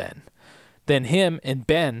ever been. Then him and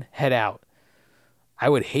Ben head out. I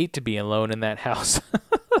would hate to be alone in that house.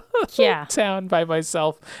 Yeah. Town by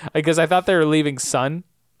myself. Because I thought they were leaving Sun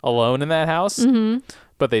alone in that house,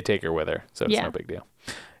 but they take her with her, so it's no big deal.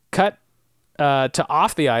 Cut to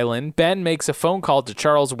off the island. Ben makes a phone call to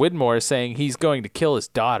Charles Widmore saying he's going to kill his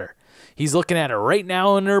daughter. He's looking at her right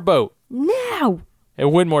now in her boat. Now! And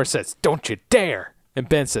Widmore says, don't you dare. And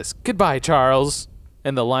Ben says, goodbye, Charles.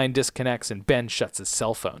 And the line disconnects and Ben shuts his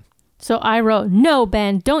cell phone. So I wrote, no,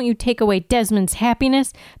 Ben, don't you take away Desmond's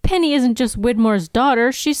happiness. Penny isn't just Widmore's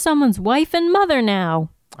daughter. She's someone's wife and mother now.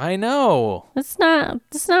 I know. That's not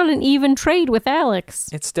an even trade with Alex.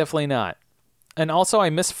 It's definitely not. And also, I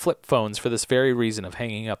miss flip phones for this very reason of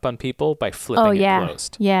hanging up on people by flipping it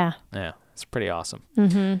closed. Yeah. Yeah, it's pretty awesome.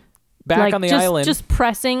 Mm-hmm. Back on the island. Just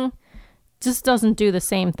pressing just doesn't do the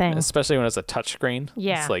same thing. Especially when it's a touch screen.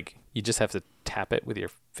 Yeah. It's like you just have to tap it with your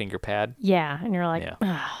finger pad. Yeah, and you're like,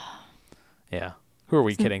 Yeah. Who are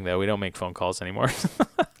we kidding, though? We don't make phone calls anymore.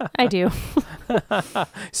 I do.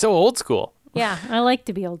 So old school. Yeah, I like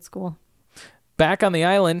to be old school. Back on the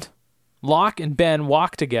island, Locke and Ben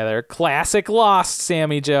walk together. Classic Lost,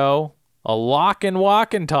 Sammy Joe. A lock and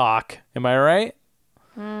walk and talk. Am I right?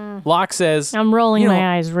 Locke says, I'm rolling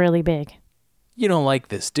my eyes really big. You don't like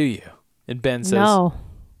this, do you? And Ben says, no.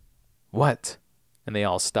 What? And they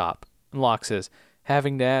all stop. And Locke says,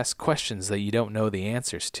 having to ask questions that you don't know the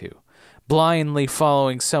answers to. Blindly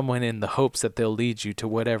following someone in the hopes that they'll lead you to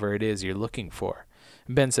whatever it is you're looking for.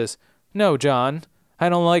 And Ben says, no, John, I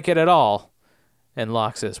don't like it at all. And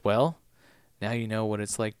Locke says, well, now you know what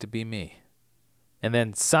it's like to be me. And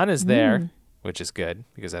then Sun is there, which is good,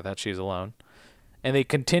 because I thought she was alone. And they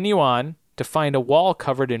continue on to find a wall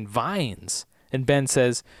covered in vines. And Ben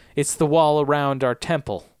says, it's the wall around our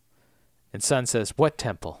temple. And Sun says, what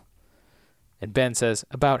temple? And Ben says,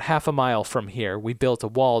 about half a mile from here, we built a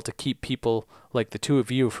wall to keep people like the two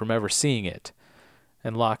of you from ever seeing it.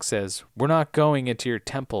 And Locke says, we're not going into your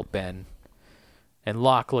temple, Ben. And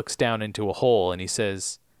Locke looks down into a hole and he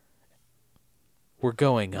says, "We're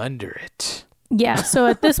going under it." Yeah, so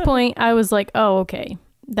at this point, I was like, oh, okay.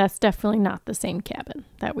 That's definitely not the same cabin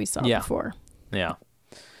that we saw before. Yeah.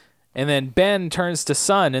 And then Ben turns to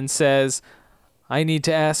Sun and says, "I need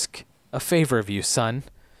to ask a favor of you, Sun.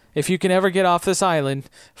 If you can ever get off this island,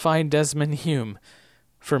 find Desmond Hume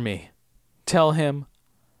for me. Tell him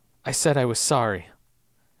I said I was sorry."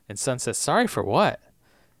 And Sun says, "Sorry for what?"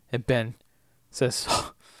 And Ben says,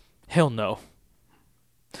 "He'll know."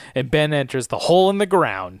 And Ben enters the hole in the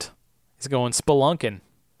ground. He's going spelunking.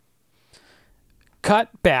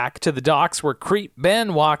 Cut back to the docks where Creep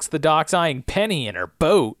Ben walks the docks eyeing Penny in her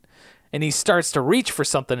boat. And he starts to reach for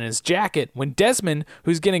something in his jacket when Desmond,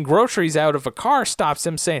 who's getting groceries out of a car, stops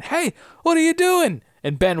him saying, "Hey, what are you doing?"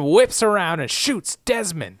 And Ben whips around and shoots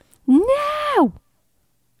Desmond. No!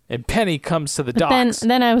 And Penny comes to the But docks.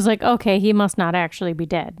 Then I was like, okay, he must not actually be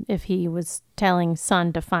dead if he was telling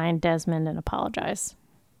Sun to find Desmond and apologize.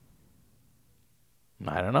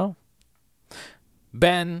 I don't know.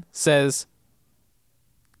 Ben says,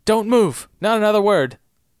 "Don't move. Not another word.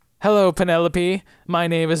 Hello, Penelope. My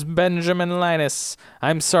name is Benjamin Linus.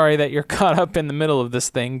 I'm sorry that you're caught up in the middle of this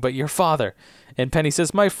thing, but your father." And Penny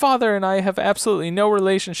says, "My father and I have absolutely no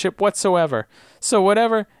relationship whatsoever. So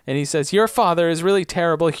whatever." And he says, "Your father is a really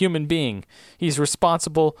terrible human being. He's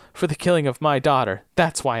responsible for the killing of my daughter.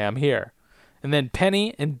 That's why I'm here." And then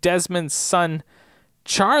Penny and Desmond's son,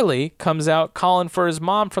 Charlie, comes out calling for his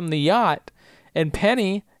mom from the yacht. And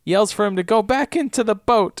Penny yells for him to go back into the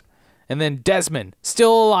boat. And then Desmond,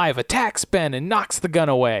 still alive, attacks Ben and knocks the gun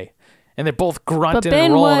away. And they're both grunting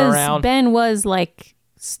and rolling around. Ben was like,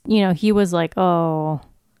 he was like, oh,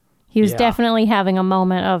 he was definitely having a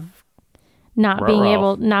moment of not being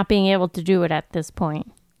able to do it at this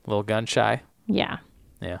point. A little gun shy. Yeah.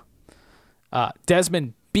 Yeah.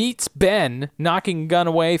 Desmond beats Ben, knocking gun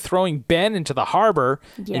away, throwing Ben into the harbor.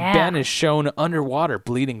 Yeah. And Ben is shown underwater,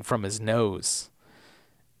 bleeding from his nose.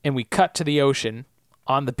 And we cut to the ocean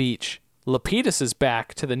on the beach. Lapidus is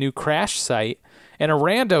back to the new crash site, and a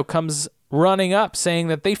rando comes running up saying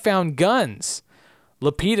that they found guns.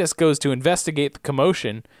 Lapidus goes to investigate the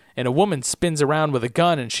commotion, and a woman spins around with a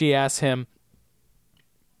gun, and she asks him,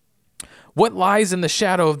 "What lies in the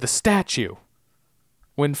shadow of the statue?"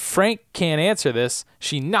 When Frank can't answer this,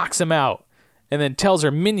 she knocks him out, and then tells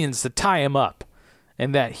her minions to tie him up,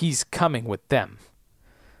 and that he's coming with them.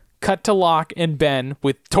 Cut to Locke and Ben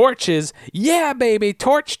with torches. Yeah, baby,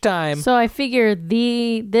 torch time. So I figure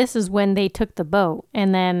this is when they took the boat,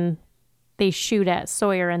 and then they shoot at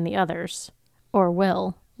Sawyer and the others, or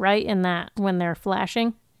Will, right? In that when they're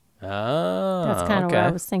flashing. Oh, that's kind of what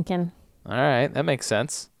I was thinking. All right, that makes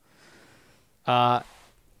sense.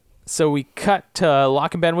 So we cut to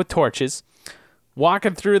Locke and Ben with torches,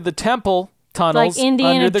 walking through the temple tunnels like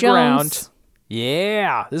Indiana under the Jones. ground.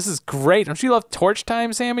 Yeah, this is great. Don't you love torch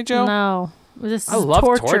time, Sammy Jo? No, this I is love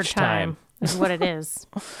torture torch time. Is what it is.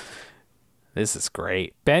 This is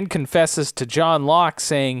great. Ben confesses to John Locke,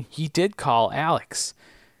 saying he did call Alex,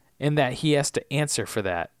 and that he has to answer for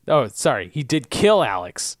that. Oh, sorry, he did kill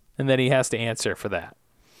Alex, and that he has to answer for that.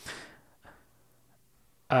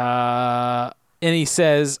 And he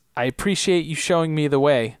says, "I appreciate you showing me the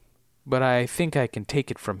way, but I think I can take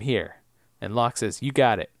it from here." And Locke says, "You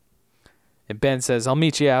got it." And Ben says, "I'll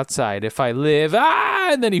meet you outside if I live."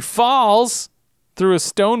 And then he falls through a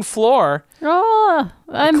stone floor. Oh,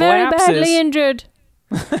 I'm very badly injured.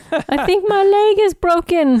 I think my leg is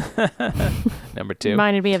broken. Number 2.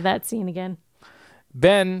 Reminded me of that scene again.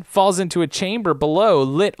 Ben falls into a chamber below,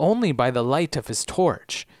 lit only by the light of his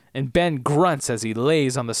torch. And Ben grunts as he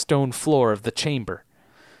lays on the stone floor of the chamber.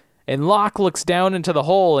 And Locke looks down into the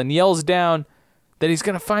hole and yells down that he's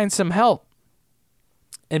going to find some help.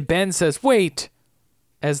 And Ben says, "Wait,"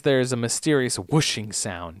 as there's a mysterious whooshing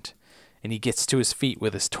sound. And he gets to his feet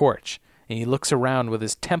with his torch. And he looks around with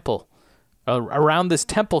his temple, around this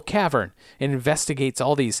temple cavern, and investigates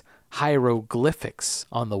all these hieroglyphics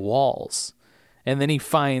on the walls. And then he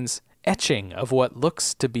finds etching of what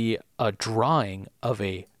looks to be a drawing of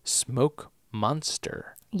a smoke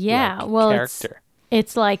monster. Yeah, well, character.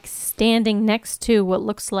 It's like standing next to what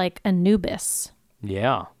looks like Anubis.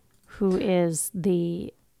 Yeah. Who is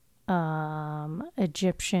the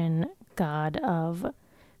Egyptian god of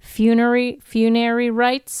funerary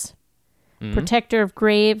rites, protector of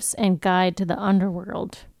graves, and guide to the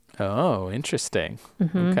underworld. Oh, interesting.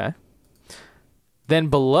 Okay. Then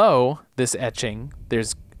below this etching,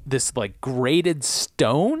 there's this like grated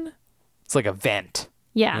stone. It's like a vent.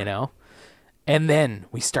 Yeah. You know? And then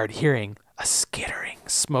we start hearing a skittering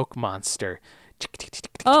smoke monster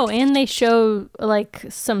Oh, and they show like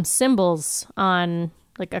some symbols on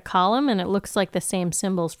like a column, and it looks like the same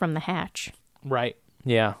symbols from the hatch. Right.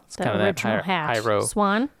 Yeah. It's The kind of original that hatch. Hyro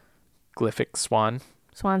Swan glyphic swan.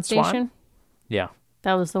 Station. Yeah.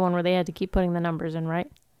 That was the one where they had to keep putting the numbers in,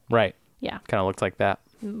 right? Right. Yeah. Kind of looked like that.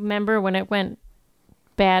 Remember when it went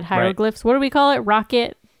bad hieroglyphs? Right. What do we call it?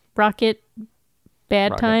 Rocket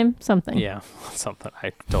bad time? Something. Yeah. Something.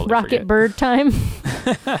 I totally Rocket forget. bird time.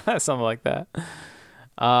 Something like that.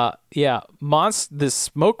 Yeah. The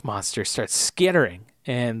smoke monster starts skittering,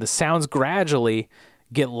 and the sounds gradually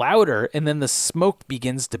get louder, and then the smoke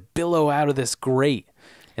begins to billow out of this grate,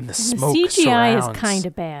 and the smoke CGI surrounds. is kind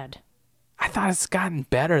of bad. I thought it's gotten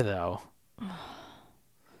better, though.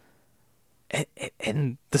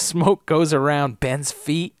 And the smoke goes around Ben's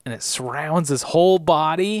feet, and it surrounds his whole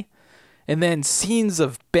body. And then scenes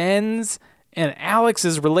of Ben's and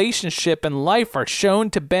Alex's relationship and life are shown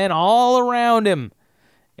to Ben all around him.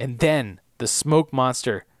 And then the smoke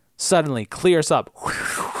monster suddenly clears up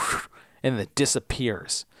and then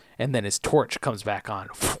disappears. And then his torch comes back on.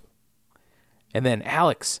 And then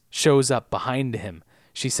Alex shows up behind him.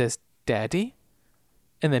 She says, "Daddy?"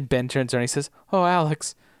 And then Ben turns around and he says, "Oh,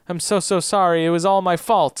 Alex, I'm so sorry. It was all my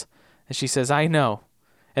fault." And she says, "I know."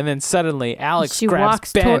 And then suddenly Alex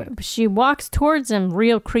grabs Ben. She walks towards him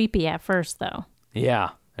real creepy at first, though.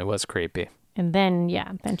 Yeah, it was creepy. And then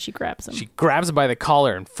she grabs him. She grabs him by the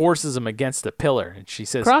collar and forces him against the pillar. And she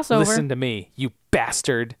says, "Crossover. Listen to me, you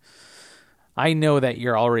bastard. I know that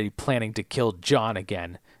you're already planning to kill John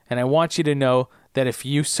again. And I want you to know that if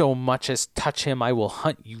you so much as touch him, I will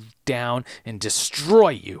hunt you down and destroy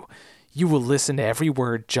you. You will listen to every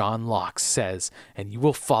word John Locke says, and you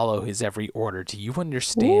will follow his every order. Do you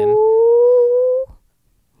understand?" Ooh,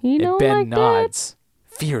 he and don't Ben like nods,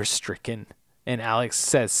 fear-stricken. And Alex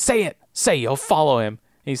says, "Say it. Say you'll follow him."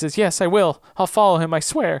 And he says, "Yes, I will. I'll follow him, I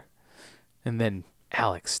swear." And then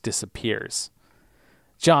Alex disappears.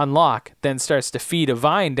 John Locke then starts to feed a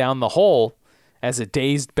vine down the hole as a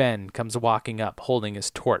dazed Ben comes walking up, holding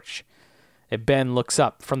his torch. And Ben looks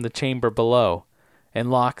up from the chamber below. And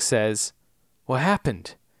Locke says, "What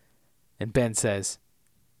happened?" And Ben says,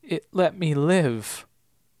 "It let me live."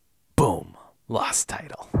 Boom. Lost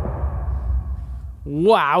title.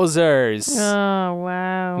 Wowzers. Oh,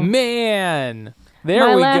 wow. Man. There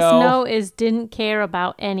My we last go. note is didn't care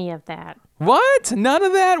about any of that. What? None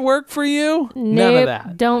of that worked for you? None Nope, of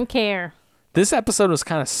that. Don't care. This episode was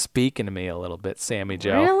kind of speaking to me a little bit, Sammy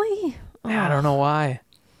Joe. Really? I don't know why.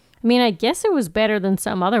 I mean, I guess it was better than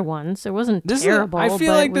some other ones. It wasn't terrible. I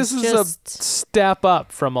feel but like it was this is just, a step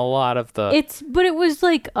up from a lot of the... But it was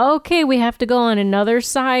like, okay, we have to go on another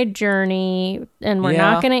side journey, and we're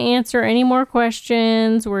not going to answer any more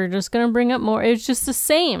questions. We're just going to bring up more. It's just the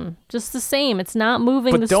same. It's not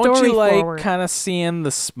moving the story forward. But don't you like kind of seeing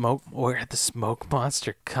the smoke, where the smoke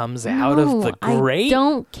monster comes out of the grate? I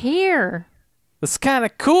don't care. It's kind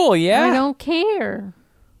of cool, yeah? I don't care.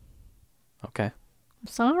 Okay.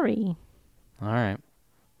 Sorry. All right.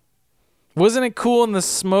 Wasn't it cool when the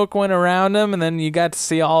smoke went around him and then you got to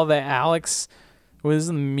see all the Alex was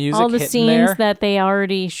the music all the hitting scenes there? that they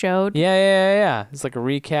already showed? Yeah. It's like a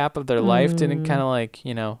recap of their life. Didn't kind of like,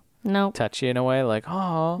 Nope. touch you in a way like,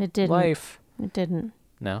 oh, it didn't. life. It didn't.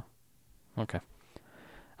 No? Okay.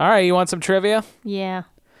 All right, you want some trivia? Yeah.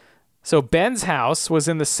 So Ben's house was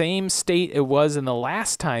in the same state it was in the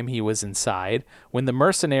last time he was inside when the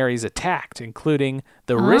mercenaries attacked, including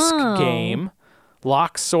the Risk game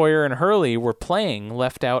Locke, Sawyer, and Hurley were playing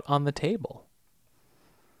left out on the table.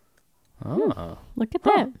 Oh. Look at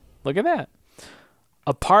that. Look at that.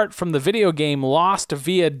 Apart from the video game Lost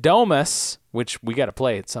via Domus, which we got to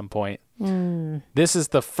play at some point, this is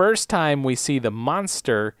the first time we see the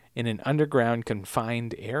monster in an underground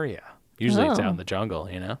confined area. Usually it's out in the jungle,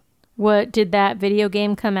 What did that video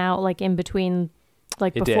game come out like in between,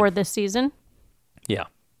 like It before did. this season? Yeah.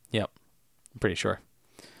 Yep. I'm pretty sure.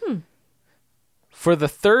 For the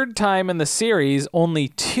third time in the series, only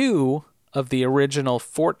 2 of the original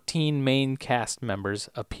 14 main cast members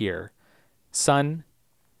appear. Sun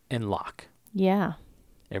and Locke. Yeah.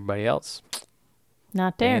 Everybody else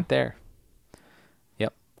Not there. ain't there.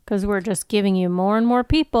 Yep. Because we're just giving you more and more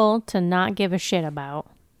people to not give a shit about.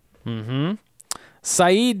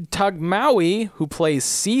 Saeed Tugmawi, who plays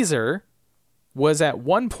Caesar, was at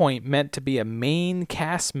one point meant to be a main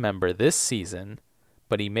cast member this season,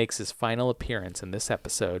 but he makes his final appearance in this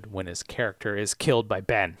episode when his character is killed by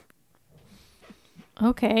Ben.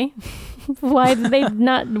 Okay. Why did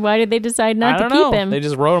they decide not to keep him? They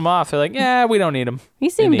just wrote him off. They're like, yeah, we don't need him. He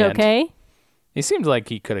seemed okay. He seemed like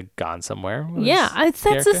he could have gone somewhere. Yeah, that's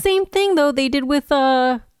the same thing though they did with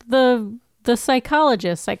the the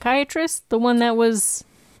psychiatrist, the one that was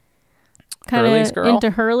kind of into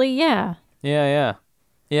Hurley. Yeah. Yeah.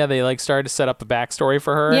 They like started to set up a backstory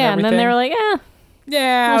for her. Yeah, and then they were like,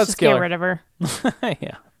 let's just get rid of her.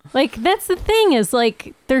 Yeah. Like, that's the thing is,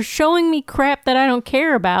 like, they're showing me crap that I don't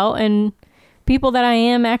care about, and people that I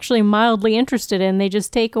am actually mildly interested in, they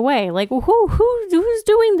just take away. Like, well, who's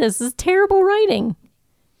doing this? This is terrible writing.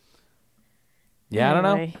 Yeah, anyway, I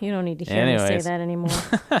don't know. You don't need to hear me say that anymore.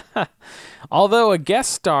 Although a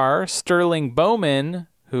guest star, Sterling Bowman,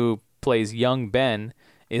 who plays young Ben,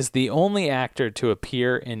 is the only actor to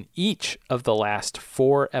appear in each of the last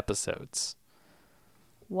 4 episodes.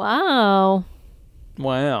 Wow.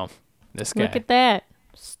 This guy. Look at that.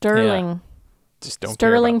 Sterling. Yeah. Just don't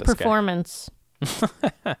Sterling care about this performance.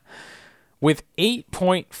 Guy. With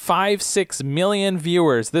 8.56 million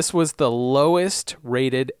viewers, this was the lowest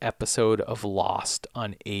rated episode of Lost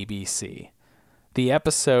on ABC. The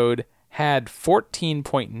episode had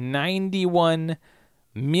 14.91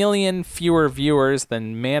 million fewer viewers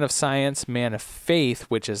than Man of Science, Man of Faith,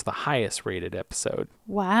 which is the highest rated episode.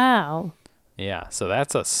 Wow. Yeah, so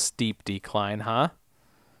that's a steep decline, huh?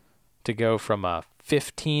 To go from a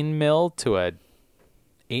 15 mil to a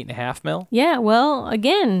 8.5 mil? Yeah, well,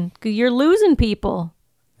 again, you're losing people.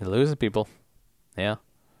 You're losing people. Yeah.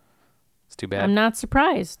 It's too bad. I'm not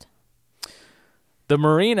surprised. The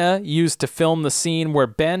marina used to film the scene where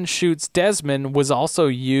Ben shoots Desmond was also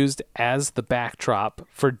used as the backdrop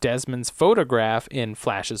for Desmond's photograph in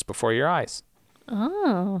Flashes Before Your Eyes.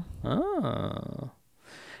 Oh.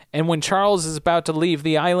 And when Charles is about to leave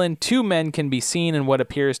the island, 2 men can be seen in what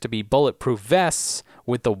appears to be bulletproof vests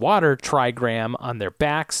with the water trigram on their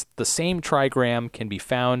backs. The same trigram can be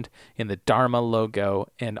found in the Dharma logo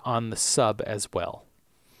and on the sub as well.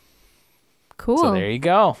 Cool. So there you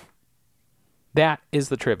go. That is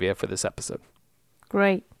the trivia for this episode.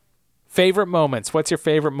 Great. Favorite moments. What's your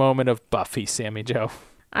favorite moment of Buffy, Sammy Joe?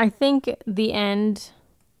 I think the end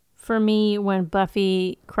for me when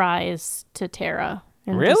Buffy cries to Tara.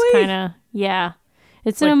 And really? Just kind of, yeah.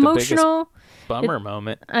 It's like an emotional bummer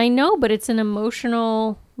moment. I know, but it's an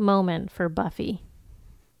emotional moment for Buffy.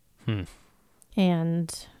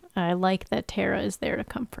 And I like that Tara is there to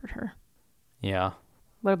comfort her. Yeah.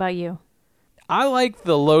 What about you? I like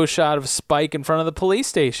the low shot of Spike in front of the police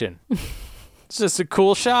station. It's just a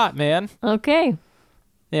cool shot, man. Okay.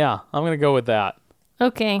 Yeah, I'm going to go with that.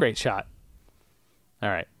 Okay. Great shot. All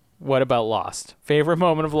right. What about Lost? Favorite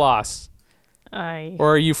moment of Lost?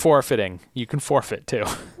 Or are you forfeiting? You can forfeit too.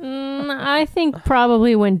 I think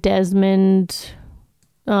probably when Desmond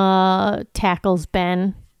tackles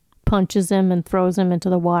Ben, punches him, and throws him into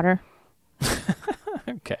the water.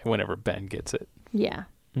 Okay, whenever Ben gets it. Yeah.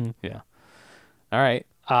 Yeah. All right.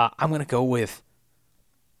 I'm going to go with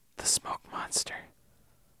the smoke monster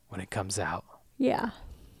when it comes out. Yeah.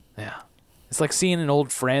 Yeah. It's like seeing an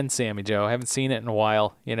old friend, Sammy Joe. I haven't seen it in a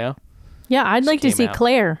while, you know? Yeah, I'd like to see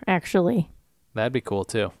Claire, actually. That'd be cool,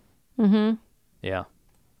 too. Mm-hmm. Yeah.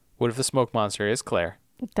 What if the smoke monster is Claire?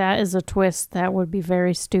 That is a twist. That would be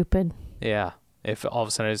very stupid. Yeah. If all of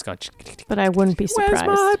a sudden it's going... But I wouldn't be surprised.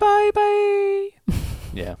 Where's my baby?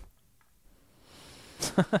 Yeah.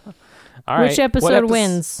 All right. Which episode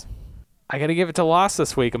wins? I got to give it to Lost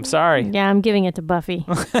this week. I'm sorry. Yeah, I'm giving it to Buffy.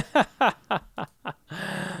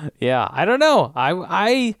 Yeah, I don't know.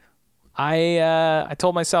 I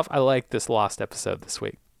told myself I liked this Lost episode this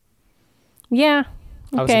week. Yeah.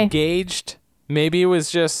 Okay. I was engaged. Maybe it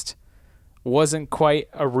was just wasn't quite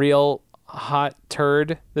a real hot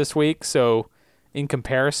turd this week, so in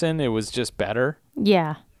comparison, it was just better.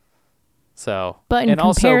 Yeah. So, but in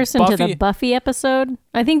comparison to the Buffy episode,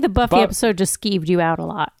 I think the Buffy episode just skeeved you out a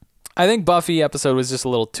lot. I think Buffy episode was just a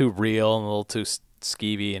little too real and a little too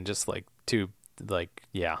skeevy and just like too like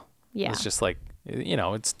yeah. It's just like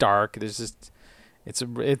it's dark. There's just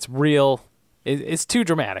it's real. It's too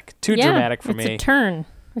dramatic. Too dramatic for me. It's a turn.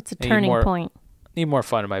 It's a turning point. Need more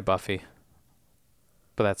fun in my Buffy.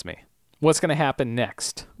 But that's me. What's going to happen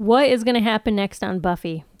next? What is going to happen next on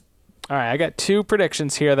Buffy? All right, I got 2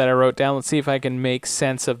 predictions here that I wrote down. Let's see if I can make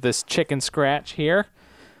sense of this chicken scratch here.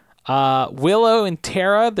 Willow and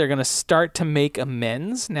Tara, they're going to start to make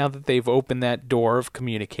amends now that they've opened that door of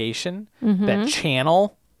communication, that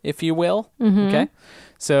channel, if you will. Okay,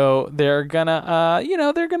 so they're gonna,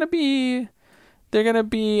 they're gonna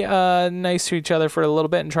be nice to each other for a little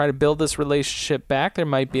bit and try to build this relationship back. There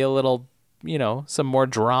might be a little, some more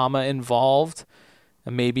drama involved.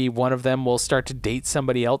 And maybe one of them will start to date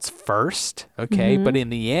somebody else first. Okay, but in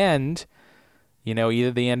the end, either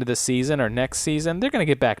the end of the season or next season, they're going to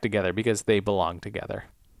get back together because they belong together.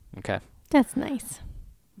 Okay. That's nice.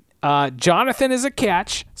 Jonathan is a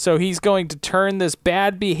catch, so he's going to turn this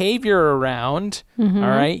bad behavior around. All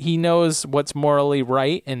right. He knows what's morally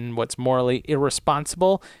right and what's morally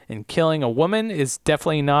irresponsible, and killing a woman is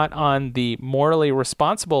definitely not on the morally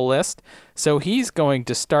responsible list. So he's going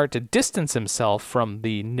to start to distance himself from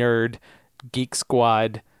the nerd Geek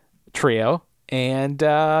Squad trio, and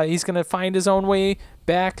he's going to find his own way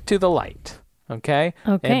back to the light. Okay.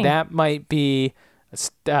 And that might be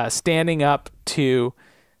standing up to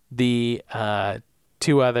the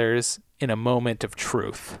two others in a moment of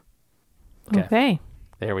truth. Okay.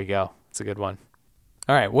 There we go. It's a good one.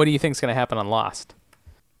 All right. What do you think is going to happen on Lost?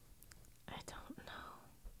 I don't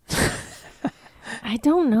know. I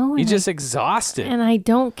don't know. You're just exhausted. And I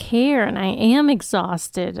don't care. And I am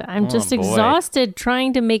exhausted. I'm just exhausted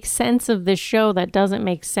trying to make sense of this show that doesn't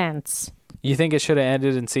make sense. You think it should have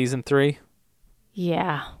ended in season 3?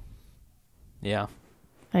 Yeah. Yeah.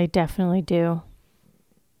 I definitely do.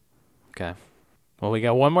 Okay. Well, we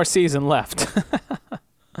got one more season left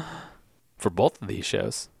for both of these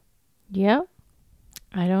shows. Yep.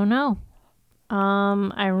 I don't know.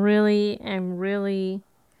 I really am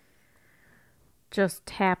just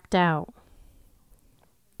tapped out.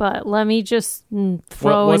 But let me just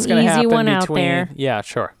throw an easy one out there. Yeah,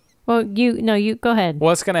 sure. Well, you go ahead.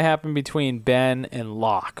 What's going to happen between Ben and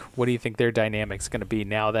Locke? What do you think their dynamic's going to be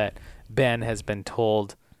now that Ben has been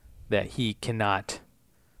told that he cannot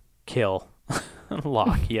kill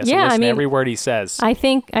Locke? He has to listen to every word he says. I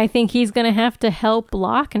think he's going to have to help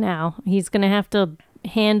Locke now. He's going to have to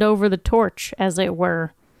hand over the torch, as it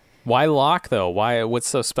were. Why Locke, though? What's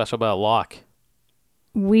so special about Locke?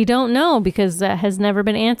 We don't know, because that has never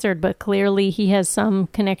been answered, but clearly he has some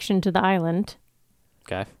connection to the island.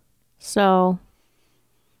 Okay. So,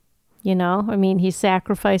 he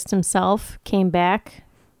sacrificed himself, came back,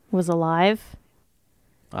 was alive.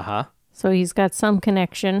 Uh-huh. So he's got some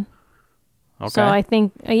connection. Okay. So I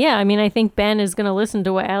think, I think Ben is going to listen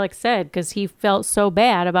to what Alex said, because he felt so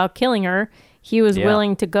bad about killing her. He was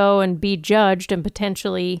willing to go and be judged and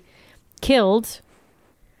potentially killed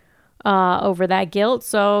over that guilt.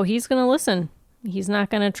 So he's going to listen. He's not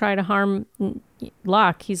going to try to harm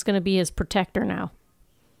Locke. He's going to be his protector now.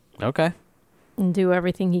 Okay. And do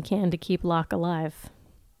everything he can to keep Locke alive.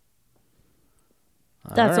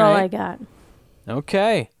 That's all I got.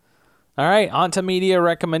 Okay. All right. On to media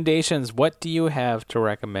recommendations. What do you have to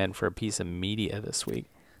recommend for a piece of media this week?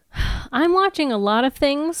 I'm watching a lot of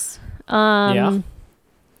things. Have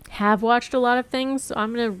watched a lot of things. So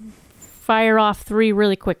I'm going to fire off 3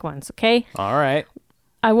 really quick ones, okay? All right.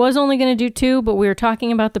 I was only going to do 2, but we were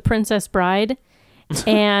talking about The Princess Bride.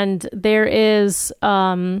 And there is,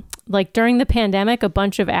 during the pandemic, a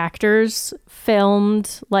bunch of actors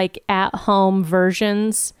filmed, at-home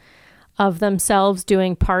versions of themselves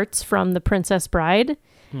doing parts from The Princess Bride.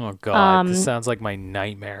 Oh, God. This sounds like my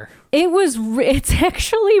nightmare. It's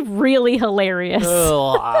actually really hilarious.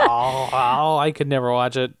 I could never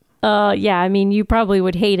watch it. You probably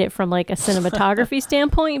would hate it from a cinematography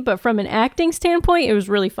standpoint, but from an acting standpoint, it was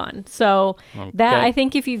really fun. So that, I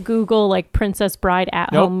think if you Google Princess Bride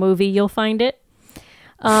at-home movie, you'll find it.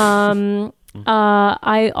 I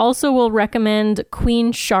also will recommend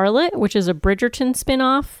Queen Charlotte, which is a Bridgerton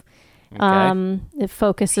spinoff. It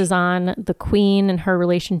focuses on the Queen and her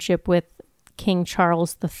relationship with King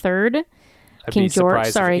Charles III. King George,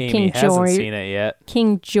 hasn't seen it yet.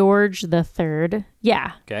 King George III.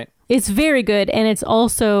 Yeah. Okay. It's very good, and it's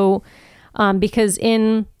also because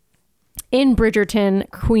in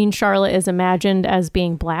Bridgerton, Queen Charlotte is imagined as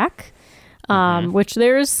being black, which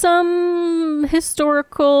there's some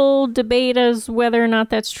historical debate as whether or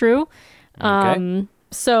not that's true. Okay.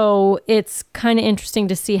 So it's kind of interesting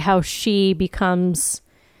to see how she becomes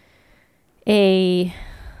a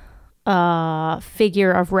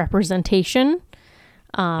figure of representation.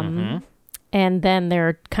 And then there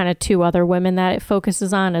are kind of 2 other women that it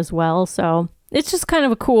focuses on as well. So it's just kind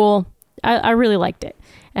of a cool, I really liked it.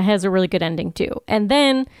 It has a really good ending too. And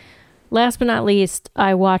then last but not least,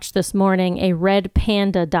 I watched this morning a Red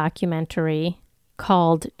Panda documentary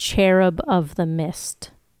called Cherub of the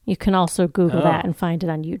Mist. You can also Google that and find it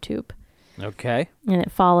on YouTube. Okay. And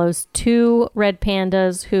it follows 2 red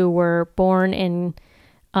pandas who were born in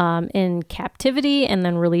captivity and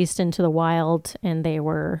then released into the wild, and they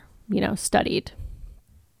were, studied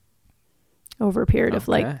over a period of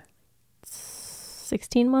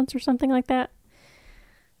 16 months or something like that.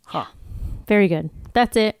 Huh. Very good.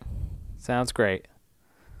 That's it. Sounds great.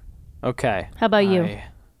 Okay. How about you?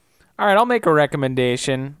 All right, I'll make a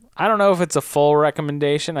recommendation. I don't know if it's a full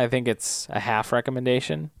recommendation. I think it's a half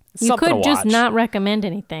recommendation. You could just not recommend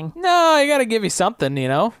anything. No, I got to give you something, You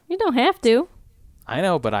don't have to. I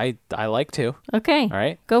know, but I like to. Okay. All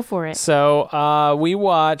right. Go for it. So we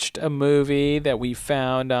watched a movie that we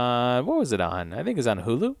found on, what was it on? I think it's on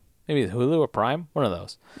Hulu. Maybe it's Hulu or Prime. One of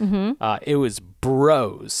those. Mm-hmm. It was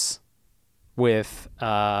Bros with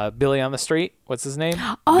Billy on the Street. What's his name?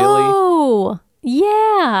 Oh,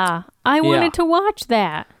 yeah. I wanted to watch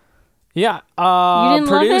that. Yeah. You didn't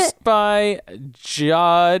produced love it? by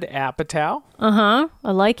Judd Apatow. Uh-huh.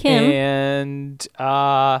 I like him. And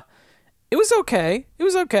it was okay. It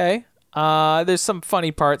was okay. There's some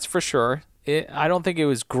funny parts for sure. I don't think it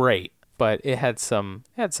was great, but it had some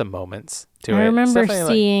moments to it. I remember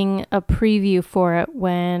seeing a preview for it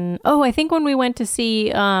I think when we went to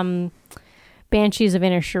see Banshees of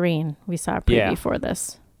Inisherin, we saw a preview for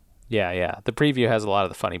this. Yeah. The preview has a lot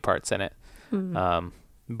of the funny parts in it.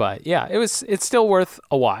 But yeah, it's still worth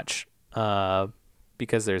a watch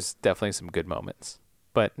because there's definitely some good moments,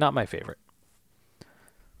 but not my favorite.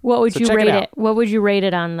 What would you rate it? What would you rate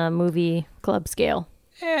it on the movie club scale?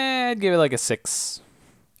 I'd give it like a 6.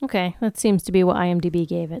 Okay, that seems to be what IMDb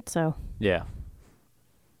gave it. So yeah,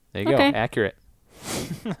 there you go, accurate.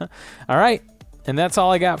 All right, and that's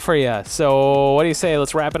all I got for you. So what do you say?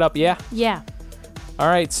 Let's wrap it up. Yeah. Yeah. All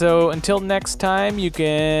right, so until next time, you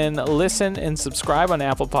can listen and subscribe on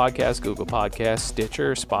Apple Podcasts, Google Podcasts,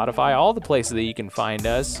 Stitcher, Spotify, all the places that you can find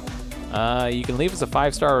us. You can leave us a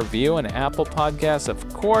 5-star review on Apple Podcasts,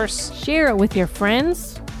 of course. Share it with your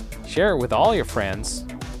friends. Share it with all your friends.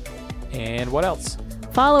 And what else?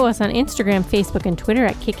 Follow us on Instagram, Facebook, and Twitter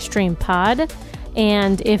at KickstreamPod.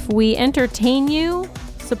 And if we entertain you,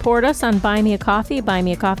 support us on Buy Me a Coffee,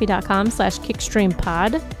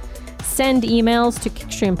 buymeacoffee.com/KickstreamPod. Send emails to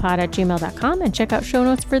kickstreampod@gmail.com and check out show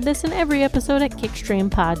notes for this and every episode at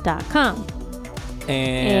kickstreampod.com.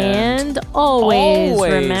 And always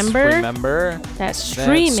remember that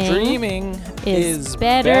streaming is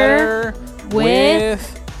better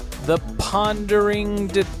with the Pondering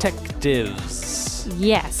Detectives.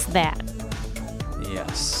 Yes, that.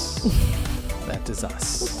 Yes. That is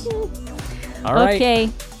us. All right. Okay.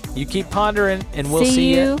 You keep pondering, and we'll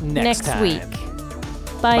see you next time. week.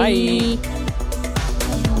 Bye.